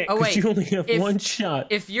 You can't, Oh, because wait. you only have If- one shot.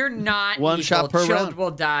 If you're not One evil, shot per Chilled round. will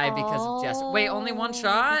die because of Jester. Wait, only one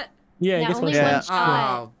shot? Yeah, I Yeah, guess only one Yeah. one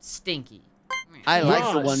shot. Oh, stinky. I like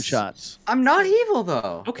the Ross. one shots. I'm not evil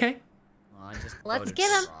though. Okay. Well, I just Let's voted get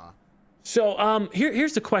for him. Raw. So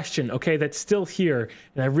here's the question, okay, that's still here,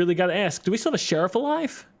 and I really got to ask: do we still have a sheriff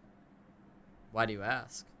alive? Why do you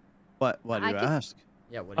ask? What do you ask?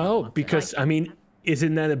 Yeah. What do you want because I mean,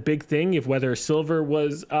 isn't that a big thing? If whether Silver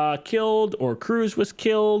was killed or Cruz was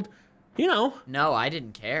killed, you know. No, I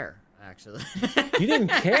didn't care. Actually. You didn't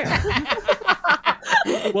care.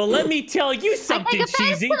 Well, let me tell you something,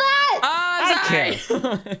 Cheesy. I care.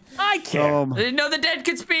 I care. I didn't know the dead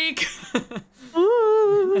could speak.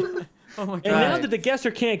 Oh my God. And now that the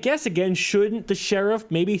guesser can't guess again, shouldn't the sheriff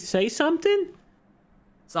maybe say something?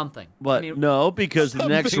 Something. But no, because the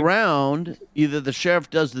next round, either the sheriff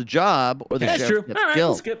does the job or the That's sheriff true. gets All right, killed.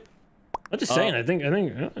 let's skip. I'm just saying. I think.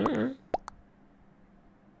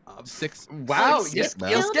 6. Wow, you'll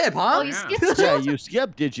skip, huh? Oh, you skipped. Yeah, you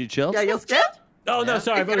skipped, did you, Chill? Yeah, you'll skip? Oh no,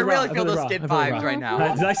 sorry. I You're voted really wrong. feel those skip vibes right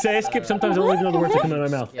now. Did I say I skip? Sometimes I don't even know the words that come out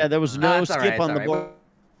of my mouth. Yeah, there was no That's all skip right, on it's the all board.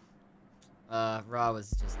 right. Raw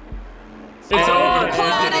was just. It's over.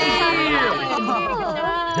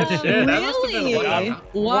 Shit, that must have been fun.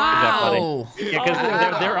 Wow. Yeah,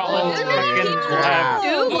 because they're all freaking.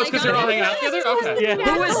 Oh, it's because they're all hanging out together? Okay. Yeah.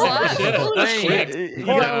 Who was that? Shit. You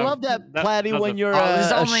gotta love that, Platty, when you're it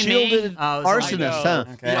was a only me? shielded Oh, it was only arsonist, huh?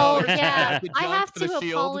 Okay. Oh yeah, Good I job have for the to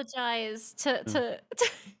shield. apologize to the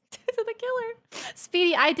killer,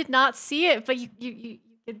 Speedy. I did not see it, but you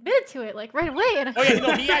admitted to it like right away. And Oh yeah,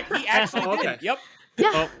 no, he actually Okay. did. Yep. yeah.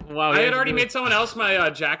 Oh, wow. I had already made someone else my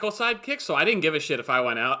Jackal sidekick, so I didn't give a shit if I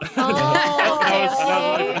went out. That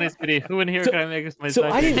was really funny, Speedy. Who in here can I make us my So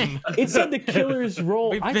I sidekick? didn't. It said the killer's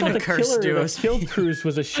role. We've I been thought a the cursed killer duo, that killed Cruz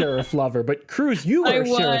was a sheriff lover, but Cruz, you were I a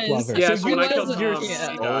sheriff was. lover. Yeah, so so you when I killed wasn't Tom, your. he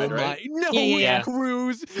Oh died, my! right? No, Yeah.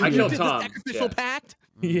 Cruz. I You killed did Tom. the sacrificial Yeah. pact.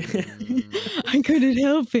 Yeah. I couldn't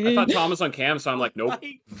help I it. thought Tom was on cam, so I'm like, nope.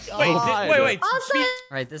 Wait. Also,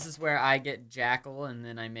 Right, this is where I get Jackal and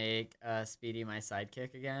then I make Speedy my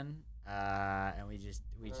sidekick again. And we just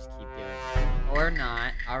keep doing it. Or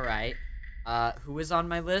not. Alright. Who is on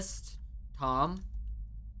my list? Tom.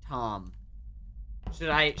 Should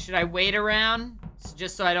I wait around?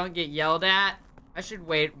 Just so I don't get yelled at? I should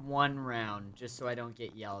wait one round just so I don't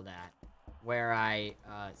get yelled at. Where I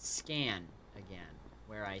scan again.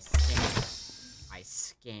 Where I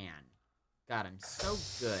scan. God, I'm so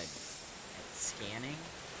good at scanning.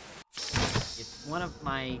 It's one of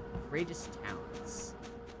my greatest talents.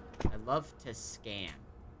 I love to scan.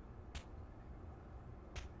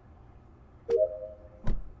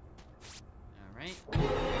 Alright.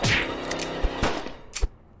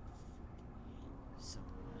 So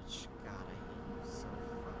much. God, I hate you so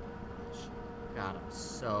fucking much. God, I'm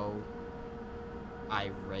so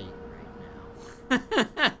irate right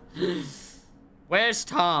now. Where's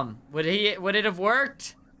Tom? Would it have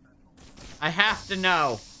worked? I have to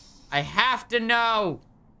know. I have to know.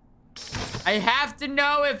 I have to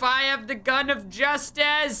know if I have the gun of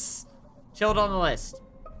justice. Chilled on the list.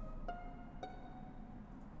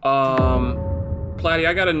 Platty,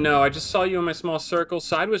 I gotta know. I just saw you in my small circle.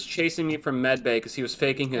 Side was chasing me from medbay because he was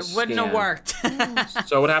faking his It wouldn't have worked.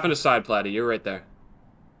 So what happened to Side, Platty? You're right there.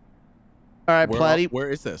 All right, Platty. Where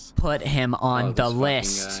is this? Put him on the This fucking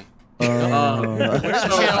list. guy. Chilled on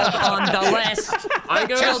the list. I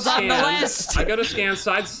go Chilled to on the scan. list. I go to scan.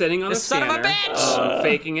 Side sitting on the This son scanner, of a bitch.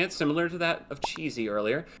 faking it, similar to that of Cheesy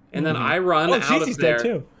earlier. And then I run Oh, out Cheesy's of there. dead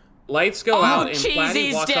too. Lights go out, and Cheesy's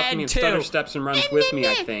Platty walks up to dead me and too. stutter steps and runs with me,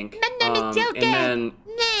 I think. And then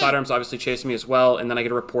Sidearm's obviously chasing me as well, and then I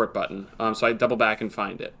get a report button. So I double back and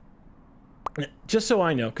find it. Just so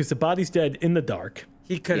I know, because the body's dead in the dark.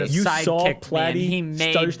 He could have You saw sidekicked me and Platty he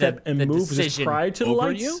made stutter step and the move. Was this decision. prior to the Over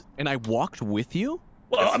lights? you? And I walked with you?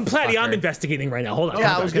 Well, I'm Platty. I'm investigating right now. Hold on.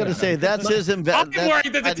 Yeah, I was gonna say that's his I'm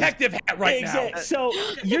wearing the detective hat right now. Exactly. So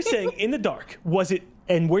you're saying in the dark, was it?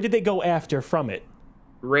 And where did they go after from it?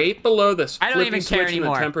 Right below this I don't flippy even care switch in the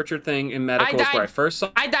anymore. temperature thing in medical is where I first saw.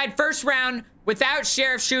 I died first round without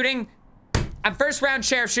sheriff shooting. I'm first round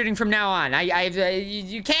sheriff shooting from now on.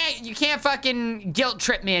 You can't fucking guilt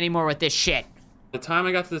trip me anymore with this shit. The time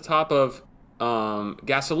I got to the top of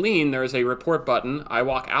gasoline, there is a report button. I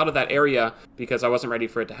walk out of that area because I wasn't ready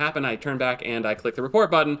for it to happen. I turn back and I click the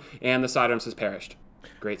report button, and the sidearms has perished.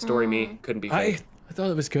 Great story, me. Couldn't be fake. I thought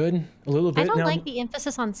it was good. A little bit. I don't now, like the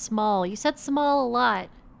emphasis on small. You said small a lot.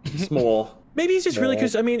 Small. Maybe it's just really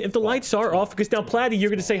because I mean, if the lights are off, because now Platty, you're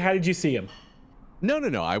gonna say, how did you see him? No.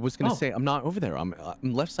 I was gonna Oh. say I'm not over there. I'm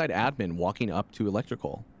left side admin walking up to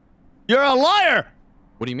electrical. You're a liar.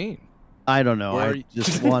 What do you mean? I don't know. Where are I you-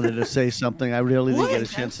 just wanted to say something. I really didn't get a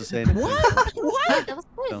chance to say anything. What? That was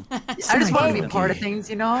good. I just want to be part of things,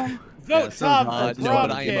 you know? Vote Tom no, for but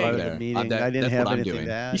Rob I am King. over Part of there. the meeting. That- I didn't that's have what I'm anything doing.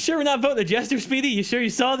 to You add. sure we're not voting a jester, Speedy? You sure you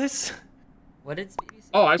saw this? What did Speedy say?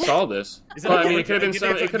 Oh, I saw this. Well, I mean, it could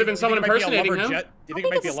have been someone impersonating him. Do you think it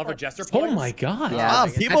might be a lover jester? Oh my god. Yeah,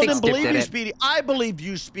 people didn't believe you, Speedy. I believed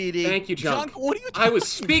you, Speedy. Thank you, Junk. What are you? I was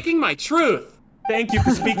speaking my truth. Thank you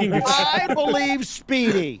for speaking your truth. I believe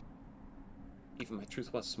Speedy. Even my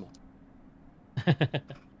truth was small.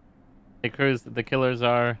 Hey, Cruz, the killers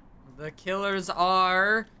are... The killers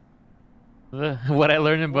are... What I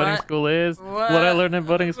learned in boating school is... What I learned in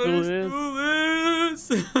boating school is...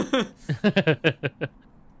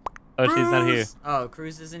 Oh, she's not here. Oh,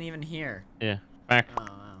 Cruz isn't even here. Yeah. Back. Oh,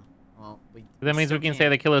 wow. Well, that means we can say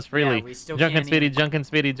the killers freely. Yeah, we still Junk and can't Speedy, Junk and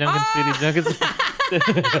Speedy, Junk and Speedy, Junk and Speedy.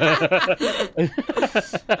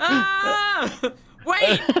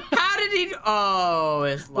 Wait, how did he... Oh,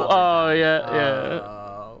 it's lover. Oh, yeah.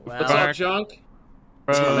 Oh, well. What's up, Junk?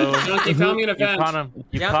 Bro. Junk, you found me in a vent. You caught him.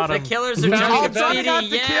 You Yep, caught the him. killers are Junk I'll and try Speedy. not to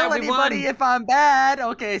Yeah, kill we anybody won. if I'm bad.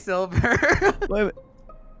 Okay, Silver. Wait.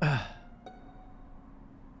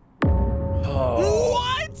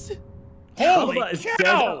 What? Holy It's cow!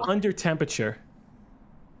 dead under temperature.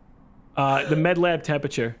 The med lab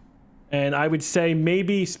temperature. And I would say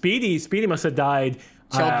maybe Speedy must have died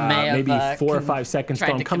maybe 4 or 5 seconds. So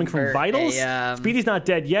I'm coming from vitals. Speedy's not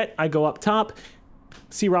dead yet. I go up top.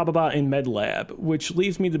 See Robabot in med lab, which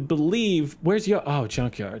leaves me to believe... Where's your... Oh,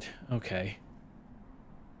 junkyard. Okay.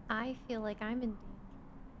 I feel like I'm in...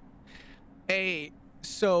 Hey,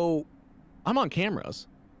 so I'm on cameras,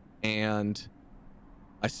 and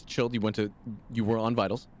I chilled. You were on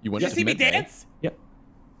vitals. You went Did to you see me med bay. dance? Yep.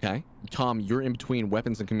 Okay. Tom, you're in between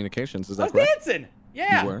weapons and communications. Is I that was correct? dancing.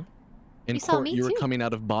 Yeah. You were. In You saw court, me you were too. coming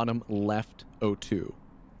out of bottom left O2.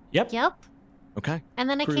 Yep. Yep. Okay. And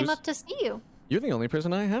then I came Cruz. up to see you. You're the only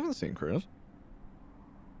person I haven't seen, Cruz.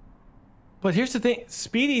 But here's the thing.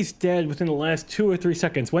 Speedy's dead within the last 2 or 3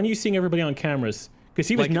 seconds. When are you seeing everybody on cameras? Because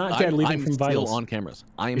he was not dead leaving I'm from vitals. still on cameras.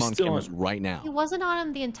 I am He's on still cameras on. right now. He wasn't on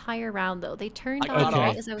him the entire round, though. They turned I on got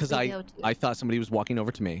off as I was because doing the O2. I thought somebody was walking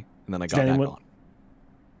over to me, and then I got Then back what- on.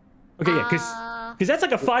 Okay, yeah, because that's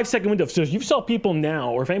like a 5-second window. So if you saw people now,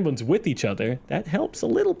 or if anyone's with each other, that helps a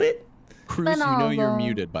little bit. Cruz, you know you're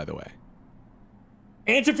muted, by the way.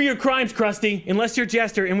 Answer for your crimes, Krusty. Unless you're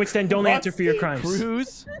Jester, in which then don't answer for your crimes.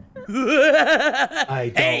 Cruz?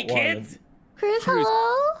 I don't want kids. him. Cruz,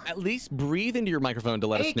 hello? At least breathe into your microphone to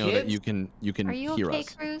let us know that you can Are you hear okay,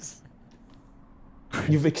 us. Cruz?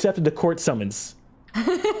 You've accepted the court summons.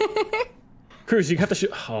 Cruz, you have to show...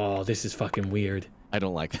 Oh, this is fucking weird. I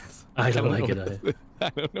don't like this. I don't like know it what either. this is. I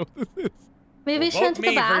don't know what this is. Maybe you should Vote enter the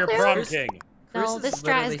me for your prom bathroom? king. No, Cruz this is strat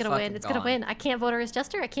literally is gonna win. fucking It's gonna gone. win. I can't vote her as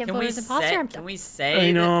Jester. I can't Can vote her we as Imposter. I'm say? Can we say?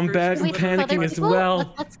 I know, that I'm Cruz bad was and Wait for literally- panicking other as people?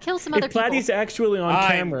 well. Let's kill some other If Platy's people. actually on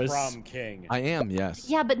I'm cameras... prom king. I am, yes.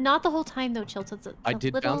 Yeah, but not the whole time though, Chilton. I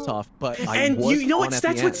did bounce off, but I And was you know on what? at the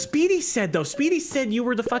That's what end. Speedy said, though. Speedy said you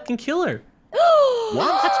were the fucking killer.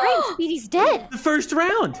 What? That's right. Speedy's dead. The first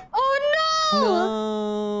round. Oh no!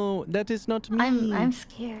 No, that is not me. I'm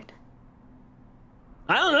scared.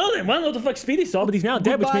 I don't know. Then I don't know what the fuck Speedy saw, but he's now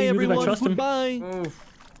dead, which Goodbye, means maybe I everyone. trust him. Goodbye. Oof.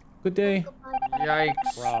 Good day. Yikes.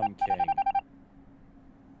 Prom king.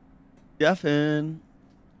 Deafin.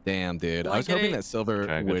 Damn, dude. I Like was hoping it. that Silver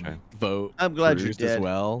Good would try. vote. I'm glad you're Cruz as dead.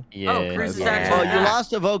 well. Yeah. Cruz is yeah. actually Well, you back.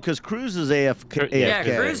 lost a vote because Cruz is AFK. Yeah,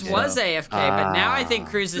 AFK, Cruz so. was AFK, but now I think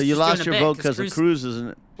Cruz is So you just lost doing your a vote bit because of Cruz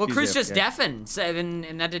isn't. Well, she's Cruz just AFK. deafened, so,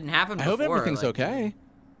 and that didn't happen I before. hope everything's like- okay.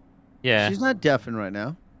 Yeah. She's not deafened right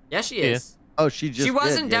now. Yeah, she Yeah. is. Oh, she just. She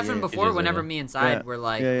wasn't did. Yeah, deafened yeah, before. did, Whenever yeah. me and Side Yeah. were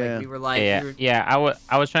like, Yeah. we were like, Yeah, we were- yeah.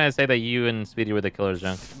 I was trying to say that you and Speedy were the killers,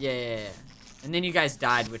 Junk. yeah. And then you guys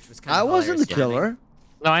died, which was kind of. I wasn't the killer.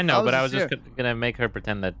 No, I know, I but I was was just there. gonna make her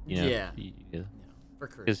pretend that you know. Yeah. Yeah. For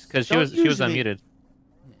Cruz. Because she Don't was use me. unmuted.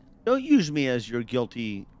 Don't use me as your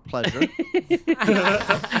guilty pleasure.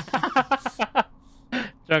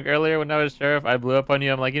 Junk, earlier when I was sheriff, I blew up on you.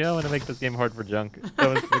 I'm like, you know, I'm gonna make this game hard for Junk. So I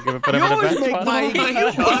was gonna put him You in a always bad make spot. my.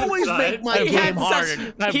 You always make my He game had hard. such,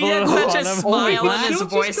 he blew had up such on a him. smile on his Don't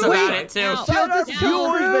voice just about wait. it too. Now. Shut up. You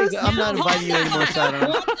always make. I'm not inviting you anymore, Saturn.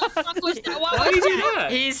 What the fuck was that? Why did you do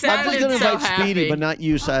that? He I'm just sounded gonna so invite happy. Speedy, but not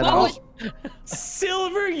you, What Saturn. was-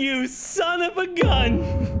 Silver, you son of a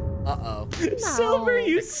gun. Uh-oh. Silver,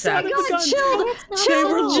 you son of a God, gun. Chilled, They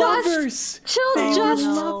were Chilled lovers. They Chilled were just,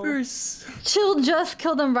 lovers. Chilled just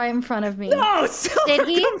killed him right in front of me. No, Silver. Did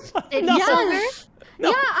he? come on. Did No. he, Silver?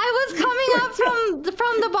 Yeah, I was coming up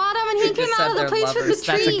from the bottom, and he You came just out said of the they're place with lovers. the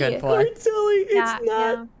tree. That's a good point. Cortilli, it's Yeah,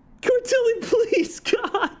 not. Cortilli, please,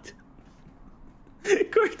 God.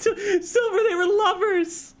 Cortilli, Silver, they were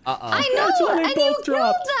lovers. Uh-oh. I know, That's why they and both you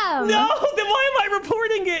dropped. killed them. No, then why am I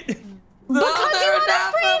reporting it? Because you want to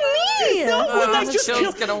free me! No, wouldn't I just Chill's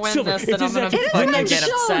kill gonna win Silver, this, if and I'm there's gonna a- fucking wouldn't I get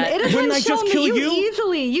just- upset. It Wouldn't I isn't just shown kill me.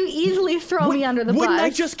 you? You easily throw me under the bus. Wouldn't I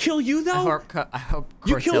just kill you though? I hope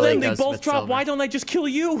You kill Cortilli them, they goes both with drop. Silver. Why don't I just kill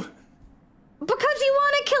you? Because you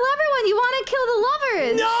want to kill everyone. You want to kill the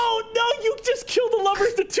lovers. No, you just kill the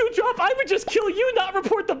lovers. The 2 drop. I would just kill you, not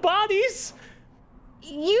report the bodies.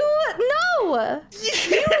 You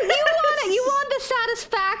want the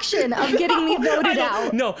satisfaction of getting me voted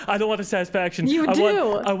out. No, I don't want the satisfaction. You I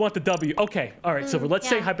do. I want the W. Okay, all right, Silver. Let's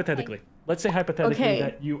say yeah, hypothetically. Let's say hypothetically Okay.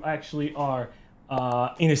 that you actually are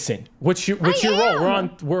innocent. What's your role?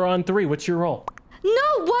 We're on 3. What's your role?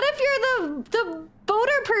 No, what if you're the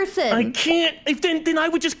voter person? I can't. If then I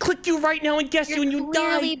would just click you right now and guess you and you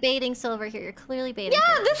Clearly die. baiting Silver here. You're clearly baiting.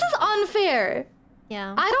 Yeah, her. this is unfair.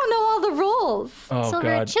 Yeah. I don't know all the rules. Oh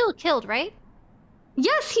Silver God. Chill killed, right?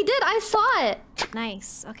 Yes, he did. I saw it.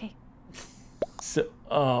 Nice. Okay.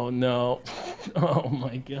 Oh no. Oh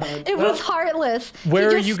my God. It was heartless. Where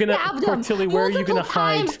He are just you gonna- stabbed him Cortilli, where are you gonna multiple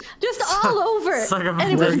hide? times, Just all over. Suck on my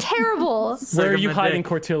And it was dick. terrible. Where are on you my hiding, dick.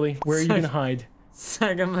 Cortilli? Where are you gonna hide?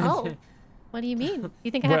 Suck on my Oh. dick. What do you mean?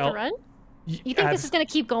 You think I have Well, to run? You think this is gonna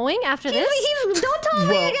keep going after He's, this? don't tell him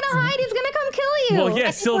where Well- you're gonna hide. He's gonna come kill you. Well, I yeah, think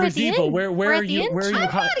we're Silver's at the evil. end. Where We're are at the you? end. Where are you I'm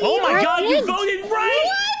hiding? not Oh evil. my We're God, at the you end. voted right!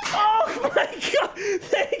 Oh my God,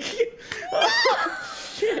 thank you.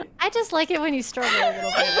 I just like it when you struggle a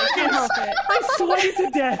little bit. I can't help it. I sweated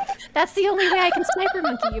to death. That's the only way I can sniper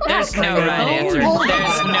monkey you back. There's no right answer.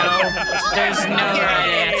 There's no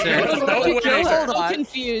right answer. I'm so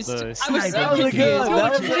confused. Nice. I was so That was confused. good. Chill,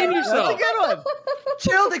 That was explain good. yourself. That's a good one.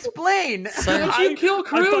 Chilled, explain. How'd you kill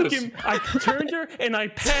Cruz? I turned her and I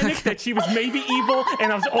panicked that she was maybe evil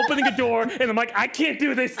and I was opening a door and I'm like, I can't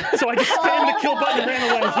do this. So I just spammed the kill button and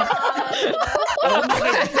ran away. Oh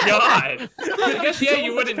my God. I guess, yeah,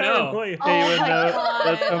 you wouldn't know. Paranoia. Hey, you would know.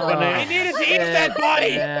 That's so funny. I needed to eat that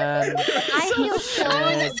body. Man. I feel so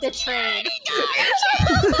betrayed.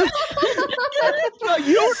 No,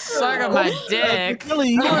 you Suck on my dick. Really,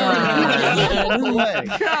 you Come on. No way.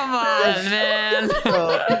 Come on, man.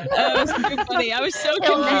 That was so funny. I was so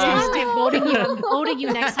Till next time, confused. I'm voting you. I'm voting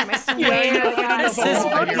you next time. I swear. Yeah, This is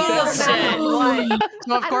bullshit.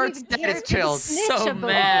 So of I don't course even that care is if you're chilled. snitch So about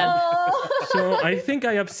mad. So I think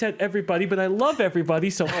I upset everybody, but I love everybody.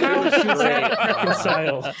 So how should that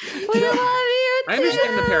reconcile? We love you I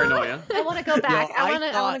understand the paranoia. I want to go back. Yo, I I want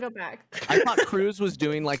to thought- go back. I thought Cruz was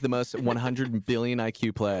doing like the most 100 billion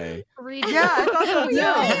IQ play. Yeah, I thought so too.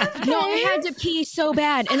 No, I had to pee so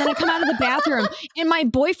bad, and then I come out of the bathroom, and my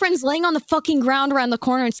boyfriend's laying on the fucking ground around the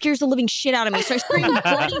corner and scares the living shit out of me. So I scream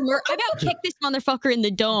bloody murder. I about kicked this motherfucker in the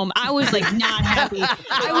dome. I was like not happy.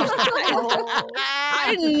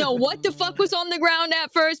 I didn't know what the fuck was on the ground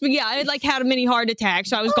at first, but yeah, I had like had a mini heart attack,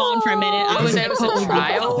 so I was gone for a minute. I was That was a totally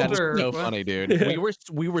trial? That is or so what? funny, dude.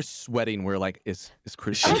 We were sweating. We're like, is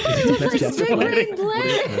Cruz?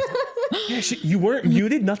 Yeah, you weren't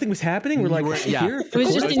muted. Nothing was happening. We're like, were- yeah. here. I was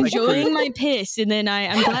Of just course, like, enjoying my piss, and then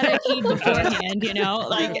I'm glad I peed beforehand, you know?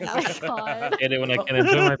 Like, God. Get it when I can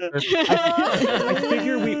enjoy my first. I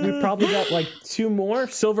figure we probably got like 2 more.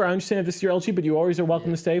 Silver, I understand if this is your LG, but you always are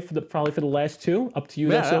welcome to stay for probably for the last 2. Up to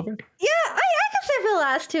you, Yeah. though, Silver. Yeah, I can stay for the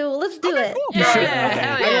last 2. Let's do it. Yeah, sure? hell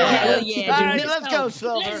Okay. yeah. hell yeah. All right, let's go,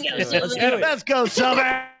 Silver. Let's go, Let's Silver. do it. Let's go,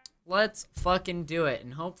 Silver. Let's fucking do it,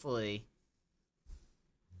 and hopefully,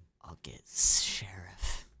 I'll get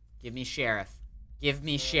Sheriff. Give me Sheriff. Give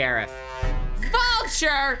me Sheriff.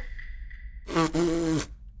 Vulture!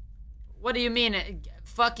 What do you mean,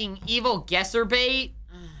 fucking evil guesser bait?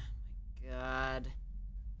 Oh my god.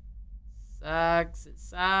 Sucks. It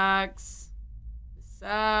sucks. It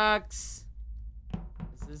sucks.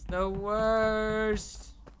 This is the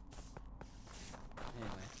worst.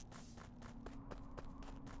 Anyway.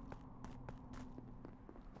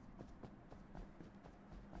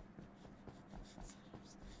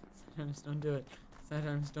 Sidearms, don't do it.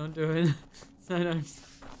 Sidearms, don't do it. Sidearms,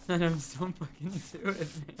 don't fucking do it,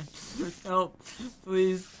 man. Help.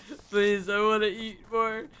 Please, please, I wanna eat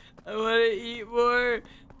more. I wanna eat more.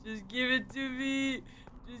 Just give it to me.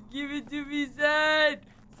 Just give it to me, Side.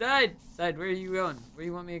 Side, where are you going? Where do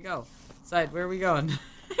you want me to go? Side, where are we going? Where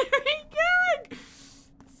are you going?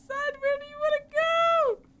 Side, where do you wanna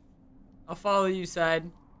go? I'll follow you, Side.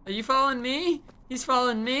 Are you following me? He's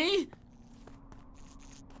following me?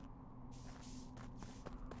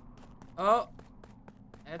 Oh,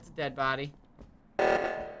 that's a dead body.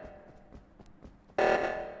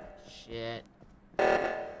 Shit.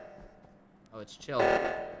 Oh, it's chilled.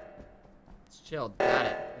 It's chilled. Got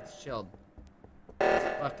it. It's chilled. It's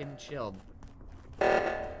fucking chilled.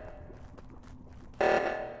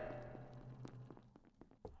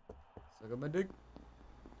 Still Suck on my dick.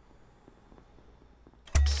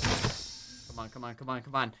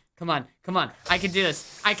 Come on. I can do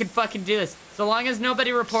this. I can fucking do this. So long as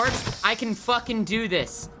nobody reports, I can fucking do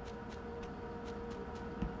this.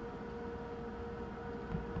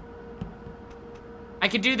 I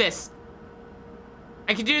can do this.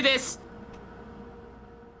 I can do this.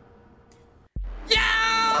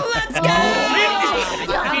 Yeah, let's go!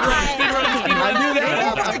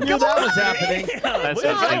 I knew that was happening.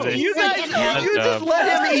 You guys, you just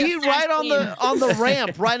let him eat right on the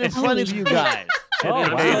ramp, right in front of you guys. Oh, wow.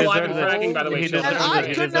 Alive and fragging, by the way.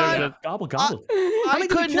 I could not. Gobble gobble. I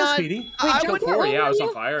could not. I would. Yeah, I was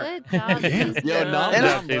on fire. Yo,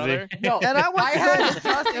 not brother. No, and I had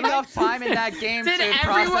just enough time in that game Did to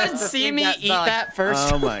everyone see me eat that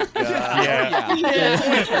first? Oh my god. I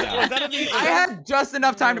had just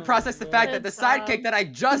enough time to process the fact that the sidekick that I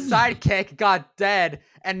just sidekicked got dead,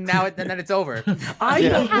 and now then it's over.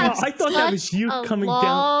 I thought that was you coming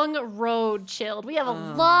down. Long road, Chilled. We have a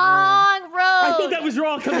long road. I thought that was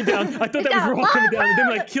Raw coming down. I thought that was Raw coming down. And then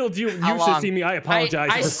when I killed you, you should see me. I apologize.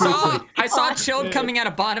 I saw Chilled coming out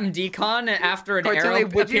of bottom decon after an arrow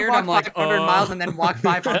Would you appeared. walk I'm like, 500 miles and then walk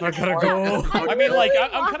 500? I gotta go. I mean, like,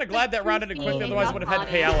 I'm kind of glad that round ended quickly, otherwise I would have had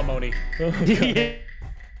to pay alimony.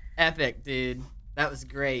 Epic, dude. That was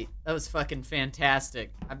great. That was fucking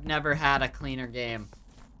fantastic. I've never had a cleaner game.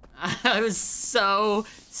 I was so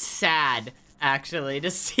sad, actually,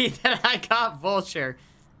 to see that I got Vulture.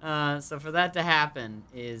 So for that to happen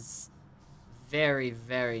is very,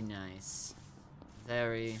 very nice.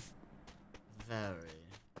 Very, very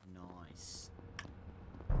nice.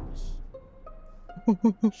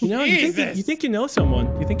 You know, you think you know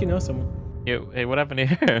someone. You think you know someone. Hey, what happened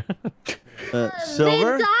here?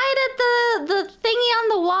 Silver? They died at the thingy on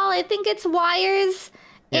the wall. I think it's wires.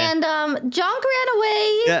 Yeah. And Junk ran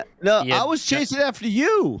away. Yeah. No, Yeah. I was chasing after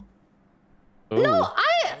you. No,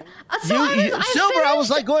 Silver, I was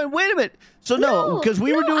like going, wait a minute. So no, because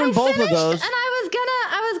we were doing both of those. And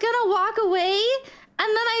I was gonna walk away, and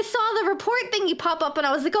then I saw the report thingy pop up, and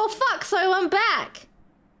I was like, oh fuck! So I went back.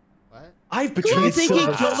 What? I've Do betrayed you think he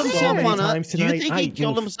Silver killed so himself many on us? times Do you tonight. think he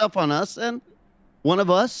killed himself on us then? One of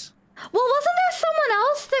us? Well, wasn't there someone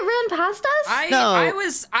else that ran past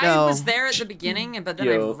us? I was there at the beginning, but then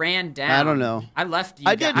I ran down. I don't know. I left you.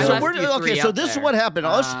 I did. guys. So left we're you three okay. So up this is there. what happened.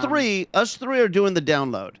 Us three are doing the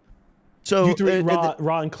download. So You three,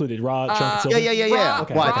 Raw included. Raw, Chunk, and Silver. Yeah. Raw,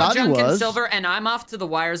 Okay. Well, I Raw, thought he Junk, and was. Silver, and I'm off to the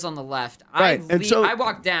wires on the left. Right, and so- I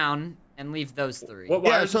walk down and leave those three. What Yeah.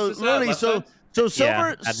 wires So is this at? literally, Left so side? so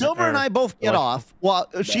Silver, Yeah, Silver and I both get or- off. Well,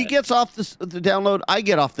 she gets off the download. I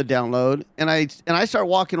get off the download, and I start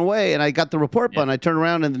walking away, and I got the report button. I turn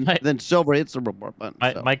around, and then Silver hits the report button.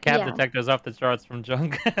 so. My cap detector's off the charts from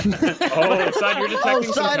Junk. Oh, Side, you're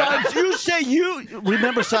detecting some Sidearms, you say you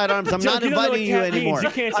remember Sidearms. I'm not Junk, you don't know what inviting you cat means. anymore. You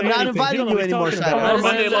can't say I'm not anything. You inviting don't know you what he's anymore, talking about. More Sidearms.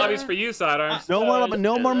 Monday lobbies for you, Sidearms. No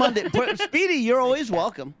more Monday. Speedy, you're always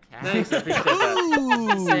welcome. Thanks, I appreciate that.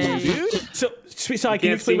 Ooh, dude. So, Sai, can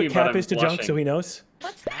you can't see explain me, what but cap I'm is to Junk blushing. so he knows?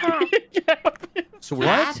 So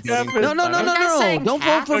What? we're No. Don't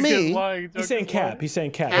vote for me. He's saying cap. He's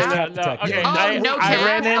saying cap. Cap? It's cap No, detector. okay. Oh, no I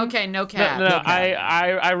ran cap. in- Okay, no No, cap. no,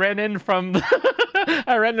 I ran in from the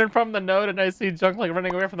I ran in from the node and I see Junk like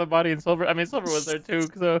running away from the body and Silver. I mean Silver was there too,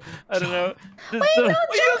 so I don't know. Wait, Will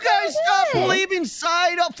you guys stop believing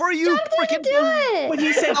Side up for you freaking? do it. But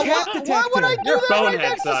he said cap Why would I detector. do that right bonehead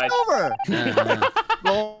next to Side. Silver?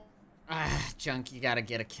 Well, Junk, you gotta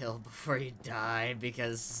get a kill before you die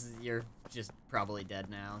because you're just probably dead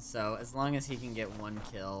now. So as long as he can get one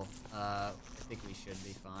kill, I think we should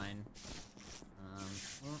be fine.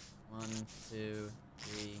 1, 2,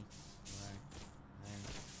 3, 4, 5,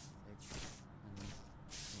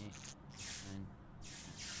 6, 7, 8,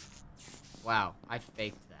 9. Wow, I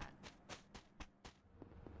faked that.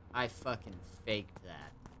 I fucking faked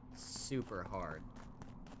that super hard.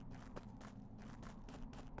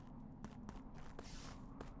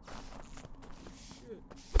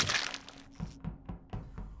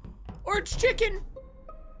 Orange chicken!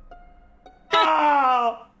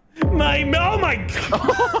 Oh my god!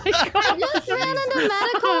 I just ran into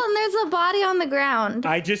medical and there's a body on the ground.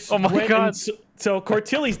 I just Oh my went God. and so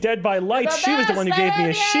Cortilli's dead by light. She was the one who gave me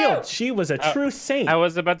a shield. She was a true saint. I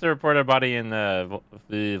was about to report a body in the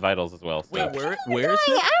vitals as well. So. Wait, where is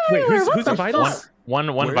it? Wait, who's in vitals?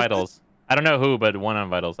 One Where is vitals. I don't know who, but one on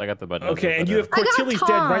vitals. I got the button. Okay, and you have I got Cortilli's dead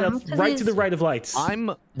right Tom, up, 'cause right to the he's- right of lights.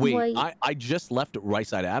 Wait, Wait. I just left right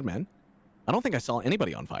side admin. I don't think I saw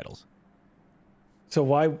anybody on vitals. So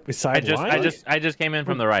why beside I just came in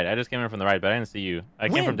from the right. I just came in from the right, but I didn't see you. I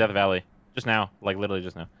came from When? Death Valley just now, like literally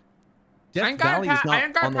just now. Death Valley is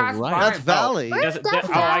not on the right. Death Valley. Where's Death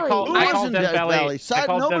Oh, I call Who lives in Death Death Valley. Valley? I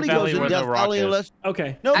call Nobody Death goes Valley in where Death the rock Valley is. unless.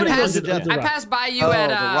 Okay. Nobody goes to Death I Valley. passed by you Oh, at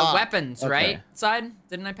the rock. weapons, Okay. right? Side?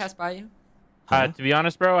 Didn't I pass by you? To be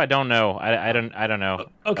honest, bro, I don't know. I don't know.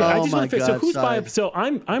 Okay, I Oh just my want to fix. So God, who's by? Side. So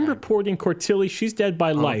I'm reporting Cortilli. She's dead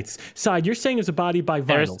by lights. Side, you're saying there's a body by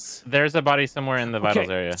vitals. There's a body somewhere in the vitals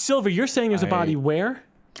area. Silver, you're saying there's a body where?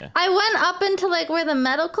 I went up into like where the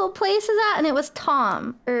medical place is at, and it was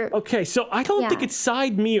Tom. Okay, so I don't think it's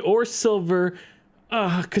Side, me, or Silver,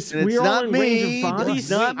 because It's we're all not in me. range of bodies. It's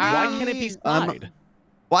not me. Why can't it be Side?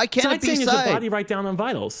 Why can't Side's it be saying there's a Side? body right down on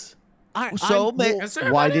vitals. Why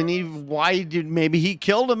didn't he? Why did maybe he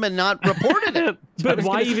killed him and not reported it? But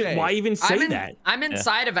why even say that? I'm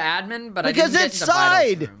inside of admin, but Because I didn't it's get into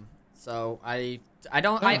vitals Side. room. So I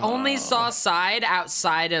only saw Side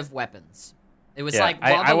outside of weapons. It was like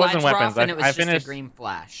while the lights were off, and it was just a green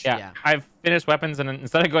flash. Yeah, I finished weapons, and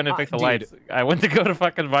instead of going to fix the lights, I went to go to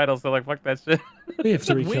fucking vitals. So like, fuck that shit. We have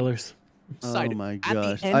 3 killers. Oh my gosh!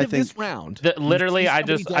 At the end of this round, literally, I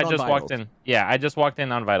just on walked in. Yeah, I just walked in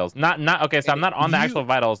on vitals. Not okay. So I'm not on the actual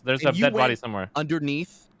vitals. There's a dead body somewhere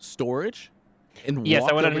underneath storage. And yes, I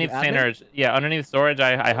went walked over underneath to admin? storage. Yeah, underneath storage,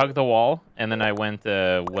 I hugged the wall, and then I went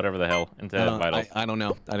whatever the hell into vitals. I don't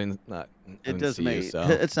know. I didn't doesn't see you, make so.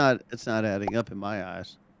 it's not adding up in my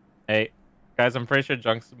eyes. Hey, guys, I'm pretty sure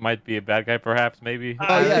Junks might be a bad guy, perhaps, maybe.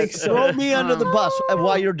 Oh yeah, throw me under the bus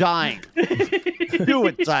while you're dying. Do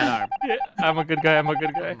it, Sidearm. Yeah, I'm a good guy. I'm a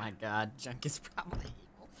good guy. Oh my God, Junk is probably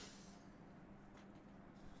evil.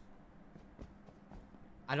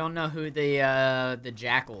 I don't know who the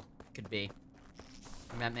jackal could be.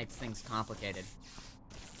 That makes things complicated.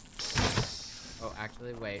 Oh,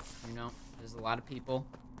 actually, wait. You know, there's a lot of people.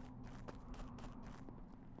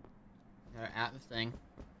 They're at the thing.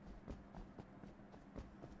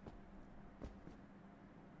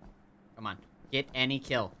 Come on, get any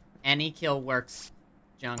kill. Any kill works,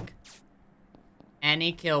 Junk.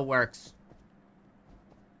 Any kill works.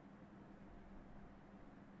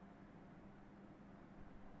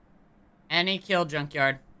 Any kill,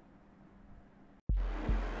 Junkyard.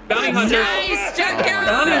 Bounty hunter. Nice,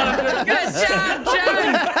 Junkyard! Good job, Junk!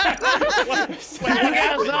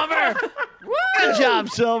 Good job,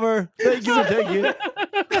 Silver. Thank you. Thank you.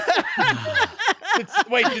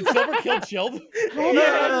 Wait, did Silver kill Chilled?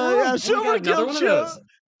 Yeah, Silver killed Chilled.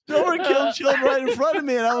 Silver killed Chilled right in front of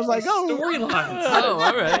me, and I was like, "Oh, storylines." Oh,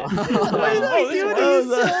 all right.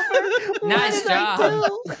 Nice job.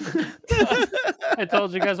 I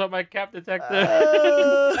told you guys about my cap detector.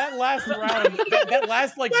 That last round, that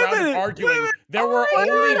last like round of arguing, there were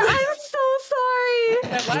only. I'm so sorry.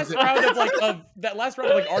 That last round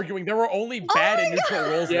of like arguing, there were only bad and neutral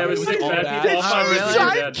rolls. Yeah, it was 6 bad bad. people. Oh, really? Really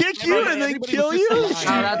Side bad. kick you and then kill you." Oh,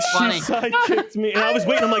 that's funny. She sidekicked me, and I was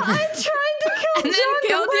waiting. I'm like, I'm trying to kill And then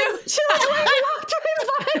killed you?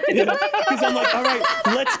 because I'm like, all right,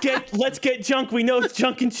 let's get Junk. We know it's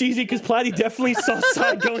Junk and Cheesy because Platty definitely saw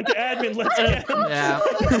Side going to admin. Let's get him. Yeah.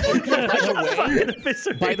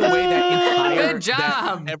 By the way, that entire Good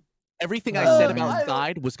job. everything I said about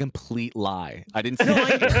Side was a complete lie. I didn't say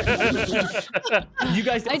You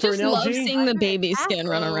guys, I for just an love LG? seeing the baby skin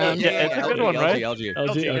run around. Yeah, it's a good one, right? LG. LG. I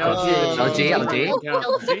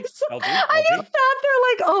just sat there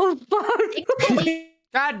like, oh fuck.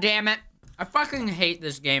 God damn it. I fucking hate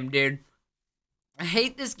this game, dude. I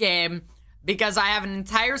hate this game because I have an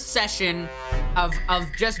entire session of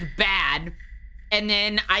just bad, and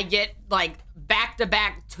then I get like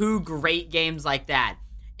back-to-back 2 great games like that.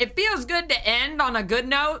 It feels good to end on a good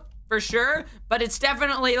note, for sure, but it's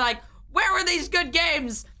definitely like, where were these good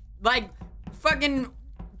games? Like, fucking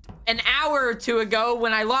an hour or 2 ago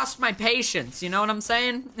when I lost my patience, you know what I'm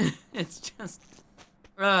saying? It's just,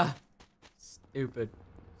 stupid.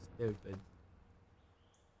 Stupid.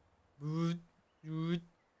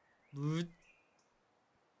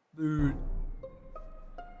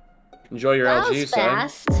 Enjoy your That LG, was son.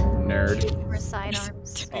 fast. Nerd. Or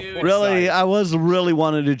sidearms. Really, I was really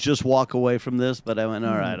wanted to just walk away from this, but I went,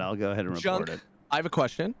 all right, I'll go ahead and report Junk, it. I have a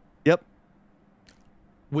question. Yep.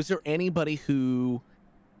 Was there anybody who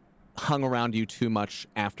hung around you too much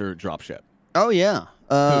after dropship? Oh yeah.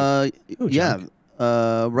 Who, Yeah. Junk?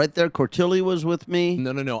 Right there, Cortilli was with me.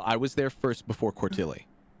 No. I was there first before Cortilli.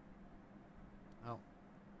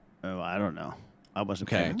 Oh, I don't know. I wasn't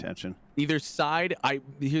Okay. paying attention. Either Side.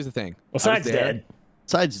 Here's the thing. Well, Side's dead.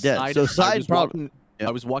 Side's dead. So I Side was probably. walking-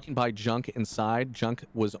 I was walking by Junk and Side. Junk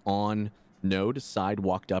was on node. Side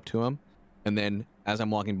walked up to him, and then as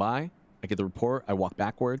I'm walking by, I get the report. I walk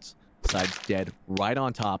backwards. Side's dead right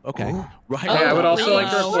on top. Okay. Right. Hey, I would also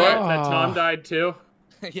like to Oh, report that Tom died too.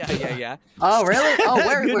 Yeah. Oh, really? Oh,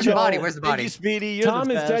 where's the job. body? Where's the Thank body? you, Speedy. You're Tom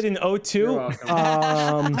the is best. dead in O2.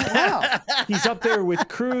 Wow. He's up there with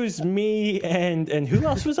Cruz, me, and who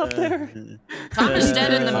else was up there? Tom is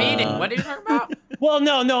dead in the meeting. What are you talking about? Well,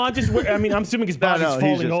 no, I'm just. I mean, I'm assuming his body's he's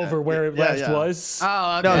falling just over dead. where it last was.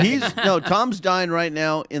 Oh, No, okay. Tom's dying right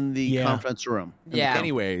now in the Yeah. conference room. Yeah.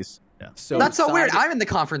 Anyways, so That's so Side- weird. I'm in the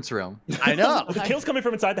conference room. I know. The kill's coming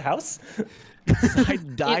from inside the house. I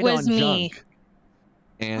died It was on me. junk.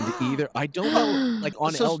 And either I don't know, like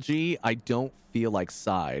on So- LG, I don't feel like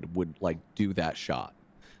Side would like do that shot.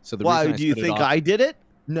 So the Why reason I do you set it think off- I did it?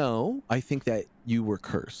 No, I think that you were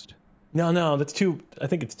cursed. No, that's too. I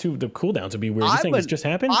think it's too. The cooldowns would be weird. You're saying this just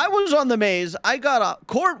happened? I was on the maze. I got a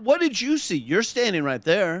Court. What did you see? You're standing right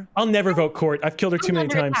there. I'll never vote Court. I've killed her too many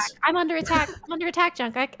times. I'm under attack. I'm under attack,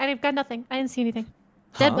 Junk. I've got nothing. I didn't see anything.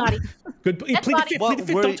 Dead body. Good. Plead the body. fifth. Plead the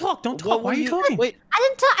fifth. Don't talk. Don't talk. Why are you talking? Wait, I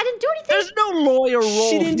didn't do anything. there's no lawyer role.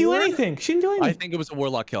 She didn't do here. anything. She didn't do I anything. think it was a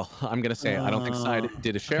warlock kill. I'm gonna say it. I don't think Side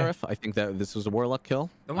did a sheriff. I think that this was a warlock kill.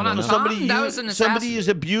 The one I on don't the know. top? Somebody, That was an somebody assassin. is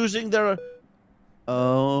abusing their.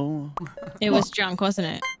 Oh It was junk, wasn't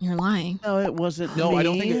it? You're lying. no, it wasn't. No, I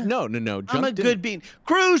don't think. me. No. I'm Junk a didn't- good bean.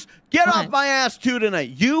 Cruz, get What? off my ass too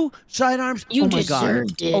tonight. You sidearms. You oh my god.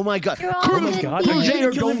 deserved it. Oh my god. You're all Cruz, Oh my God. Cruz, Are you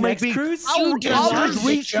you're killing don't make next, me. Cruz? I'll You just deserved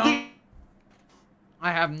reach. it, the-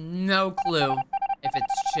 I have no clue if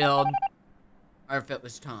it's Chilled or if it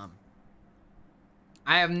was Tom.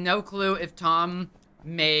 I have no clue if Tom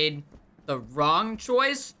made the wrong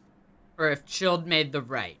choice or if Chilled made the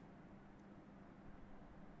right.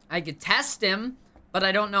 I could test him, but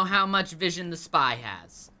I don't know how much vision the spy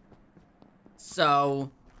has.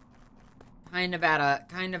 So, kind of at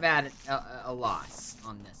a loss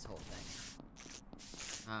on this whole thing.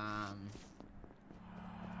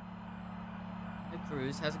 Hey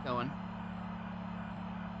Cruz, how's it going?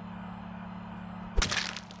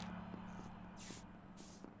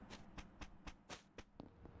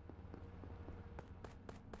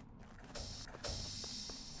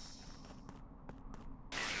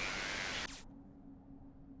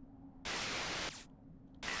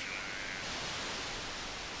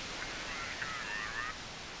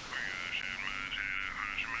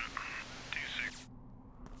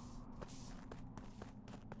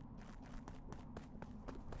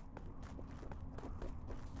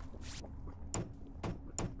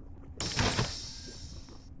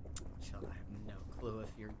 Chill, I have no clue if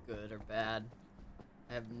you're good or bad.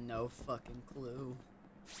 I have no fucking clue.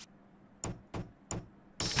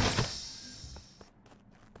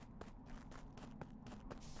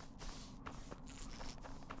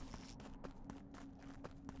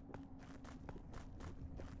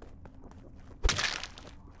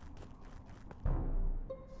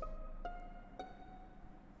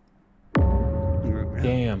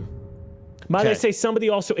 Damn. Might I Okay. say somebody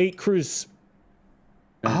also ate Cruz?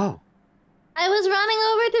 Oh. I was running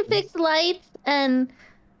over to fix lights,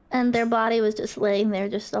 and their body was just laying there,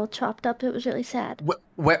 just all chopped up. It was really sad.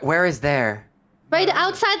 Where is there? Right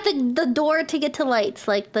outside the door to get to lights.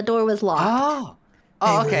 Like the door was locked. Oh. Oh,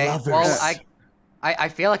 They were okay. lovers. Well, I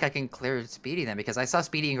feel like I can clear Speedy then because I saw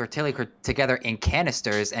Speedy and Cortilli together in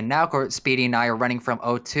canisters, and now Speedy and I are running from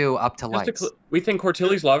O2 up to Just to lights. we think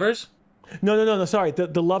Cortilli's lovers? No. Sorry,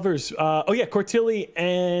 the lovers. Oh yeah, Cortilli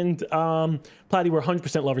and Platty were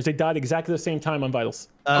 100% lovers. They died exactly the same time on vitals.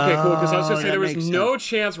 Okay, cool. Because I was gonna say that there was makes no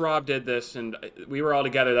chance Rob did this, and we were all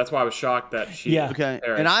together. That's why I was shocked that she. Yeah. Okay,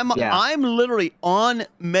 perished. and I'm Yeah. I'm literally on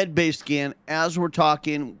medbay scan as we're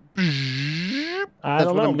talking. I That's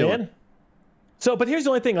don't what know, I'm doing. man. So, but here's the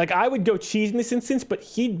only thing. Like, I would go cheese in this instance, but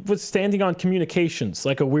he was standing on communications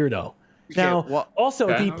like a weirdo. Now, well- also,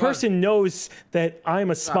 Okay. the person knows that I'm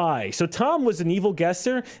a spy. So Tom was an evil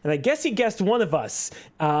guesser, and I guess he guessed one of us.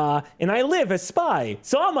 And I live as spy,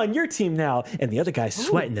 so I'm on your team now. And the other guy's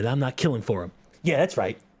sweating that I'm not killing for him. Yeah, that's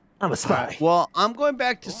right. I'm a spy. Well, I'm going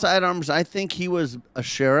back to sidearms. I think he was a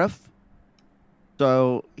sheriff.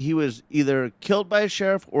 So he was either killed by a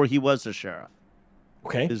sheriff or he was a sheriff.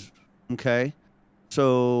 Okay. Okay.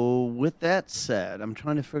 So with that said, I'm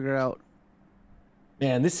trying to figure out.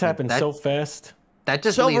 Man, this happened That- so fast. That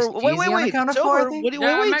just Silver, leaves wait, Cheesy on the count of four, I Silver, think?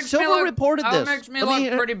 wait, Silver reported this. That makes me Let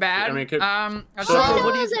look me- pretty bad. I mean, could- I All So, I saw, know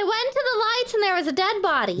what do you- is I went to the lights and there was a dead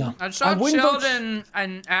body. No. I saw I wouldn't Chilled vote-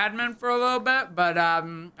 and admin for a little bit, but I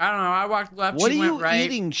don't know. I walked left. What are she you went right.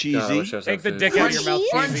 eating, No, I Cheesy? wish I was Take the food. dick out of your mouth,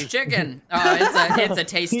 Orange Cheesy. chicken. It's a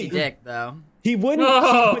tasty dick though. He wouldn't,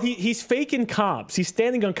 No. but he's faking comps. He's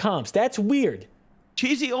standing on comps. That's weird.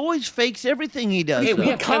 Cheesy always fakes everything he does. Hey, we though.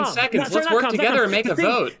 have 10 seconds. Sorry, Let's not work comms, not together comms. and make a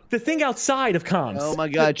vote. The thing outside of comms. Oh my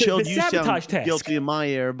God, Chill, the you sabotage sound task. guilty in my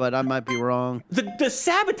ear, but I might be wrong. The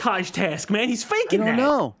sabotage task, man. He's I faking don't that.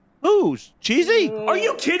 know. Who's Cheesy? Are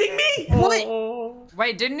you kidding me? What?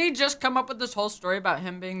 Wait, didn't he just come up with this whole story about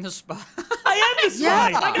him being the spy? I am the spy.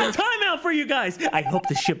 I got timeout for you guys. I hope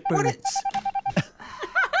the ship burns.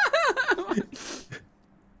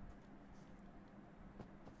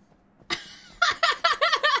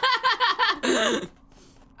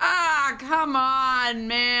 Ah, come on,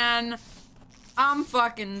 man. I'm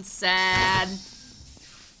fucking sad.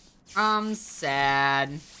 I'm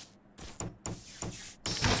sad.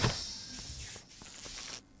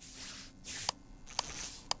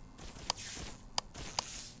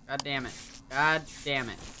 God damn it. God damn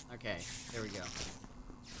it. Okay, there we go.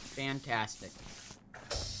 Fantastic.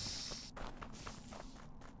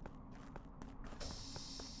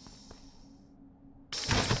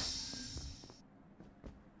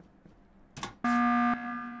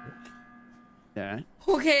 Yeah.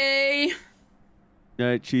 Okay. All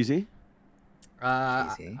right, Cheesy.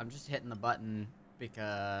 Cheesy. I'm just hitting the button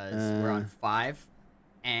because we're on 5,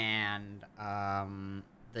 and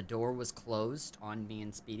the door was closed on me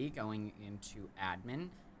and Speedy going into admin,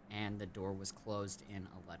 and the door was closed in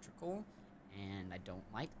electrical, and I don't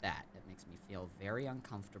like that. It makes me feel very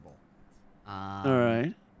uncomfortable. All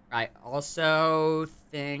right. I also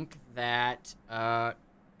think that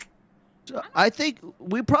So I think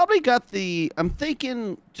we probably got the. I'm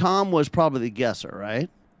thinking Tom was probably the guesser, right?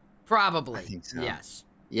 probably I think so. yes.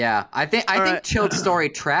 Yeah, I think Alright. Chilled story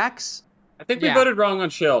tracks. I think we Yeah. voted wrong on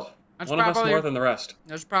Shield. That's One of us probably- more than the rest.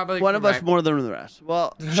 There's probably One of us correct. more than the rest.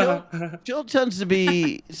 Well, Jill tends to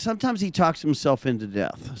be. Sometimes he talks himself into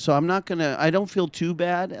death. So I'm not gonna. I don't feel too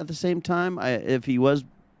bad at the same time. If he was,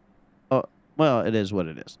 well, it is what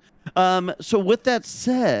it is. So with that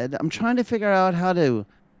said, I'm trying to figure out how to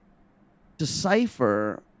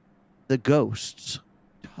decipher the ghosts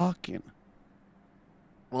talking.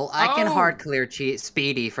 Well, I can Oh. hard clear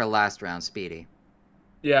Speedy for last round. Speedy.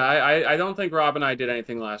 Yeah, I don't think Rob and I did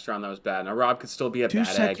anything last round that was bad. Now, Rob could still be a 2 bad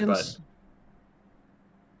seconds. egg,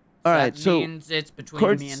 but... All That right, so means it's between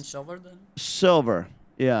Courts- me and Silver then. Silver,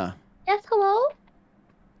 yeah, Yes, hello?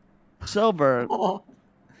 Silver.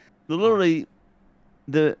 Literally,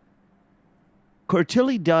 the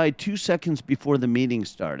Cortilli died 2 seconds before the meeting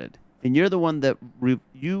started, and you're the one that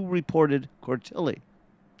you reported Cortilli.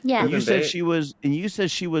 Yeah. And you Could've said been she was, and you said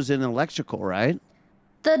she was in electrical, right?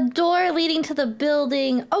 The door leading to the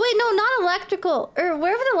building. Oh, wait, no, not electrical. Or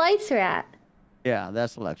wherever the lights are at. Yeah,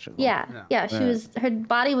 that's electrical. Yeah. Yeah. Yeah, she Right. was, her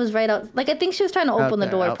body was right out. Like, I think she was trying to Out open the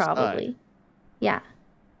there, door, outside. probably. Yeah.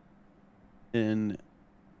 And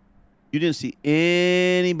you didn't see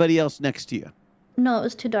anybody else next to you. No, it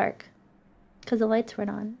was too dark. Because the lights weren't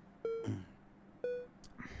on.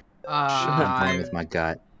 I'm playing I with my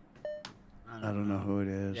gut. I don't know who it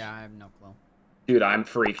is. Yeah, I have no clue. Dude, I'm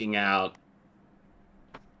freaking out.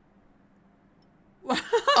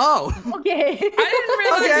 Oh, Okay. I didn't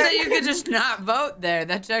realize Okay. that you could just not vote there.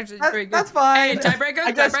 That's actually pretty good. that's fine. Hey, tiebreaker,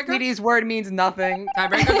 I guess tiebreaker, Speedy's word means nothing.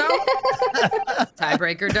 tiebreaker though.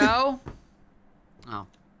 Tiebreaker though.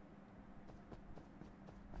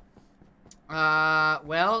 Oh.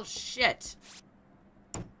 Well, shit.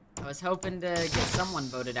 I was hoping to get someone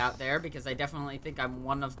voted out there because I definitely think I'm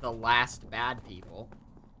one of the last bad people.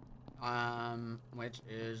 Which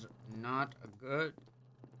is not a good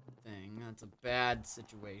thing. That's a bad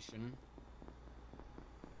situation.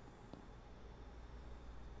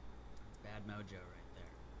 It's bad mojo right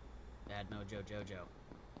there. Bad mojo Jojo.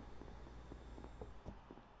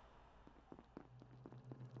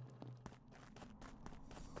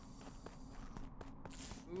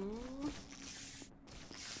 Ooh.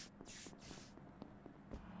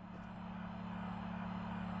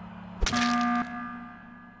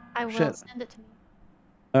 I will Shit. send it to me.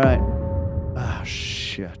 All right. Ah,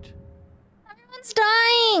 shit. Everyone's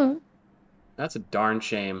dying. That's a darn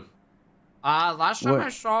shame. Last time What? I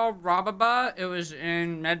saw Robaba, it was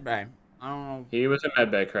in Medbay. I don't know. He was in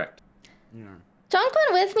medbay, correct. Yeah. John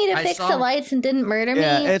went with me to I fix saw- the lights and didn't murder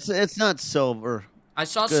Yeah, me. it's not Silver. I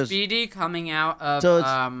saw 'Cause- Speedy coming out of So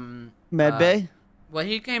it's Med Bay. well,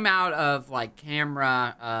 he came out of like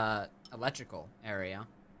camera electrical area.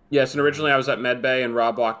 Yes, and originally I was at medbay, and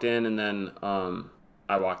Rob walked in, and then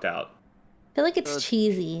I walked out. I feel like it's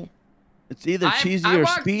cheesy. It's either I- Cheesy I or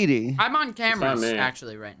walked- Speedy. I'm on cameras me.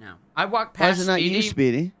 actually right now. I walked Why past is it not Speedy. you,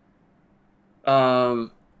 Speedy? Because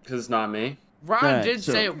it's not me. Ron Right, did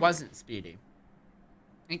so- say it wasn't Speedy.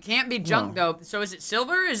 It can't be Junk though. So is it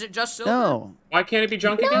Silver? Is it just Silver? No. Why can't it be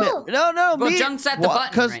Junk No. again? No, Well, me. Junk's at the Wha-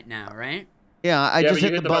 button 'cause- right now, right? Yeah, I just but you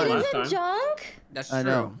hit the button. last time. Junk? That's true. I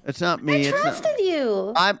know. It's not me. I trusted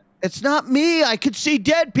you. It's not me. I could see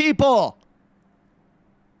dead people.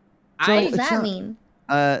 What does that mean?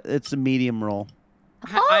 It's a medium roll.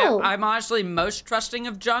 I'm honestly most trusting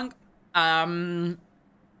of Junk.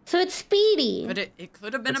 So it's Speedy. But it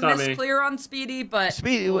could have been It's a not me. misclear on Speedy, but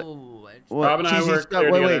Speedy. Rob and I were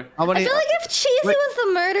clear together. I feel like if Cheesy was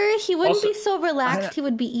the murderer, he wouldn't Also- be so relaxed. He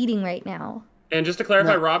would be eating right now. And just to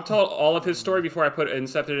clarify, Rob told all of his story before I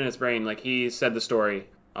incepted it in his brain. Like, he said the story.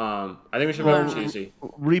 I think we should vote for Cheesy.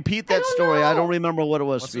 Repeat that story. I don't remember what it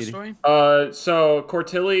was, what's Speedy. the story? So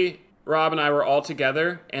Cortilli, Rob, and I were all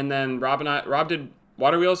together, and then Rob did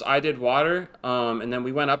water wheels, I did water, and then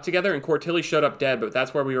we went up together, and Cortilli showed up dead, but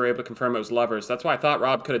that's where we were able to confirm it was lovers. That's why I thought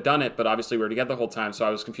Rob could have done it, but obviously we were together the whole time, so I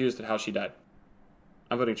was confused at how she died.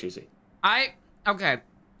 I'm voting Cheesy. Okay.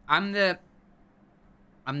 I'm the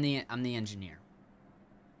engineer.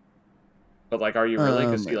 But, like, are you really?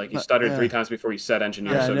 Because you stuttered 3 times before you said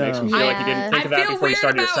engineer, Yeah, so it no. makes me feel like you didn't think of that before you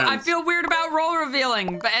started your sentence. I feel weird about role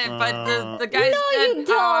revealing, but the guy said, you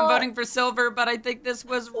 "Oh, I'm don't. voting for Silver," but I think this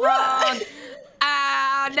was wrong.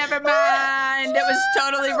 Never mind. It was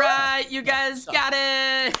totally right. You guys got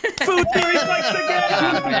it. Food theory strikes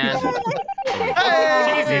again.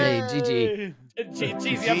 Hey, GG.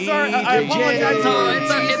 Cheesy, I'm sorry. I apologize. No,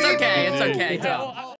 it's okay. It's okay.